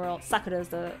pro girl, Sakura is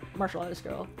the martial artist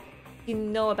girl. You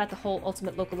know about the whole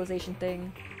ultimate localization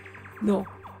thing? No.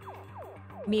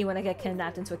 Me when I get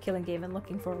kidnapped into a killing game and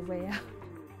looking for a way out.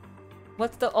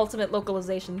 What's the ultimate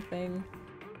localization thing?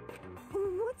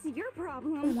 What's your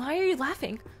problem? Why are you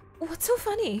laughing? What's so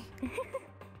funny?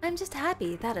 I'm just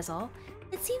happy, that is all.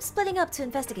 It seems splitting up to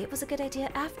investigate was a good idea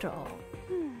after all.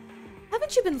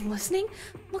 Haven't you been listening?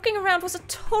 Looking around was a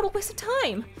total waste of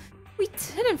time. We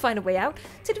didn't find a way out,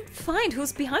 didn't find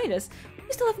who's behind us.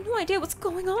 We still have no idea what's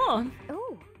going on.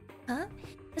 Oh, Huh?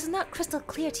 Is it not crystal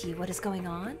clear to you what is going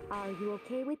on? are you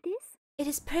okay with this? It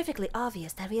is perfectly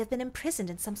obvious that we have been imprisoned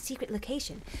in some secret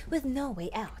location with no way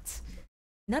out.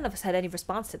 None of us had any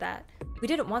response to that. We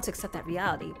didn't want to accept that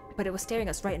reality, but it was staring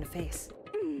us right in the face.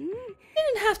 You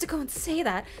didn't have to go and say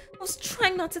that. I was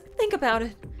trying not to think about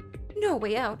it. No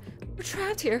way out. We're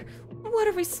trapped here. What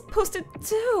are we supposed to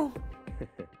do?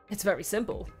 It's very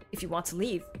simple. If you want to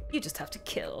leave, you just have to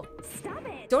kill. Stop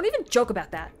it! Don't even joke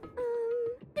about that.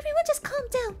 Everyone just calm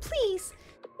down, please.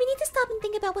 We need to stop and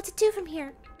think about what to do from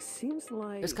here. Seems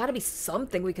like... There's gotta be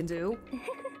something we can do.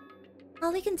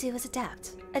 All we can do is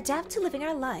adapt. Adapt to living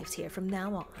our lives here from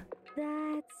now on.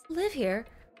 That's... Live here?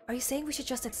 Are you saying we should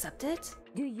just accept it?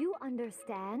 Do you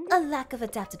understand? A lack of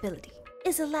adaptability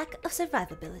is a lack of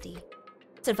survivability.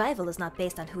 Survival is not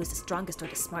based on who is the strongest or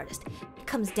the smartest. It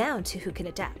comes down to who can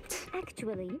adapt.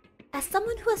 Actually, As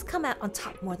someone who has come out on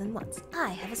top more than once, I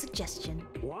have a suggestion.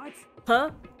 What?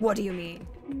 Huh? What do you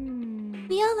mean?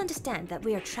 We all understand that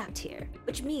we are trapped here,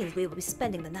 which means we will be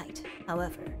spending the night.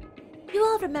 However, you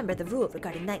all remember the rule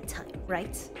regarding nighttime,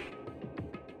 right?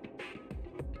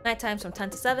 Nighttimes from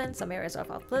 10 to 7, some areas are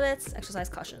off limits, exercise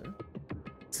caution.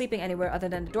 Sleeping anywhere other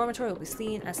than the dormitory will be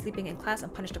seen as sleeping in class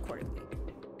and punished accordingly.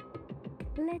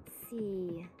 let's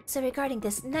see. So regarding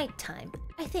this nighttime,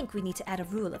 I think we need to add a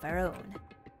rule of our own.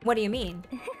 What do you mean?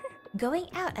 Going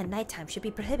out at nighttime should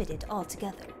be prohibited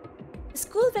altogether. The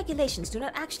school regulations do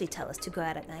not actually tell us to go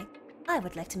out at night. I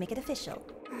would like to make it official.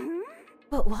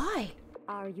 But why?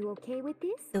 Are you okay with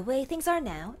this? The way things are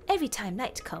now, every time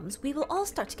night comes, we will all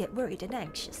start to get worried and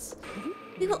anxious.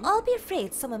 We will all be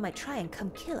afraid someone might try and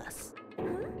come kill us.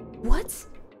 What?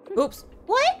 Oops.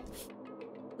 What?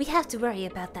 We have to worry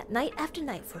about that night after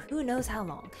night for who knows how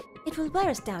long. It will wear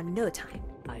us down in no time.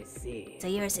 I see. So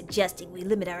you're suggesting we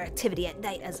limit our activity at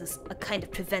night as a kind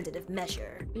of preventative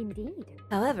measure. Indeed.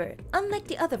 However, unlike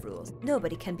the other rules,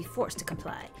 nobody can be forced to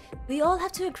comply. We all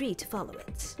have to agree to follow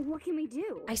it. What can we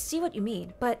do? I see what you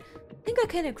mean, but I think I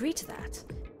can agree to that.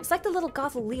 It's like the little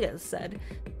Gothel leader said,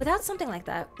 without something like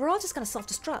that, we're all just gonna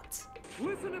self-destruct.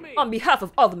 Listen to me! On behalf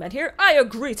of all the men here, I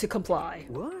agree to comply.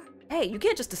 What? Hey, you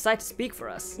can't just decide to speak for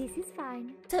us. This is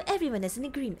fine. So everyone is in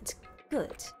agreement.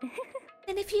 Good.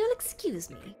 And if you'll excuse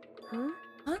me.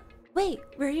 Huh? Wait,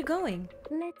 where are you going?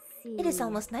 Let's see. It is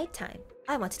almost nighttime.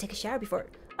 I want to take a shower before.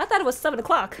 I thought it was 7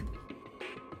 o'clock.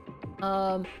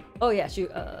 Oh yeah,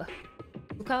 shoot,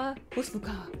 Fuka? Who's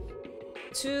Fuka?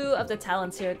 2 of the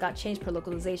talents here got changed per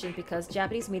localization because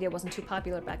Japanese media wasn't too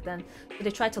popular back then, so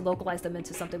they tried to localize them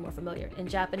into something more familiar. In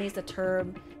Japanese, the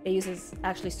term they use is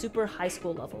actually super high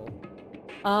school level.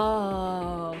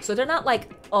 Oh, so they're not like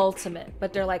ultimate,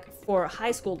 but they're like for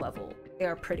high school level, they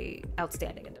are pretty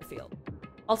outstanding in their field.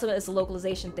 Ultimate is a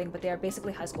localization thing, but they are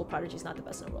basically high school prodigies, not the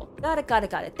best in the world. Got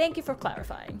it. Thank you for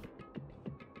clarifying.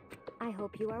 I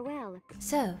hope you are well.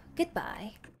 So,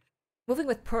 goodbye. Moving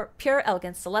with pure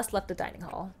elegance, Celeste left the dining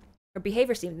hall. Her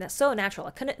behavior seemed so natural,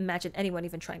 I couldn't imagine anyone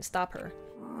even trying to stop her.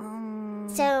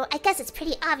 So, I guess it's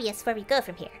pretty obvious where we go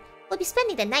from here. We'll be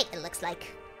spending the night, it looks like.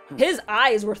 His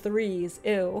eyes were 3s,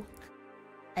 ew.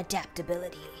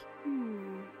 Adaptability.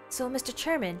 So, Mr.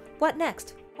 Chairman, what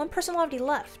next? One person already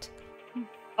left.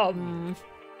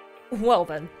 Well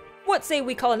then, what say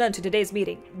we call an end to today's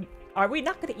meeting? Are we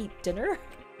not gonna eat dinner?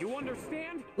 You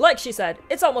understand? Like she said,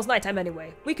 it's almost nighttime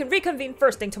anyway. We can reconvene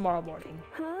first thing tomorrow morning.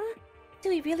 Huh? Do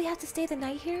we really have to stay the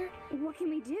night here? What can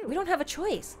we do? We don't have a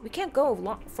choice. We can't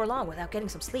go for long without getting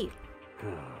some sleep.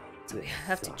 So we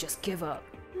have to just give up.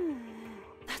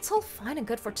 That's all fine and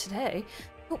good for today,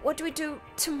 but what do we do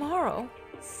tomorrow?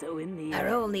 So in the Our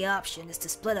only option is to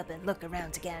split up and look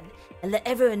around again, and let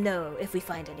everyone know if we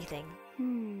find anything.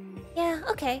 Yeah,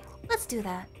 okay, let's do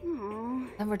that.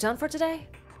 And we're done for today?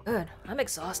 Good, I'm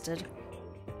exhausted.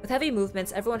 With heavy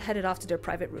movements, everyone headed off to their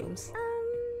private rooms.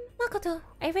 Makoto,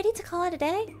 are you ready to call it a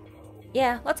day?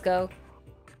 Yeah, let's go.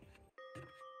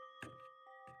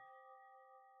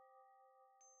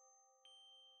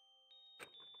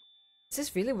 Is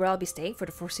this really where I'll be staying for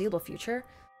the foreseeable future?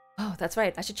 Oh, that's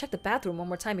right, I should check the bathroom one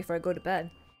more time before I go to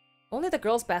bed. Only the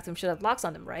girls' bathroom should have locks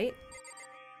on them, right?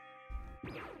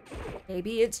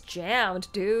 Maybe it's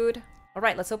jammed, dude.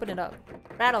 Alright, let's open it up.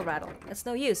 Rattle, rattle. It's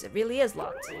no use, it really is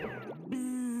locked.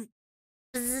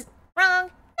 Bzz, wrong,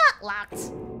 not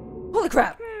locked. Holy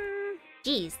crap!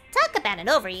 Geez, talk about an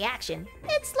overreaction.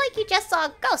 It's like you just saw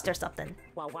a ghost or something.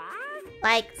 What?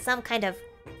 Like some kind of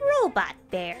robot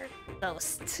bear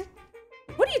ghost.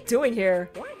 What are you doing here?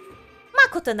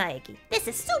 Makoto Naegi, this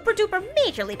is super duper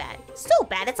majorly bad. So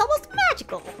bad it's almost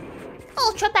magical.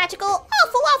 Ultra magical,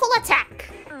 awful attack!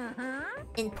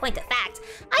 In point of fact,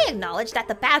 I acknowledge that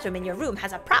the bathroom in your room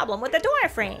has a problem with the door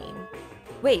frame.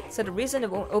 Wait, so the reason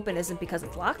it won't open isn't because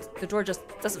it's locked? The door just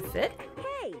doesn't fit?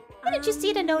 Hey! Didn't you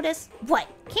see the notice? What,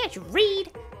 can't you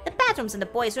read? The bathrooms in the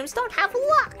boys' rooms don't have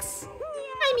locks.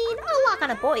 I mean, a lock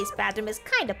on a boys' bathroom is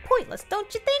kinda pointless,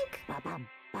 don't you think?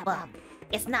 Well,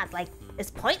 it's not like it's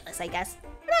pointless, I guess.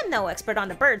 But I'm no expert on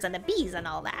the birds and the bees and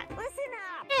all that. Listen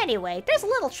up! Anyway, there's a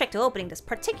little trick to opening this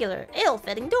particular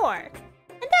ill-fitting door.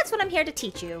 And that's what I'm here to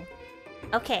teach you.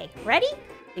 Okay, ready?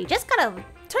 You just gotta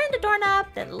turn the doorknob,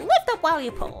 then lift up while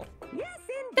you pull. Yes,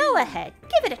 Go ahead,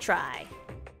 give it a try.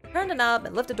 Turn the knob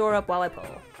and lift the door up while I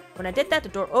pull. When I did that, the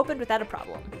door opened without a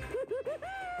problem.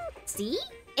 See?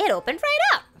 It opened right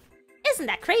up. Isn't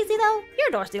that crazy though?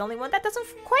 Your door's the only one that doesn't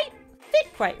quite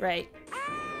fit Quite right.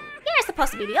 You're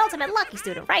supposed to be the ultimate lucky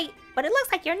student, right? But it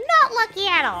looks like you're not lucky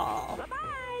at all.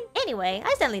 Bye-bye! Anyway,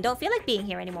 I suddenly don't feel like being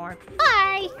here anymore.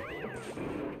 Bye!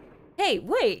 Hey,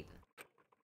 wait!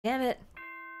 Damn it.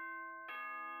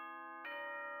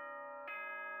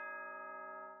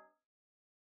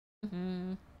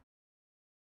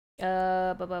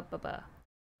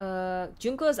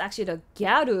 Junko is actually the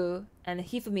gyaru, and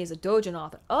Hifumi is a doujin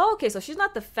author. Oh, okay, so she's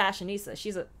not the fashionista.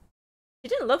 She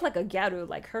didn't look like a gyaru.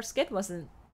 Like, her skin wasn't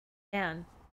tan.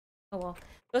 Oh well.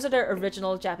 Those are their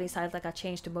original Japanese titles that got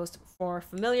changed to most more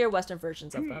familiar Western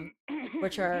versions of them,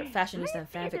 which are fashionista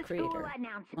and fanfic creator.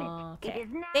 Okay.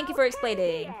 Thank you for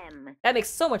explaining. That makes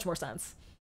so much more sense.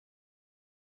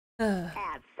 As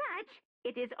such,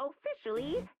 it is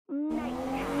officially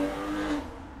nighttime.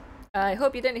 I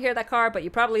hope you didn't hear that car, but you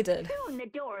probably did. Soon the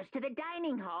doors to the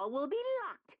dining hall will be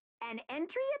locked, and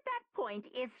entry at that point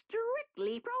is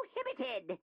strictly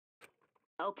prohibited.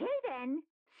 Okay then.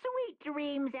 Sweet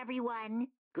dreams, everyone.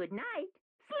 Good night.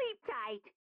 Sleep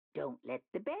tight. Don't let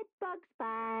the bed bugs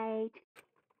bite.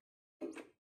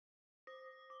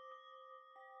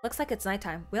 Looks like it's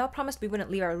nighttime. We all promised we wouldn't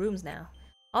leave our rooms now.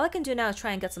 All I can do now is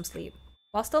try and get some sleep.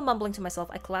 While still mumbling to myself,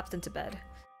 I collapsed into bed.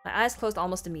 My eyes closed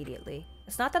almost immediately.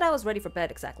 It's not that I was ready for bed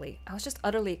exactly. I was just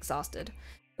utterly exhausted.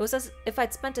 It was as if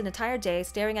I'd spent an entire day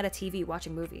staring at a TV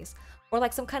watching movies, or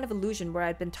like some kind of illusion where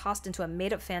I'd been tossed into a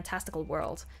made-up fantastical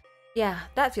world. Yeah,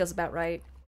 that feels about right.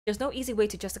 There's no easy way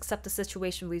to just accept the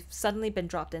situation we've suddenly been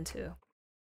dropped into.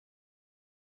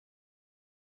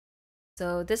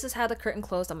 So this is how the curtain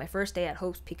closed on my first day at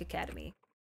Hope's Peak Academy.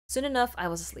 Soon enough, I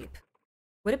was asleep.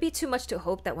 Would it be too much to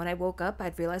hope that when I woke up,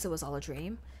 I'd realize it was all a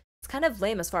dream? It's kind of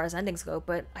lame as far as endings go,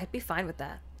 but I'd be fine with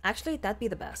that. Actually, that'd be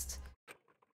the best.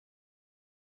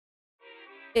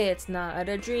 It's not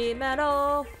a dream at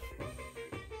all.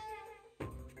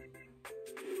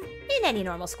 In any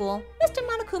normal school, Mr.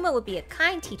 Monokuma would be a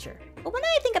kind teacher. But when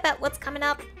I think about what's coming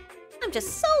up, I'm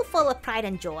just so full of pride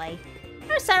and joy.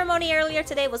 Our ceremony earlier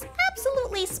today was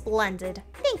absolutely splendid.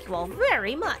 Thank you all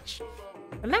very much.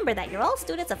 Remember that you're all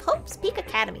students of Hope's Peak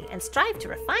Academy and strive to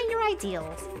refine your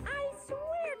ideals. I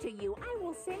swear to you, I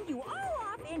will send you all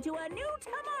off into a new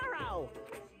tomorrow.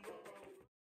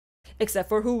 Except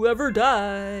for whoever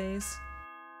dies.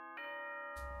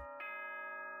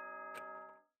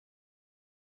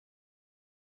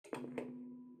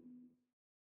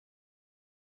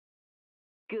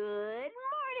 Good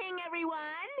morning, everyone.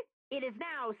 It is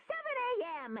now 7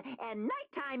 a.m. and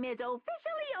nighttime is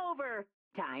officially over.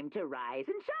 Time to rise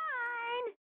and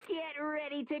shine. Get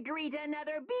ready to greet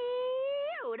another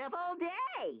beautiful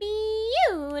day.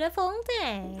 Beautiful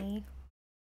day.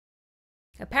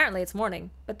 Apparently it's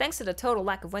morning, but thanks to the total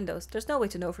lack of windows, there's no way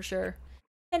to know for sure.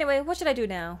 Anyway, what should I do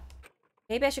now?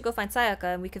 Maybe I should go find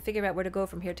Sayaka and we can figure out where to go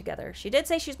from here together. She did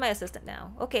say she's my assistant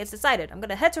now. Okay, it's decided. I'm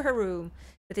gonna head to her room.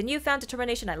 With a newfound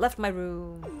determination, I left my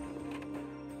room.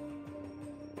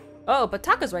 Oh, but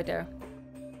Taka's right there.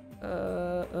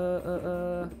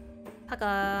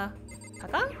 Taka.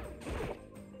 Taka?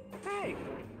 Hey!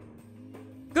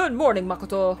 Good morning,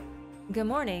 Makoto. Good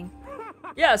morning.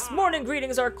 Yes, morning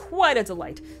greetings are quite a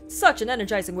delight. Such an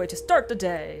energizing way to start the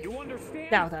day. You understand?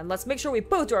 Now then, let's make sure we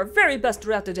both do our very best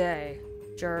throughout the day.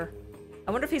 Sure.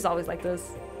 I wonder if he's always like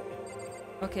this.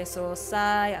 Okay, so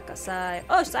Sayaka,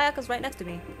 Oh, Sayaka's right next to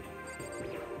me.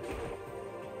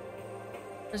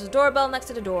 There's a doorbell next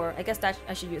to the door. I guess that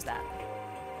I should use that.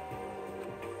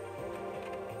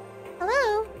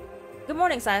 Hello. Good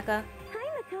morning, Sayaka. Hi,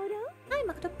 Makoto. Hi,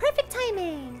 Makoto. Perfect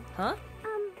timing. Huh?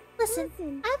 Listen,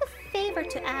 I have a favor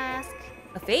to ask.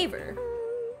 A favor?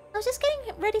 I was just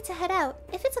getting ready to head out.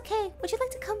 If it's okay, would you like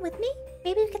to come with me?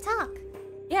 Maybe we could talk.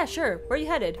 Yeah, sure. Where are you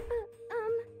headed?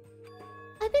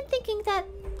 I've been thinking that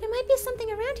there might be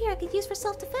something around here I could use for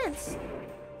self-defense.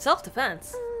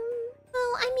 Self-defense?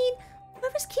 Well, I mean,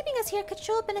 whoever's keeping us here could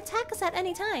show up and attack us at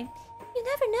any time. You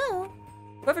never know.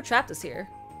 Whoever trapped us here.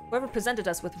 Whoever presented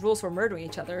us with rules for murdering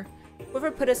each other. Whoever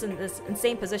put us in this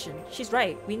insane position. She's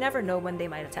right. We never know when they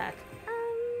might attack.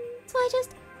 So I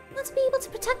just want to be able to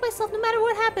protect myself no matter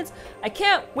what happens. I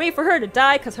can't wait for her to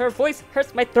die because her voice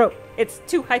hurts my throat. It's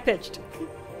too high-pitched.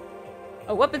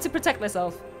 A weapon to protect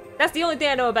myself. That's the only thing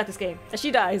I know about this game. And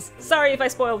she dies. Sorry if I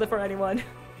spoiled it for anyone.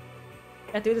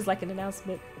 That dude is like an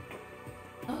announcement.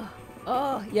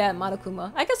 Oh, yeah,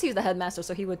 Monokuma. I guess he's the headmaster,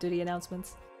 so he would do the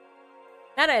announcements.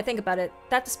 Now that I think about it,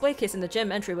 that display case in the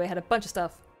gym entryway had a bunch of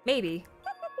stuff. Maybe.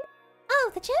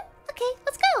 Oh, the gym? Okay,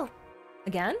 let's go.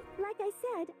 Again? Like I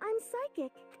said, I'm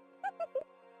psychic.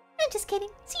 I'm just kidding.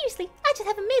 Seriously, I just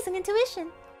have amazing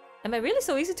intuition. Am I really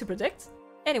so easy to predict?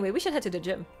 Anyway, we should head to the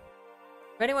gym.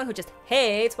 For anyone who just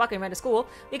hates walking around the school,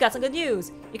 we got some good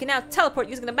news. You can now teleport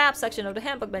using the map section of the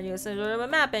handbook menu, so the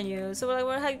map menu. So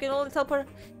how you can only teleport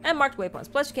and marked waypoints.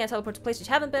 Plus, you can't teleport to places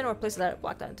you haven't been or places that are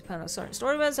blocked out depending on certain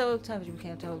story events. So sometimes you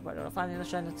can't teleport to finding the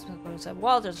shrine that's inside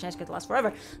walls. There's a chance you get to last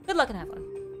forever. Good luck and have fun.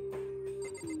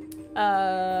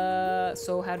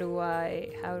 So how do I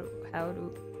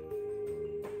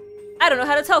don't know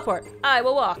how to teleport. I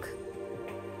will walk.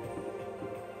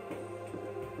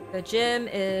 The gym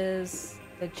is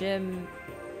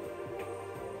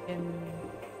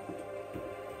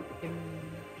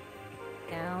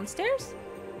downstairs?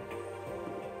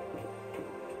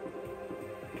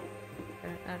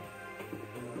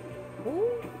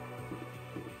 Ooh.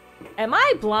 Am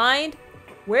I blind?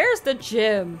 Where's the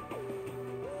gym?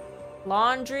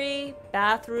 Laundry,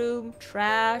 bathroom,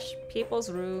 trash,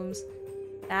 people's rooms,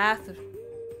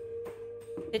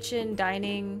 kitchen,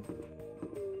 dining.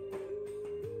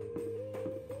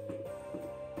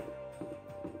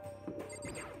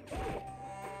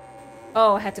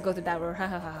 Oh, I had to go to that room. Ha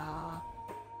ha ha.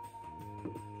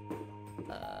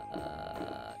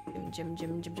 Gym.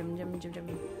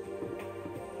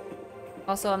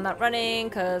 Also, I'm not running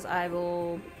because I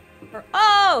will...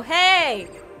 Oh, hey!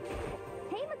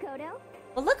 Hey, Makoto.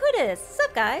 Well, look who it is.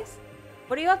 Sup, guys?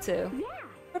 What are you up to? Yeah.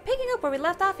 We're picking up where we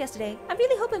left off yesterday. I'm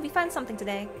really hoping we find something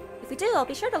today. If we do, I'll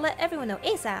be sure to let everyone know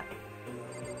ASAP.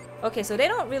 Okay, so they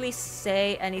don't really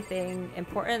say anything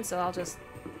important, so I'll just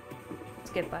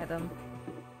skip by them.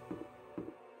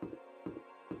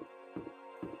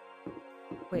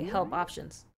 Wait, help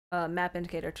options. Map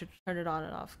indicator to turn it on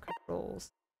and off.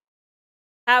 Controls.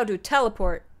 How to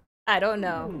teleport? I don't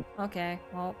know. Okay,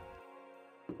 well.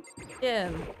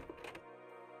 Jim.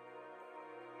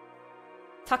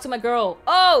 Talk to my girl.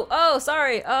 Oh,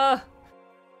 sorry.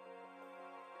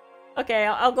 Okay,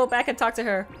 I'll go back and talk to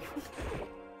her.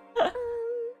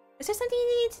 Is there something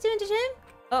you need to do in the gym?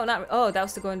 Oh, not. Oh, that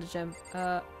was to go into the gym.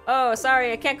 Oh,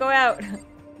 sorry, I can't go out.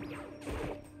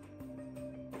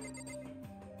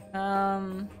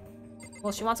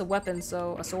 Well, she wants a weapon,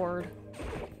 so a sword.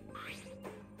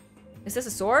 Is this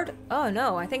a sword? Oh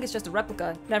no, I think it's just a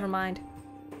replica. Never mind.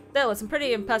 Still, it's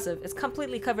pretty impressive. It's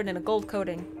completely covered in a gold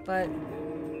coating, but...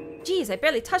 Geez, I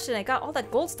barely touched it and I got all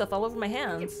that gold stuff all over my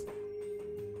hands.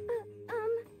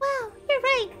 Wow, you're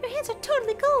right. Your hands are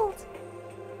totally gold.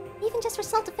 Even just for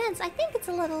self-defense, I think it's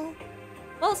a little...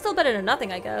 Well, it's still better than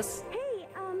nothing, I guess. Hey,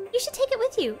 You should take it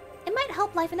with you. It might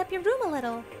help liven up your room a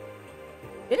little.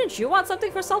 Didn't you want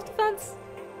something for self-defense?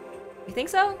 You think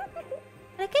so?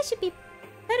 But I guess you'd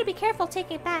better be careful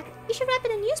taking it back. You should wrap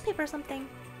it in newspaper or something.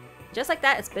 Just like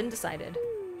that, it's been decided.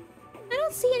 I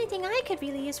don't see anything I could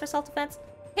really use for self-defense.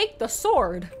 Take the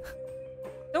sword!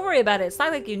 Don't worry about it, it's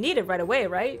not like you need it right away,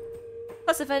 right?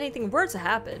 Plus, if anything were to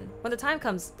happen, when the time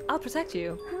comes, I'll protect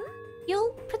you.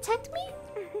 You'll protect me?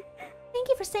 Thank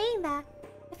you for saying that.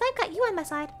 If I've got you on my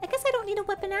side, I guess I don't need a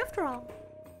weapon after all.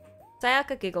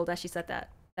 Sayaka giggled as she said that.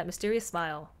 That mysterious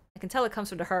smile. I can tell it comes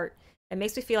from the heart. It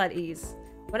makes me feel at ease.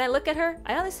 When I look at her,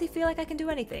 I honestly feel like I can do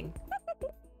anything.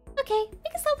 Okay, we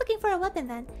can stop looking for a weapon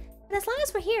then. And as long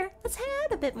as we're here, let's hang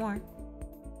out a bit more.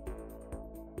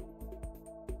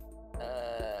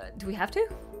 Do we have to?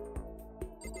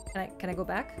 Can I go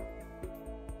back?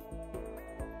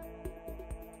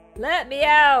 Let me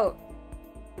out!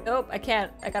 Nope, I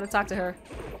can't. I gotta talk to her.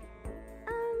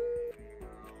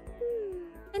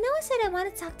 I know I said I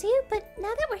wanted to talk to you, but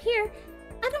now that we're here,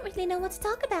 I don't really know what to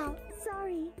talk about.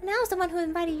 sorry. And I was the one who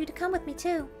invited you to come with me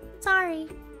too. Sorry.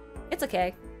 It's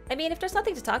okay. I mean, if there's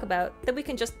nothing to talk about, then we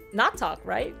can just not talk,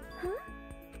 right? Huh?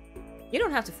 You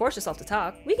don't have to force yourself to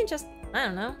talk. We can just, I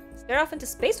don't know, stare off into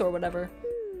space or whatever.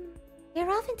 You're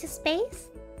off into space?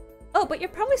 Oh, but you're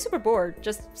probably super bored,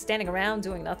 just standing around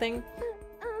doing nothing.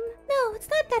 No, it's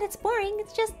not that it's boring,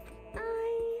 it's just...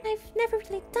 I've never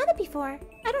really done it before.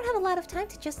 I don't have a lot of time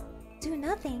to just do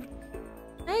nothing.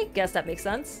 I guess that makes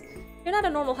sense. You're not a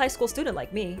normal high school student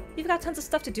like me. You've got tons of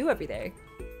stuff to do every day.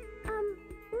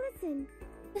 Listen.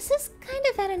 This is kind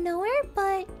of out of nowhere,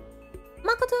 but...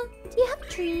 Makoto, do you have a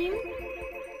dream?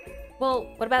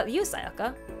 Well, what about you,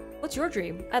 Sayaka? What's your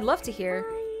dream? I'd love to hear.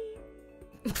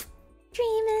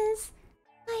 Dream is...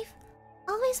 I've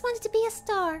always wanted to be a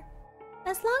star.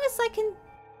 As long as I can...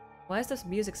 Why is this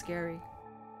music scary?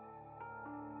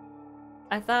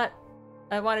 I thought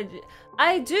I wanted to...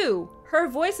 I do! Her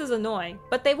voice is annoying,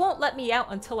 but they won't let me out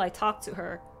until I talk to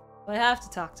her. So I have to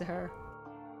talk to her.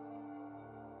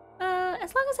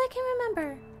 As long as I can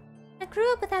remember. I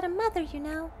grew up without a mother, you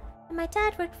know. And my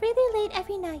dad worked really late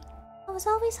every night. I was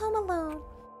always home alone.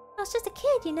 I was just a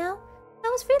kid, you know. I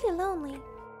was really lonely.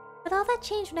 But all that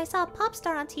changed when I saw a pop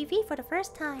star on TV for the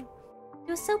first time.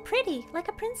 She was so pretty, like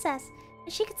a princess,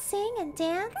 and she could sing and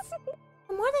dance.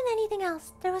 But more than anything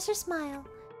else, there was her smile.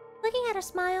 Looking at her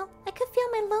smile, I could feel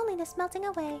my loneliness melting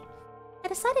away. I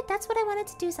decided that's what I wanted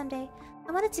to do someday.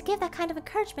 I wanted to give that kind of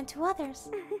encouragement to others.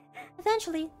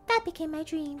 Eventually, that became my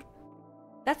dream.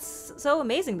 That's so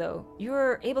amazing, though. You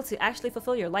were able to actually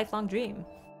fulfill your lifelong dream.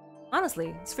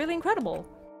 Honestly, it's really incredible.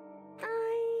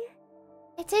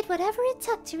 I did whatever it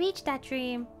took to reach that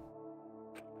dream.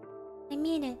 I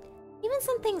mean it. Even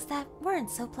some things that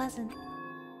weren't so pleasant.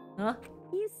 Huh?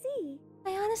 You see.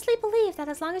 I honestly believe that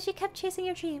as long as you kept chasing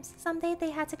your dreams, someday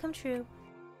they had to come true.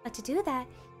 But to do that,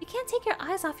 you can't take your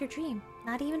eyes off your dream,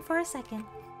 not even for a second.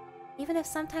 Even if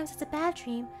sometimes it's a bad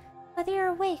dream, whether you're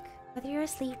awake, whether you're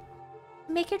asleep.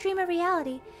 To make your dream a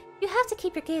reality, you have to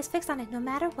keep your gaze fixed on it no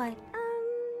matter what.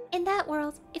 In that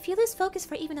world, if you lose focus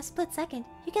for even a split second,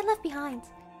 you get left behind.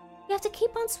 You have to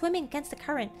keep on swimming against the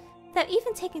current, without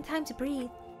even taking time to breathe.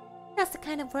 That's the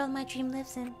kind of world my dream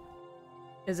lives in.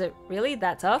 Is it really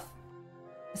that tough?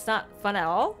 It's not fun at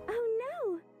all? Oh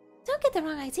no! Don't get the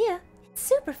wrong idea. It's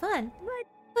super fun. But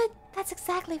But that's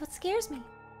exactly what scares me.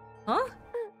 Huh?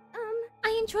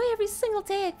 I enjoy every single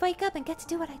day I wake up and get to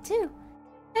do what I do.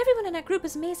 Everyone in our group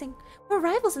is amazing. We're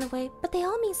rivals in a way, but they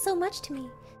all mean so much to me.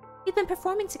 We've been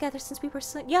performing together since we were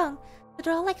so young, but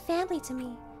they're all like family to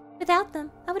me. Without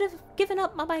them, I would have given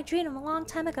up on my dream a long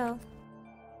time ago.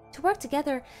 To work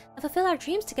together and fulfill our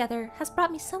dreams together has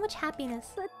brought me so much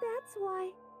happiness. But that's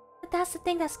why... But that's the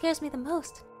thing that scares me the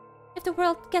most. If the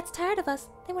world gets tired of us,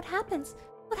 then what happens?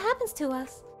 What happens to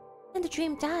us? Then the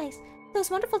dream dies. Those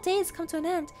wonderful days come to an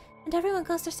end, and everyone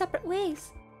goes their separate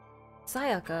ways.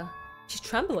 Sayaka, she's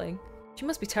trembling. She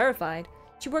must be terrified.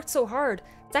 She worked so hard,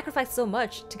 sacrificed so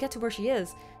much to get to where she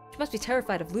is. She must be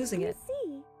terrified of losing it.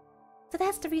 See? So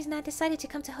that's the reason I decided to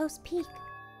come to Host Peak.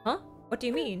 Huh? What do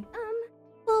you mean?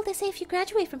 Well, they say if you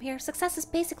graduate from here, success is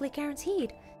basically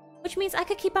guaranteed. Which means I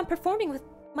could keep on performing with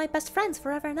my best friends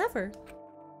forever and ever.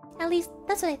 At least,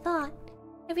 that's what I thought.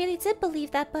 I really did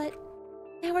believe that, but...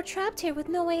 now we're trapped here with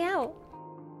no way out.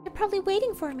 They're probably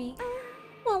waiting for me.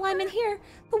 While I'm in here,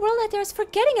 the world out there is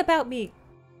forgetting about me.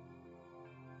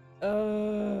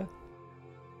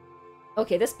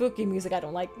 Okay, this spooky music I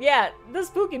don't like. Yeah, this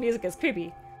spooky music is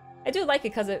creepy. I do like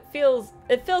it because it fills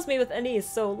me with unease,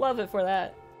 so love it for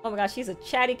that. Oh my gosh, she's a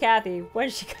chatty Cathy.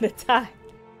 When's she gonna die?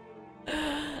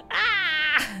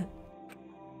 Ah!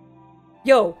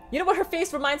 Yo, you know what her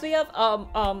face reminds me of?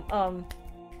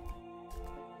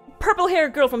 Purple hair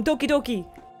girl from Doki Doki.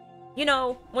 You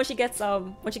know, when she gets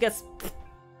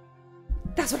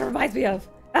that's what it reminds me of.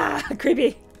 Ah,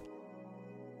 creepy.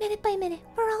 Minute by minute,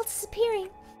 we're all disappearing.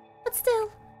 But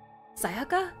still...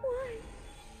 Sayaka? Why?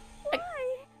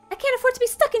 I can't afford to be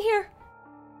stuck in here!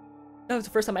 That was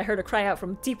the first time I heard her cry out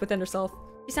from deep within herself.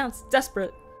 She sounds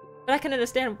desperate. But I can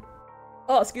understand...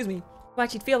 oh, excuse me. Why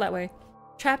she'd feel that way.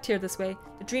 Trapped here this way,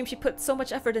 the dream she put so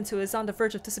much effort into is on the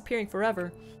verge of disappearing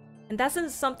forever. And that isn't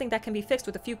something that can be fixed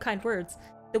with a few kind words.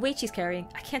 The weight she's carrying,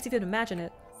 I can't even imagine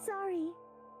it. Sorry.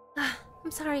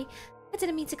 I'm sorry. I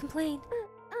didn't mean to complain.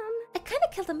 I kinda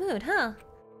killed the mood, huh?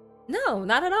 No,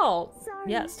 not at all. Sorry.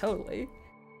 Yes, totally.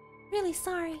 Really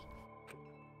sorry.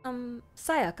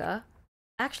 Sayaka,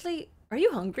 actually, are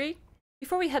you hungry?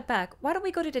 Before we head back, why don't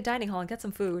we go to the dining hall and get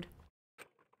some food?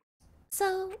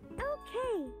 So...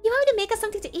 okay. you want me to make us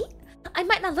something to eat? I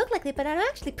might not look like it, but I'm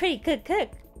actually pretty good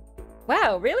cook.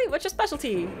 Wow, really? What's your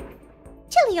specialty?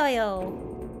 Chili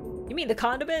oil! You mean the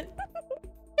condiment?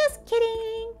 Just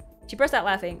kidding! She burst out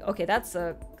laughing. Okay, that's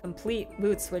a complete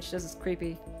mood switch. This is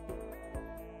creepy.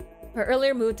 Her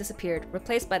earlier mood disappeared,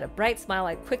 replaced by the bright smile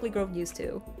I'd quickly grown used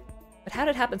to. But how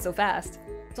did it happen so fast?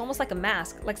 It's almost like a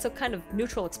mask, like some kind of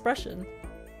neutral expression.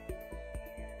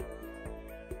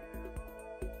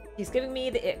 She's giving me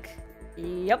the ick.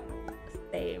 Yep,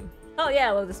 same. Oh yeah,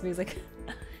 I love this music.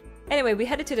 Anyway, we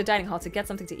headed to the dining hall to get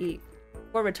something to eat,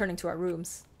 before returning to our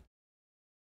rooms.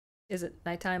 Is it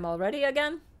nighttime already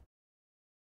again?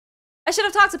 I should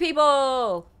have talked to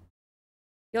people!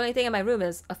 The only thing in my room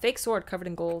is a fake sword covered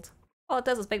in gold. All it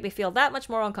does is make me feel that much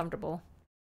more uncomfortable.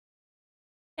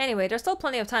 Anyway, there's still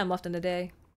plenty of time left in the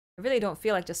day. I really don't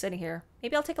feel like just sitting here.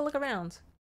 Maybe I'll take a look around.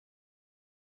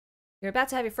 You're about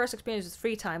to have your first experience with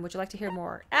free time. Would you like to hear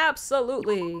more?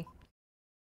 Absolutely!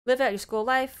 Live out your school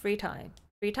life, free time.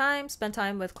 Free time, spend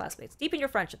time with classmates. Deepen your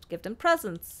friendships, give them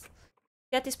presents.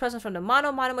 Get these presents from the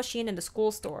Mono machine in the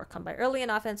school store. Come by early and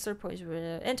often,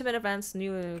 intimate events,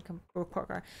 new report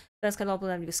card. Events can open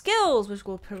up new skills, which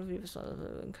will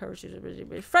encourage you to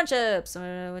build friendships.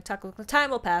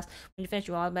 Time will pass. When you finish,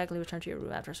 you will automatically return to your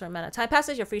room. After a certain amount of time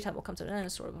passes, your free time will come to an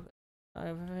end. Story.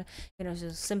 You know,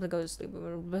 just simply go to sleep.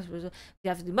 You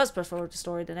have to do much press forward the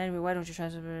story. Then anyway, why don't you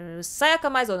transfer Sayaka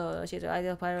Maizono? She's the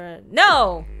ideal pirate.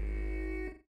 No!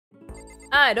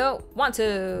 I don't want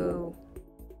to.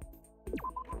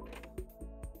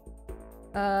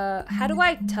 How do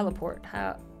I teleport?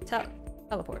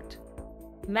 Teleport.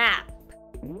 Map.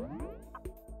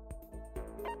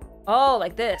 Oh,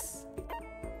 like this.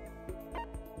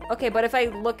 Okay, but if I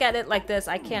look at it like this,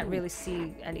 I can't really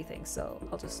see anything, so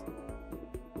I'll just...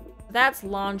 That's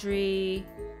laundry.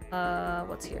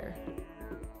 What's here?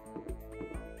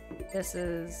 This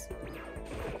is...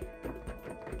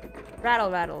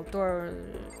 Rattle, rattle, door...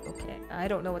 Okay, I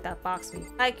don't know what that box means.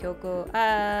 Hi, Kyoko.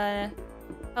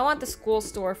 I want the school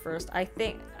store first. I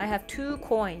think I have 2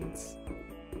 coins.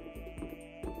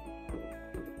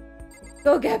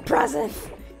 Go get presents!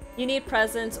 You need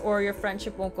presents or your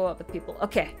friendship won't go up with people.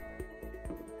 Okay.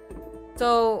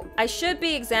 So, I should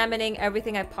be examining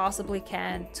everything I possibly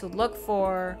can to look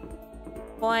for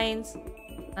coins.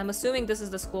 I'm assuming this is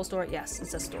the school store. Yes,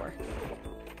 it's a store.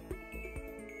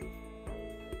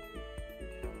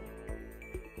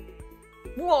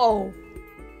 Whoa!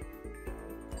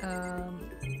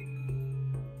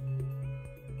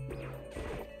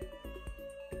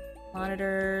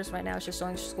 Monitors. Right now it's just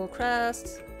showing school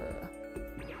crest.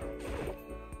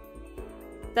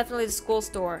 Definitely the school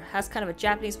store. Has kind of a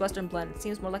Japanese Western blend. It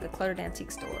seems more like a cluttered antique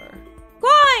store.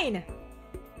 Coin!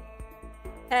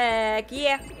 Heck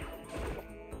yeah!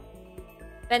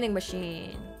 Vending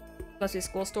machine. Must be a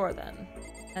school store then.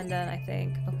 And then I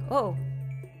think... Oh!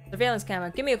 Surveillance camera.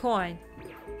 Give me a coin!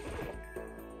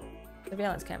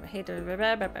 Surveillance camera. Hate to...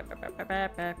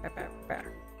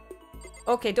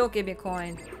 Okay, don't give me a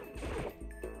coin.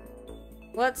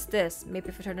 What's this? Maybe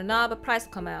if you turn the knob, a prize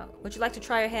will come out. Would you like to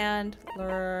try your hand?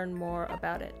 Learn more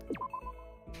about it.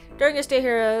 During your stay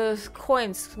here,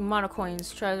 coins, mono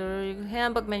coins. Try the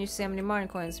handbook menu to see how many mono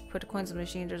coins. Put the coins in the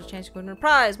machine, there's a chance you can win a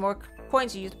prize. More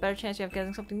coins you use, the better chance you have of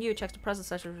getting something new. Check the present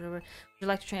session. Would you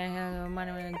like to try your hand?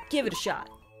 Money? Give it a shot.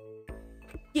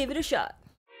 Give it a shot.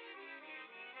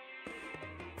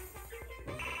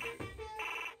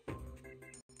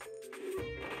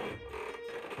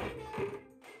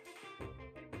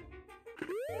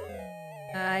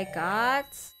 I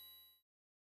got...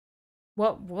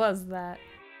 What was that?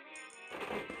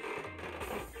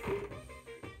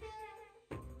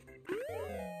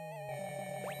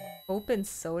 Open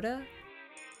soda?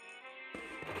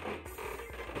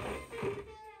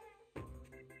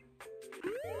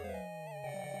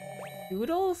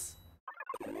 Doodles?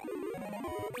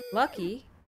 Lucky?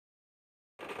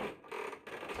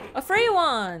 A free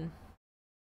one!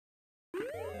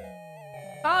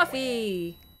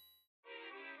 Coffee!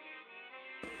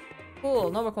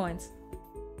 Cool, no more coins.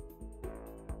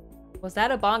 Was that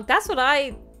a bonk? That's what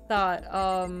I thought.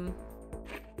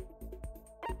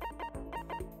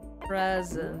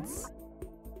 Presents.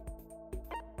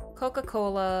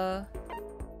 Coca-Cola.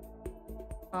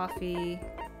 Coffee.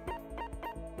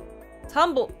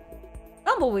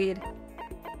 Tumbleweed.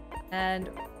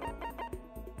 And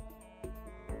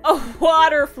a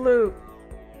water flute.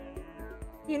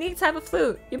 Unique type of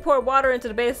flute. You pour water into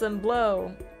the base and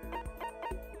blow.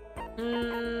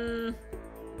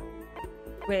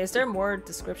 Wait, is there more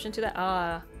description to that?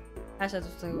 Ah.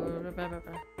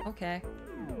 Okay.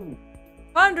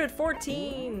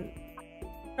 114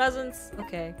 presents.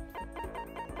 Okay.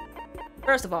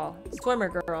 First of all, swimmer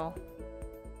girl.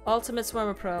 Ultimate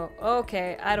swimmer pro.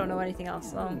 Okay, I don't know anything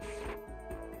else.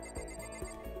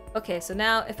 Okay, so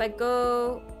now if I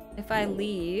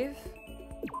leave,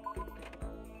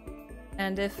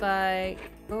 and if I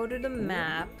go to the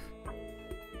map,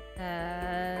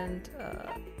 and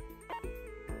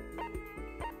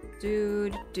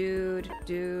dude.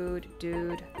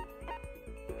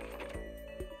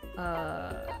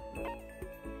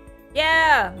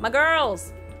 Yeah, my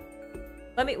girls.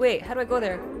 Let me wait. How do I go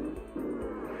there?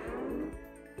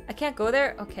 I can't go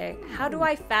there. Okay. How do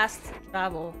I fast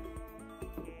travel?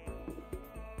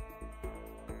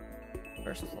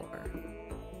 First floor.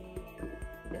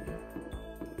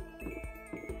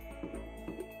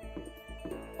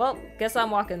 Well, guess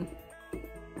I'm walking.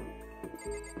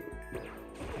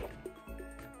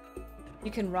 You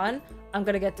can run? I'm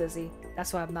gonna get dizzy.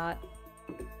 That's why I'm not.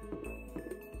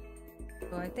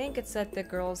 So I think it's at the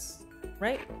girls,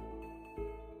 right?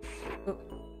 Oh.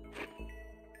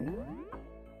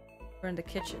 We're in the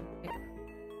kitchen. Here.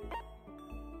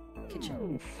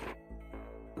 Kitchen.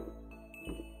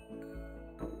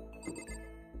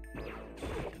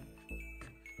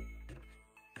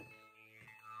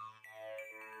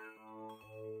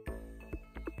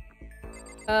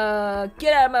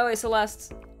 Get out of my way,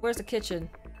 Celeste. Where's the kitchen?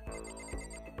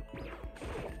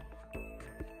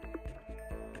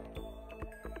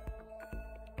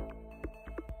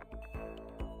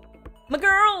 My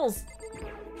girls!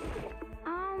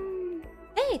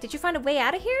 Hey, did you find a way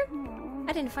out of here?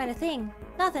 I didn't find a thing.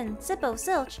 Nothing. Zippo,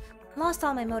 zilch. Lost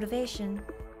all my motivation.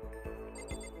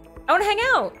 I wanna hang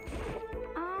out!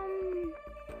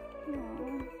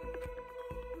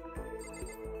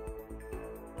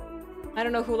 I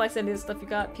don't know who likes any of this stuff you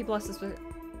got. People like this.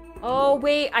 Oh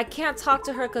wait, I can't talk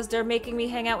to her because they're making me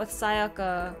hang out with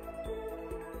Sayaka.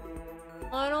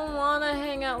 I don't want to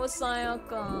hang out with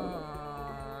Sayaka.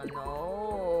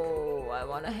 No, I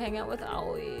want to hang out with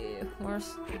Aoi.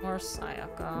 Where's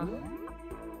Sayaka?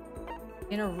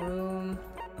 In a room.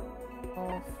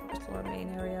 Oh, first floor, main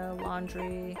area,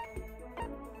 laundry.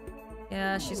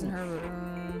 Yeah, she's in her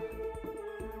room.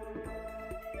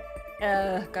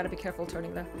 Gotta be careful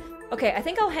turning there. Okay, I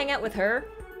think I'll hang out with her,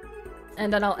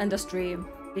 and then I'll end the stream,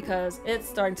 because it's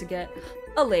starting to get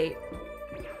late.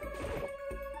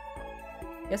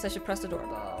 Guess I should press the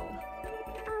doorbell.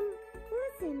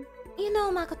 Listen. You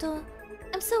know, Makoto,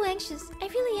 I'm so anxious. I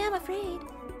really am afraid.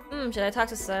 Should I talk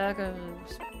to Sayaka?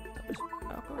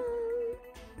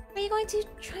 Are you going to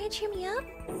try and cheer me up?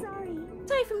 Sorry.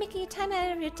 Sorry for making you time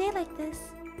out of your day like this.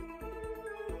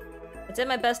 I did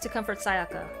my best to comfort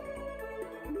Sayaka.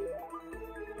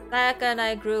 Sayaka and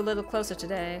I grew a little closer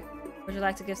today. Would you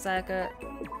like to give Sayaka...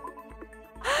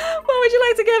 What would you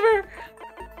like to give her?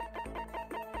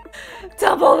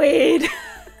 Tumbleweed!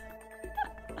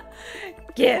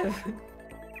 Give.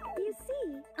 You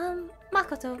see,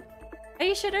 Makoto, are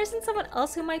you sure there isn't someone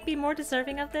else who might be more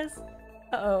deserving of this?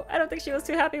 Uh-oh, I don't think she was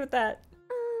too happy with that.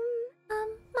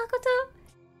 Makoto,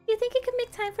 you think you could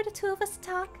make time for the two of us to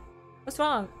talk? What's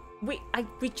wrong? We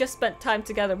just spent time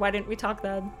together. Why didn't we talk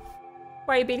then?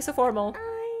 Why are you being so formal?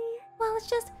 Well, it's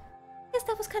just... I guess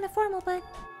that was kind of formal, but...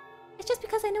 It's just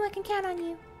because I know I can count on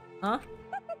you. Huh?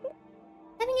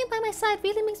 Having you by my side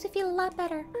really makes me feel a lot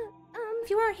better. If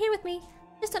you weren't here with me,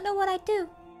 I just don't know what I'd do.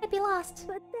 I'd be lost.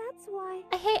 but that's why...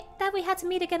 I hate that we had to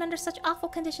meet again under such awful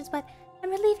conditions, but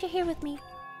I'm relieved you're here with me.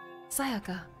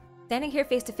 Sayaka, standing here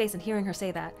face to face and hearing her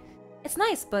say that. It's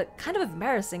nice, but kind of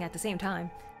embarrassing at the same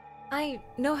time. I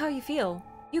know how you feel.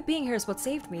 You being here is what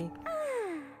saved me.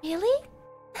 Really?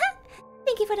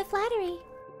 Thank you for the flattery.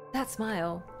 That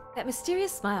smile. That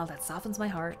mysterious smile that softens my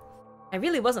heart. I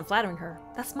really wasn't flattering her.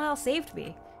 That smile saved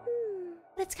me.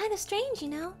 But it's kind of strange, you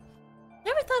know?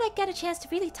 Never thought I'd get a chance to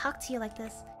really talk to you like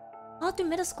this. All through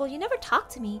middle school, you never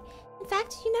talked to me. In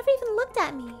fact, you never even looked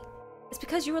at me. It's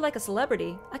because you were like a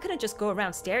celebrity. I couldn't just go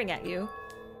around staring at you.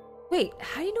 Wait,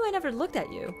 how do you know I never looked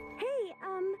at you? Hey,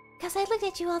 Because I looked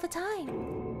at you all the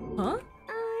time. Huh?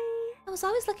 I was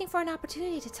always looking for an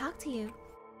opportunity to talk to you.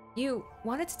 You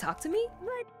wanted to talk to me?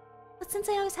 But since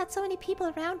I always had so many people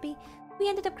around me, we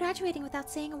ended up graduating without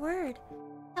saying a word.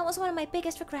 That was one of my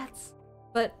biggest regrets.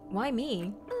 But why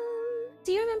me?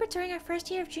 Do you remember during our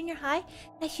first year of junior high,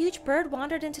 a huge bird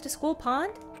wandered into the school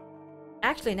pond?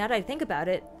 Actually, now that I think about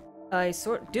it, I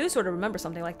do sort of remember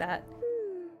something like that.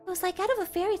 It was like out of a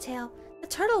fairy tale. The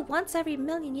turtle once every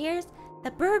million years,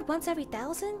 the bird once every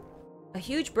 1,000. A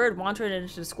huge bird wandered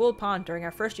into the school pond during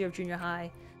our first year of junior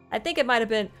high. I think it might have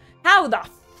been... How the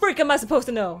freak am I supposed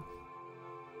to know?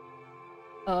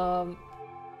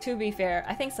 To be fair,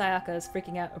 I think Sayaka is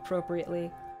freaking out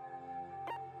appropriately.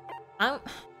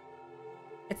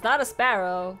 It's not a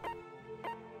sparrow.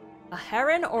 A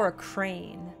heron or a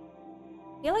crane?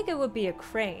 I feel like it would be a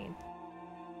crane.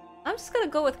 I'm just gonna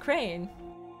go with crane.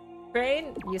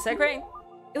 Crane? You said crane?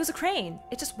 It was a crane.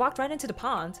 It just walked right into the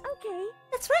pond. okay.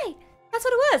 That's right. That's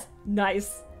what it was.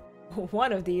 Nice.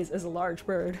 One of these is a large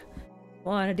bird.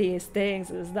 One of these things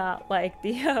is not like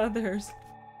the others.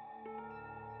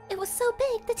 It was so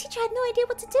big, the teacher had no idea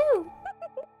what to do.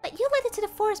 But you led it to the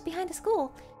forest behind the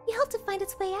school. You helped it find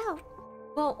its way out.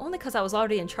 Well, only because I was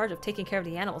already in charge of taking care of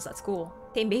the animals at school.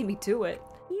 They made me do it.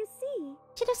 You see,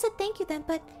 Should have said thank you then,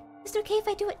 but is it okay if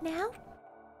I do it now?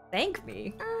 Thank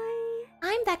me?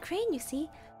 I'm that crane, you see.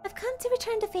 I've come to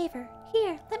return the favor.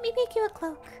 Here, let me make you a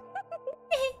cloak.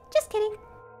 Just kidding.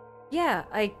 Yeah,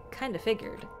 I kinda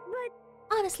figured.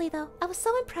 Honestly though, I was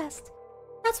so impressed.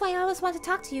 That's why I always wanted to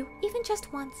talk to you, even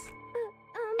just once.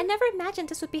 I never imagined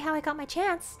this would be how I got my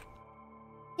chance.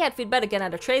 Yeah, if we'd met again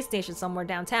at a train station somewhere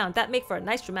downtown, that'd make for a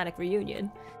nice dramatic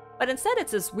reunion. But instead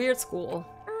it's this weird school.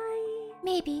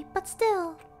 Maybe, but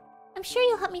still. I'm sure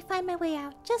you'll help me find my way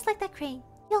out, just like that crane.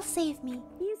 You'll save me.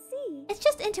 you see. It's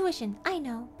just intuition, I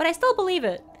know. But I still believe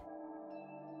it.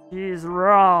 She's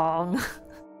wrong.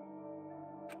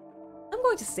 I'm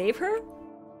going to save her?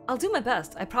 I'll do my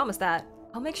best, I promise that.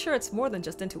 I'll make sure it's more than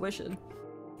just intuition.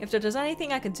 If there's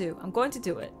anything I can do, I'm going to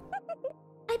do it.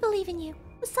 I believe in you.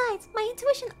 Besides, my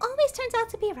intuition always turns out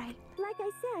to be right. Like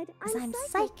I said, 'Cause I'm psychic.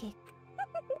 psychic.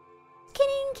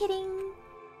 Kidding, kidding.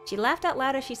 She laughed out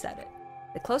loud as she said it.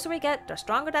 The closer we get, the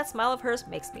stronger that smile of hers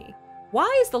makes me.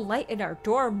 Why is the light in our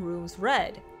dorm rooms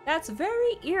red? That's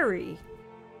very eerie.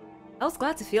 I was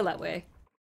glad to feel that way.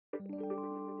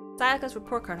 Sayaka's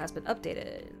report card has been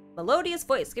updated. Melodious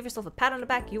voice, give yourself a pat on the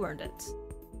back, you earned it.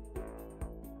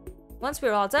 Once we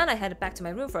were all done, I headed back to my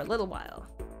room for a little while.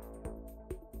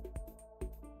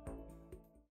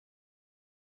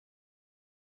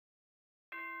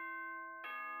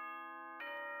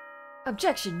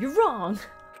 Objection, you're wrong!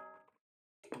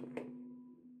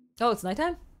 Oh, it's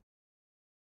nighttime?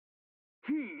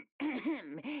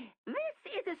 This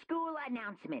is a school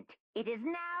announcement. It is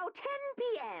now 10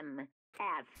 p.m.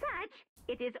 As such,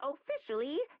 it is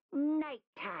officially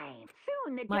nighttime.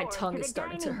 Soon the My doors tongue to is the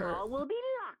starting to dining hurt. hall will be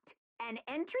locked, and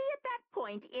entry at that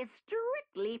point is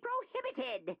strictly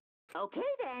prohibited.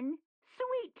 Okay then.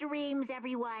 Sweet dreams,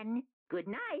 everyone. Good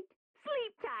night.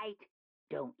 Sleep tight.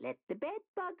 Don't let the bed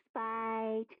bugs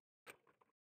bite.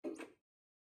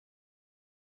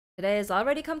 Today has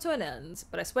already come to an end,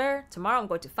 but I swear, tomorrow I'm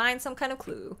going to find some kind of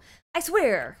clue. I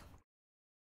swear!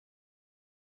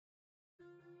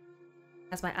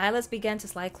 As my eyelids began to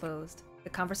slide closed, the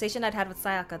conversation I'd had with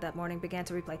Sayaka that morning began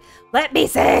to replay. Let me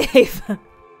save!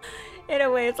 In a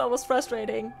way, it's almost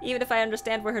frustrating. Even if I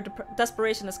understand where her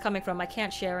desperation is coming from, I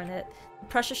can't share in it. The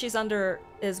pressure she's under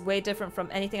is way different from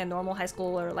anything a normal high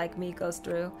schooler like me goes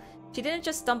through. She didn't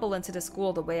just stumble into the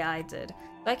school the way I did.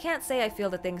 So I can't say I feel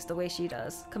the things the way she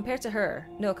does. Compared to her.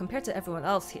 No, compared to everyone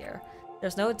else here.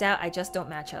 There's no doubt I just don't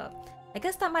match up. I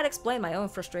guess that might explain my own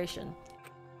frustration.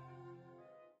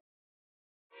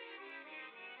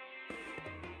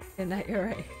 Good night, you're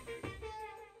right.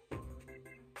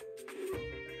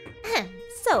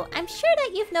 So, I'm sure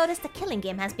that you've noticed the killing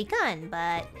game has begun,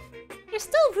 but there's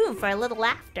still room for a little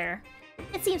laughter.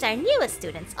 It seems our newest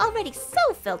students, already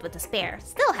so filled with despair,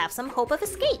 still have some hope of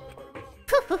escape.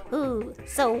 Hoo-hoo-hoo.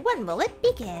 So when will it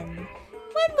begin?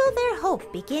 When will their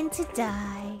hope begin to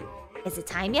die? Is it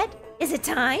time yet? Is it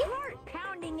time?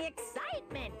 Heart-pounding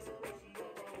excitement!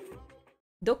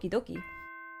 Doki doki.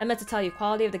 I meant to tell you,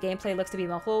 quality of the gameplay looks to be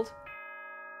muffled.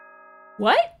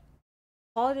 What?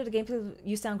 Quality of the gameplay,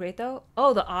 you sound great though.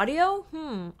 Oh, the audio?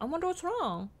 I wonder what's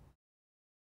wrong.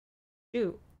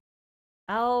 Shoot.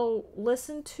 I'll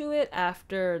listen to it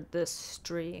after this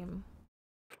stream.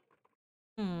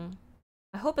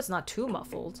 I hope it's not too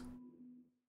muffled.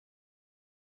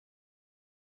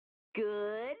 Good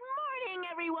morning,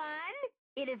 everyone!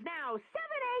 It is now 7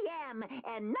 a.m.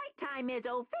 and nighttime is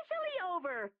officially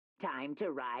over. Time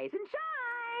to rise and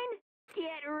shine!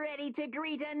 Get ready to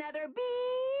greet another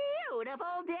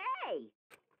beautiful day!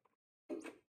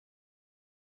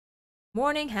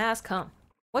 Morning has come.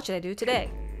 What should I do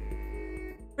today?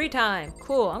 Free time.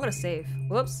 Cool, I'm gonna save.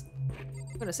 Whoops.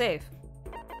 I'm gonna save.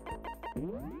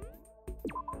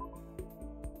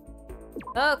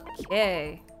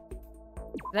 Okay.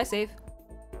 Did I save?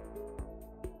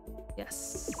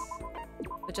 Yes.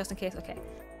 But just in case, okay.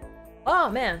 Oh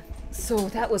man. So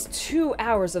that was 2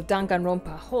 hours of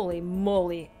Danganronpa. Holy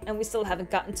moly. And we still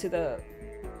haven't gotten to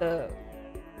the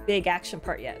big action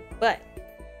part yet. But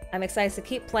I'm excited to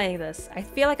keep playing this. I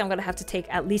feel like I'm gonna have to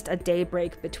take at least a day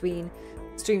break between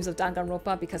streams of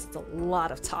Danganronpa because it's a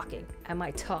lot of talking and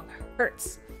my tongue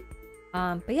hurts.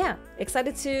 But yeah,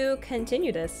 excited to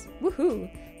continue this. Woohoo!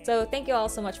 So thank you all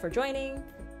so much for joining,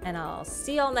 and I'll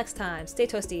see y'all next time. Stay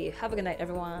toasty. Have a good night,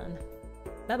 everyone.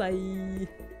 Bye bye.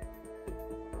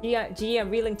 GG,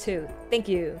 I'm reeling too. Thank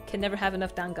you. Can never have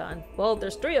enough Dangan. Well,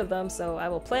 there's 3 of them, so I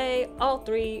will play all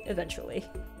 3 eventually.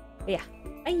 But yeah,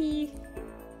 bye.